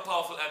can you have a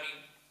powerful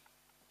ameen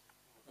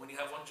when you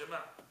have one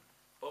jama'ah?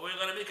 But we're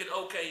going to make it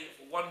okay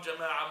for one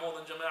jama'ah, more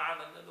than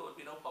jama'ah, and then there will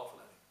be no powerful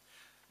ameen.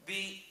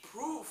 The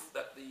proof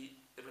that the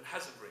Ibn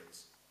Hazm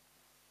brings,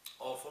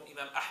 or from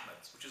Imam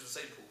Ahmad, which is the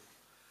same proof,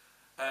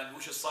 and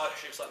which is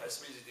Sheikh Nasir Uddin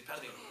Albani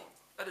depending on,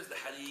 that is the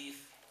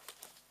hadith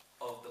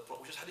of the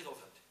Prophet, which is hadith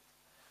authentic.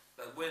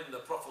 That when the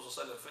Prophet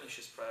ﷺ finished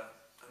his prayer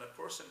and a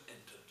person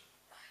entered,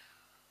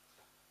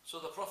 so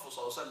the Prophet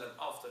ﷺ,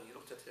 after he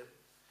looked at him,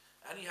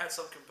 and he had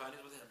some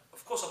companions with him.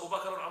 Of course, Abu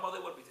Bakr and Umar, they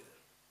will be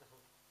there.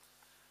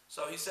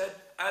 So he said,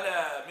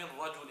 أَلَا مِنْ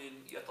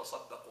رَجُلٍ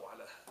يَتَصَدَّقُ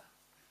عَلَى هَذَا.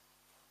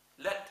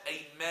 Let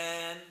a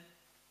man,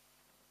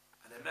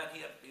 and a man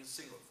here means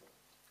single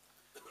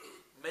form,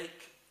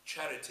 make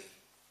charity,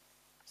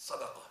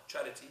 sadaqah,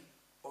 charity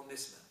on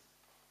this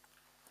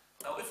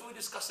man. Now if we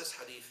discuss this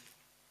hadith,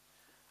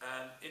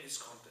 and in its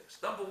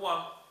context, number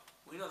one,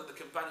 we know that the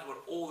companions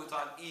were all the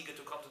time eager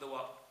to come to the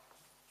what?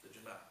 The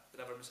Jama'ah.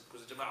 They never missed it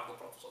because the Jama'ah of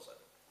the Prophet ﷺ.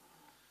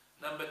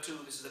 Number two,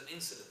 this is an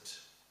incident.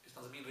 It's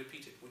not being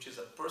repeated, which is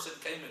a person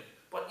came in.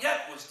 But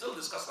yet, we'll still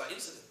discuss that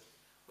incident.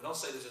 We don't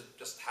say this is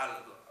just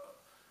halatu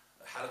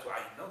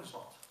ayn. No, it's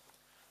not.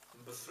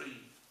 Number three,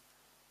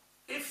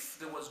 if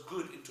there was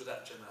good into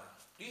that Jama'ah,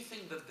 do you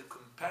think that the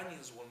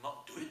companions will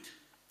not do it?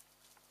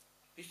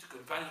 Do you think the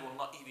companions will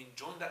not even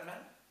join that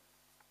man?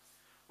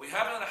 We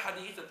have in a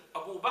hadith that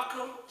Abu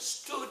Bakr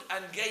stood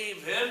and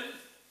gave him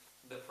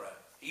the prayer.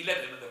 He led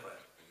him in the prayer.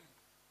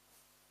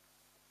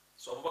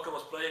 So Abu Bakr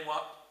was praying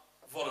what?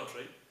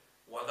 Voluntary.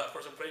 While that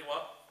person praying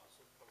what?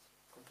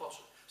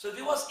 Compulsory. So if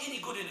there was any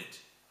good in it,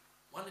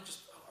 why not just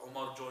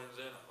Umar joins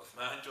in,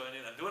 Uthman join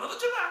in, and do another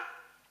Jama'ah?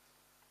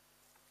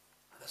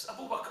 And that's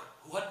Abu Bakr,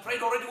 who had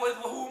prayed already with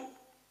whom?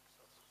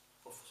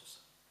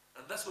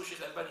 And that's where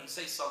Sheikh Albani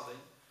says something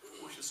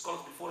which the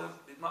scholars before him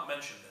did not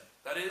mention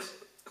there. That is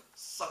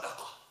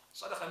sadaqah.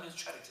 Sadaqah means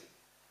charity.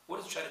 What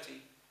is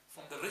charity?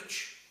 From the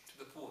rich to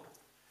the poor.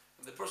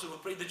 And the person who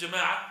prayed the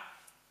Jama'ah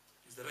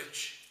is the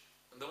rich.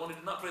 And the one who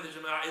did not pray the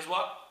Jama'ah is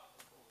what?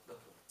 The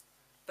poor.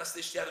 That's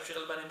the ishtihad of Sheikh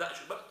Albani in that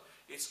issue. But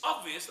it's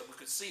obvious that we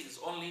could see there's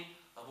only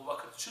Abu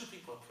Bakr. Two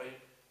people have prayed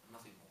and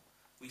nothing more.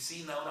 We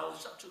see now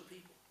there's not two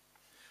people.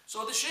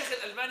 So the Sheikh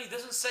Albani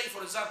doesn't say,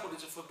 for example,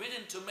 it's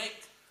forbidden to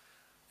make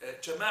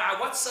Jama'ah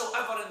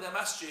whatsoever in the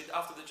masjid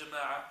after the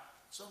Jama'ah,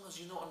 as long as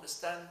you don't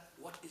understand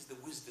what is the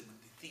wisdom and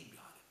the theme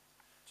behind it.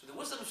 So the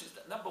wisdom is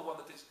that number one,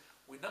 that is,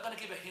 we're not going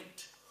to give a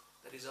hint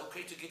that it's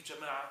okay to give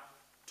Jama'ah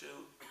to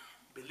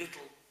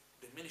belittle,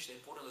 diminish the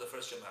importance of the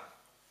first Jama'ah.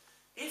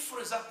 If, for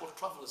example,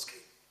 travelers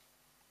came,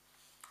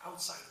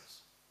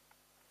 outsiders,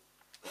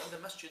 and the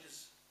masjid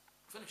is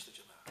finished the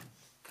Jama'ah,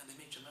 can they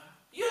make Jama'ah?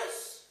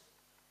 Yes!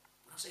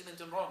 We're not saying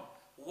anything wrong.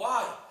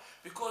 Why?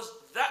 Because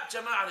that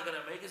Jama'ah they're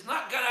going to make is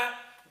not going to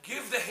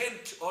give the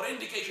hint or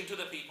indication to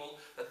the people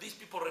that these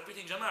people are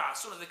repeating Jama'ah. As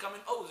soon as they come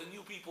in, oh, the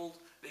new people,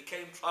 they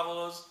came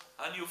travelers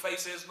and new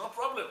faces, no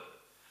problem.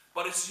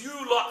 But it's you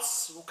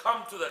lots who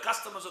come to the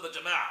customers of the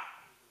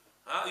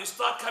Jama'ah. You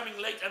start coming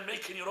late and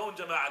making your own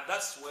Jama'ah.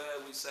 That's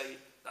where we say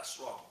that's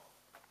wrong.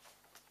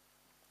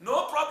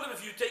 No problem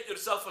if you take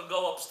yourself and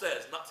go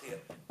upstairs, not here.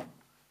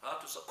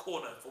 To some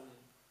corner from,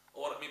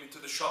 or maybe to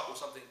the shop or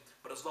something.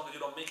 But as long as you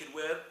don't make it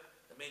where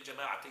the main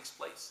Jama'ah takes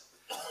place.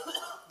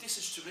 This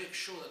is to make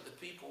sure that the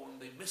people, when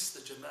they miss the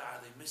Jama'ah,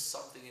 they miss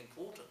something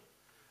important.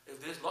 If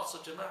there's lots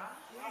of Jama'ah,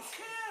 I don't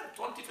care.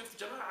 25th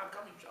Jama'ah, I'm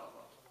coming,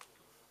 inshallah.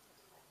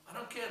 I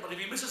don't care. But if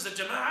he misses the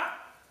Jama'ah,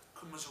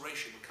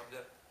 commiseration will come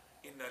there.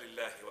 Inna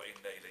lillahi wa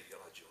inna ilayhi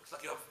raji'un. It's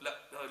like you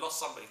lost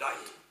somebody,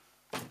 died.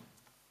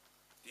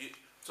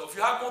 So if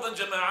you have more than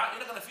Jama'ah, you're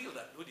not going to feel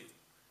that, would you?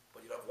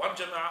 But you have one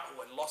Jama'ah,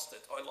 oh, I lost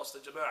it. Oh, I lost the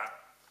Jama'ah.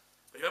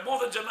 But you have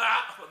more than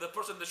Jama'ah, the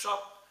person in the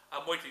shop,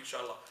 I'm waiting,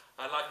 inshallah.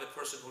 I like the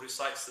person who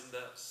recites in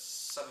the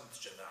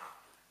 7th Jama'ah.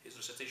 His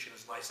recitation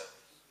is nicer.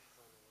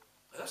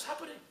 That's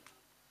happening.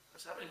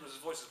 That's happening because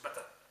his voice is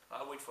better.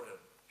 I'll wait for him,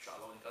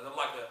 inshallah. I don't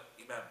like the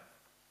Imam.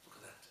 Look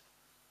at that.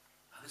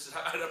 And this is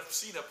how I've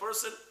seen a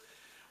person.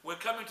 We're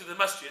coming to the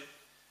masjid,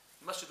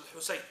 Masjid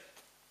al-Husayn.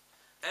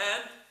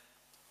 And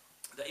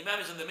the Imam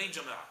is in the main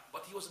Jama'ah,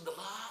 but he was in the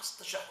last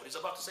tashahhud. He's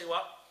about to say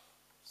what?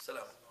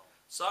 Salam.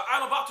 So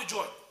I'm about to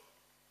join.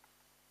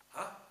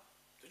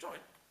 To join.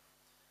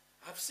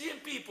 I've seen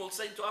people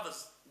saying to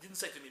others, didn't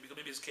say to me because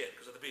maybe he's scared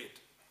because of the beard.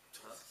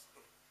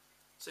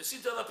 So you see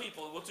to other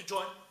people who want to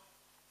join.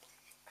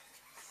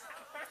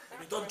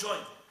 We don't join.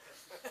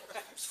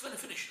 It's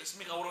finished. Let's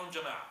make our own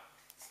Jama'ah.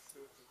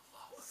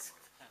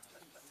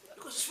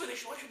 Because it's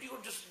finished, why should you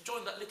just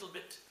join that little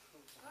bit?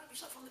 You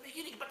start from the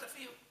beginning, better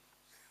for you.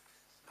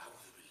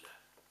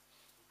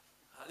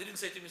 They didn't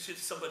say to me, say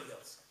to somebody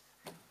else.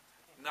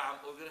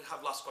 Now, we're going to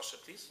have last question,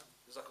 please.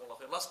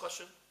 Last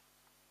question.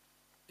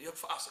 You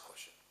have asked a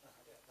question.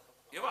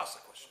 You've asked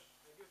a question.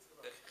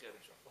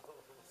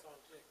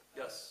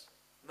 Yes.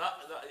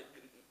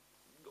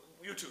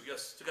 You two,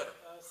 yes, together.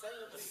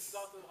 Saying the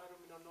Salatul Khairum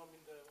min an-Nawm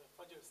in the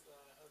Fajr's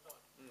adhan.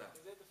 No.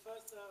 Is it the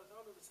first adhan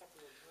or the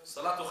second one?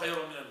 Salatul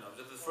Khairum min an-Nawm.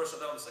 Is it the first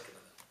adhan or the second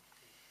adhan?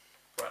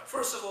 Right.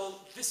 First of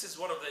all, this is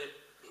one of the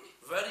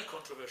very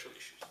controversial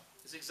issues.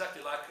 It's exactly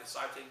like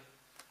reciting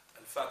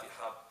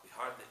Al-Fatiha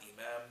behind the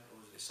Imam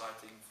who's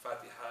reciting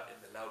Fatiha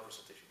in the loud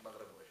recitation.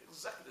 Maghrib and Isha.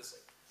 Exactly the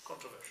same.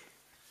 Controversial.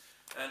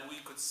 And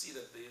we could see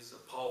that there is a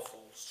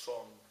powerful,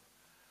 strong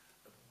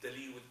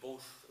dalil with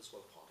both as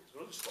well parties.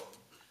 Really strong.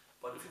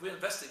 But if we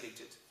investigate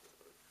it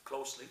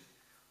closely,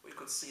 we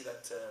could see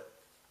that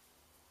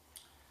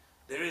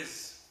there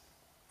is,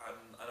 and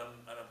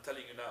I'm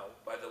telling you now,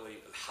 by the way,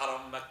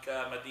 Al-Haram,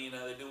 Mecca,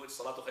 Medina, they do it,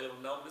 Salatul Khayr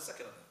al-Nawm, the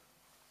second of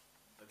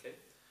them. Okay?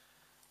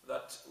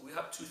 That we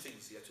have two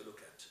things here to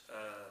look at.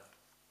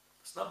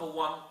 It's number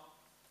one,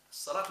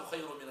 Salatul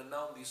Khayr min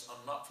al-Nawm, these are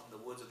not from the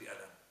words of the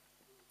Adhan.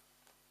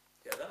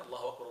 The Adhan,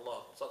 Allahu Akbar,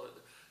 Allahu Akbar.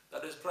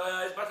 That is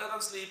prayer is better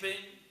than sleeping,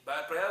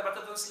 prayer is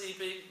better than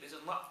sleeping. These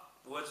are not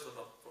words from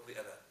the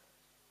Adhan.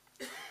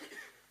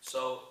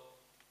 So,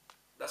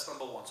 that's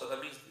number one. So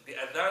that means the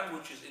Adhan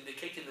which is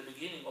indicating the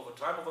beginning of a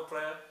time of a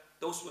prayer,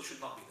 those words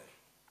should not be there.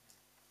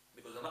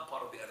 Because they're not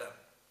part of the Adhan.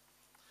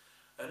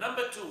 And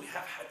number two, we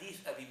have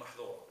Hadith Abi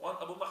Mahdura.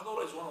 Abu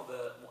Mahdura is one of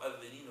the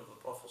mu'adhineen of the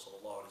Prophet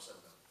ﷺ.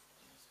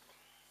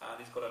 And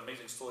he's got an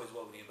amazing story as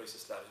well when he embraced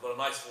Islam. He's got a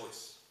nice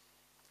voice.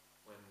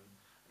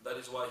 That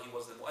is why he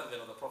was the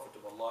mu'adhin of the Prophet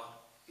of Allah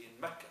in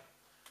Mecca.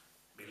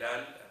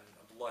 Bilal and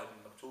Abdullah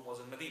ibn Maktoum was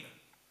in Medina.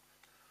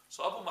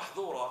 So Abu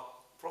Mahdura,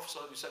 Prophet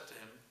said to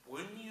him,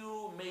 when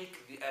you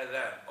make the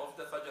adhan of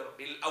the Fajr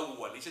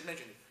bil-awwal, he said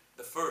mention it,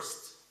 the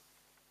first,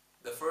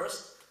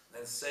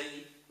 then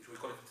say, which we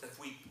call it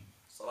tafweeb,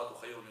 Salatu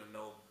khayrun min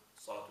al-nawm,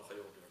 Salatu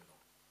khayrun min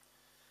al-nawm.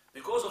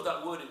 Because of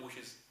that wording which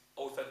is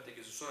authentic,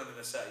 is Sunan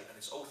al-Nasai, and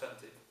it's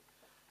authentic,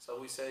 so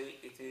we say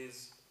it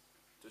is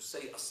to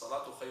say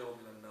as-Salatu khayrun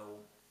min al-nawm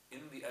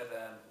in the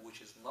adhan,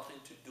 which is nothing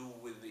to do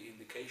with the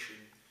indication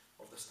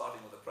of the starting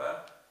of the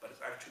prayer, but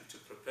it's actually to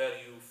prepare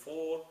you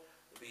for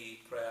the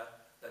prayer,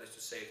 that is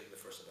to say it in the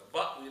first adhan.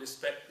 But we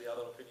respect the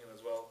other opinion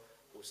as well,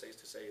 who says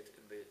to say it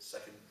in the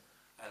second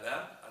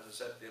adhan. As I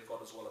said, they've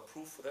got as well a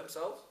proof for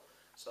themselves.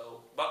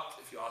 So, but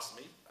if you ask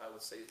me, I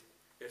would say,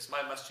 it's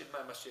my masjid.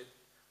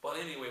 But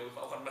anyway, with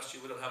our masjid,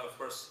 we don't have a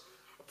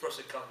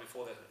person come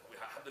before the,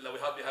 alhamdulillah, we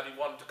hardly having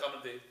one to come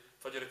in the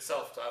Fajr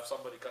itself, to have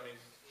somebody coming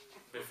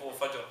before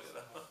Fajr, you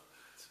know.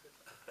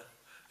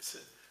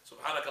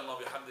 سبحانك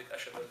اللهم وبحمدك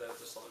أشهد أن لا إله إلا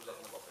أنت أستغفرك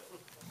وأتوب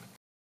إليك.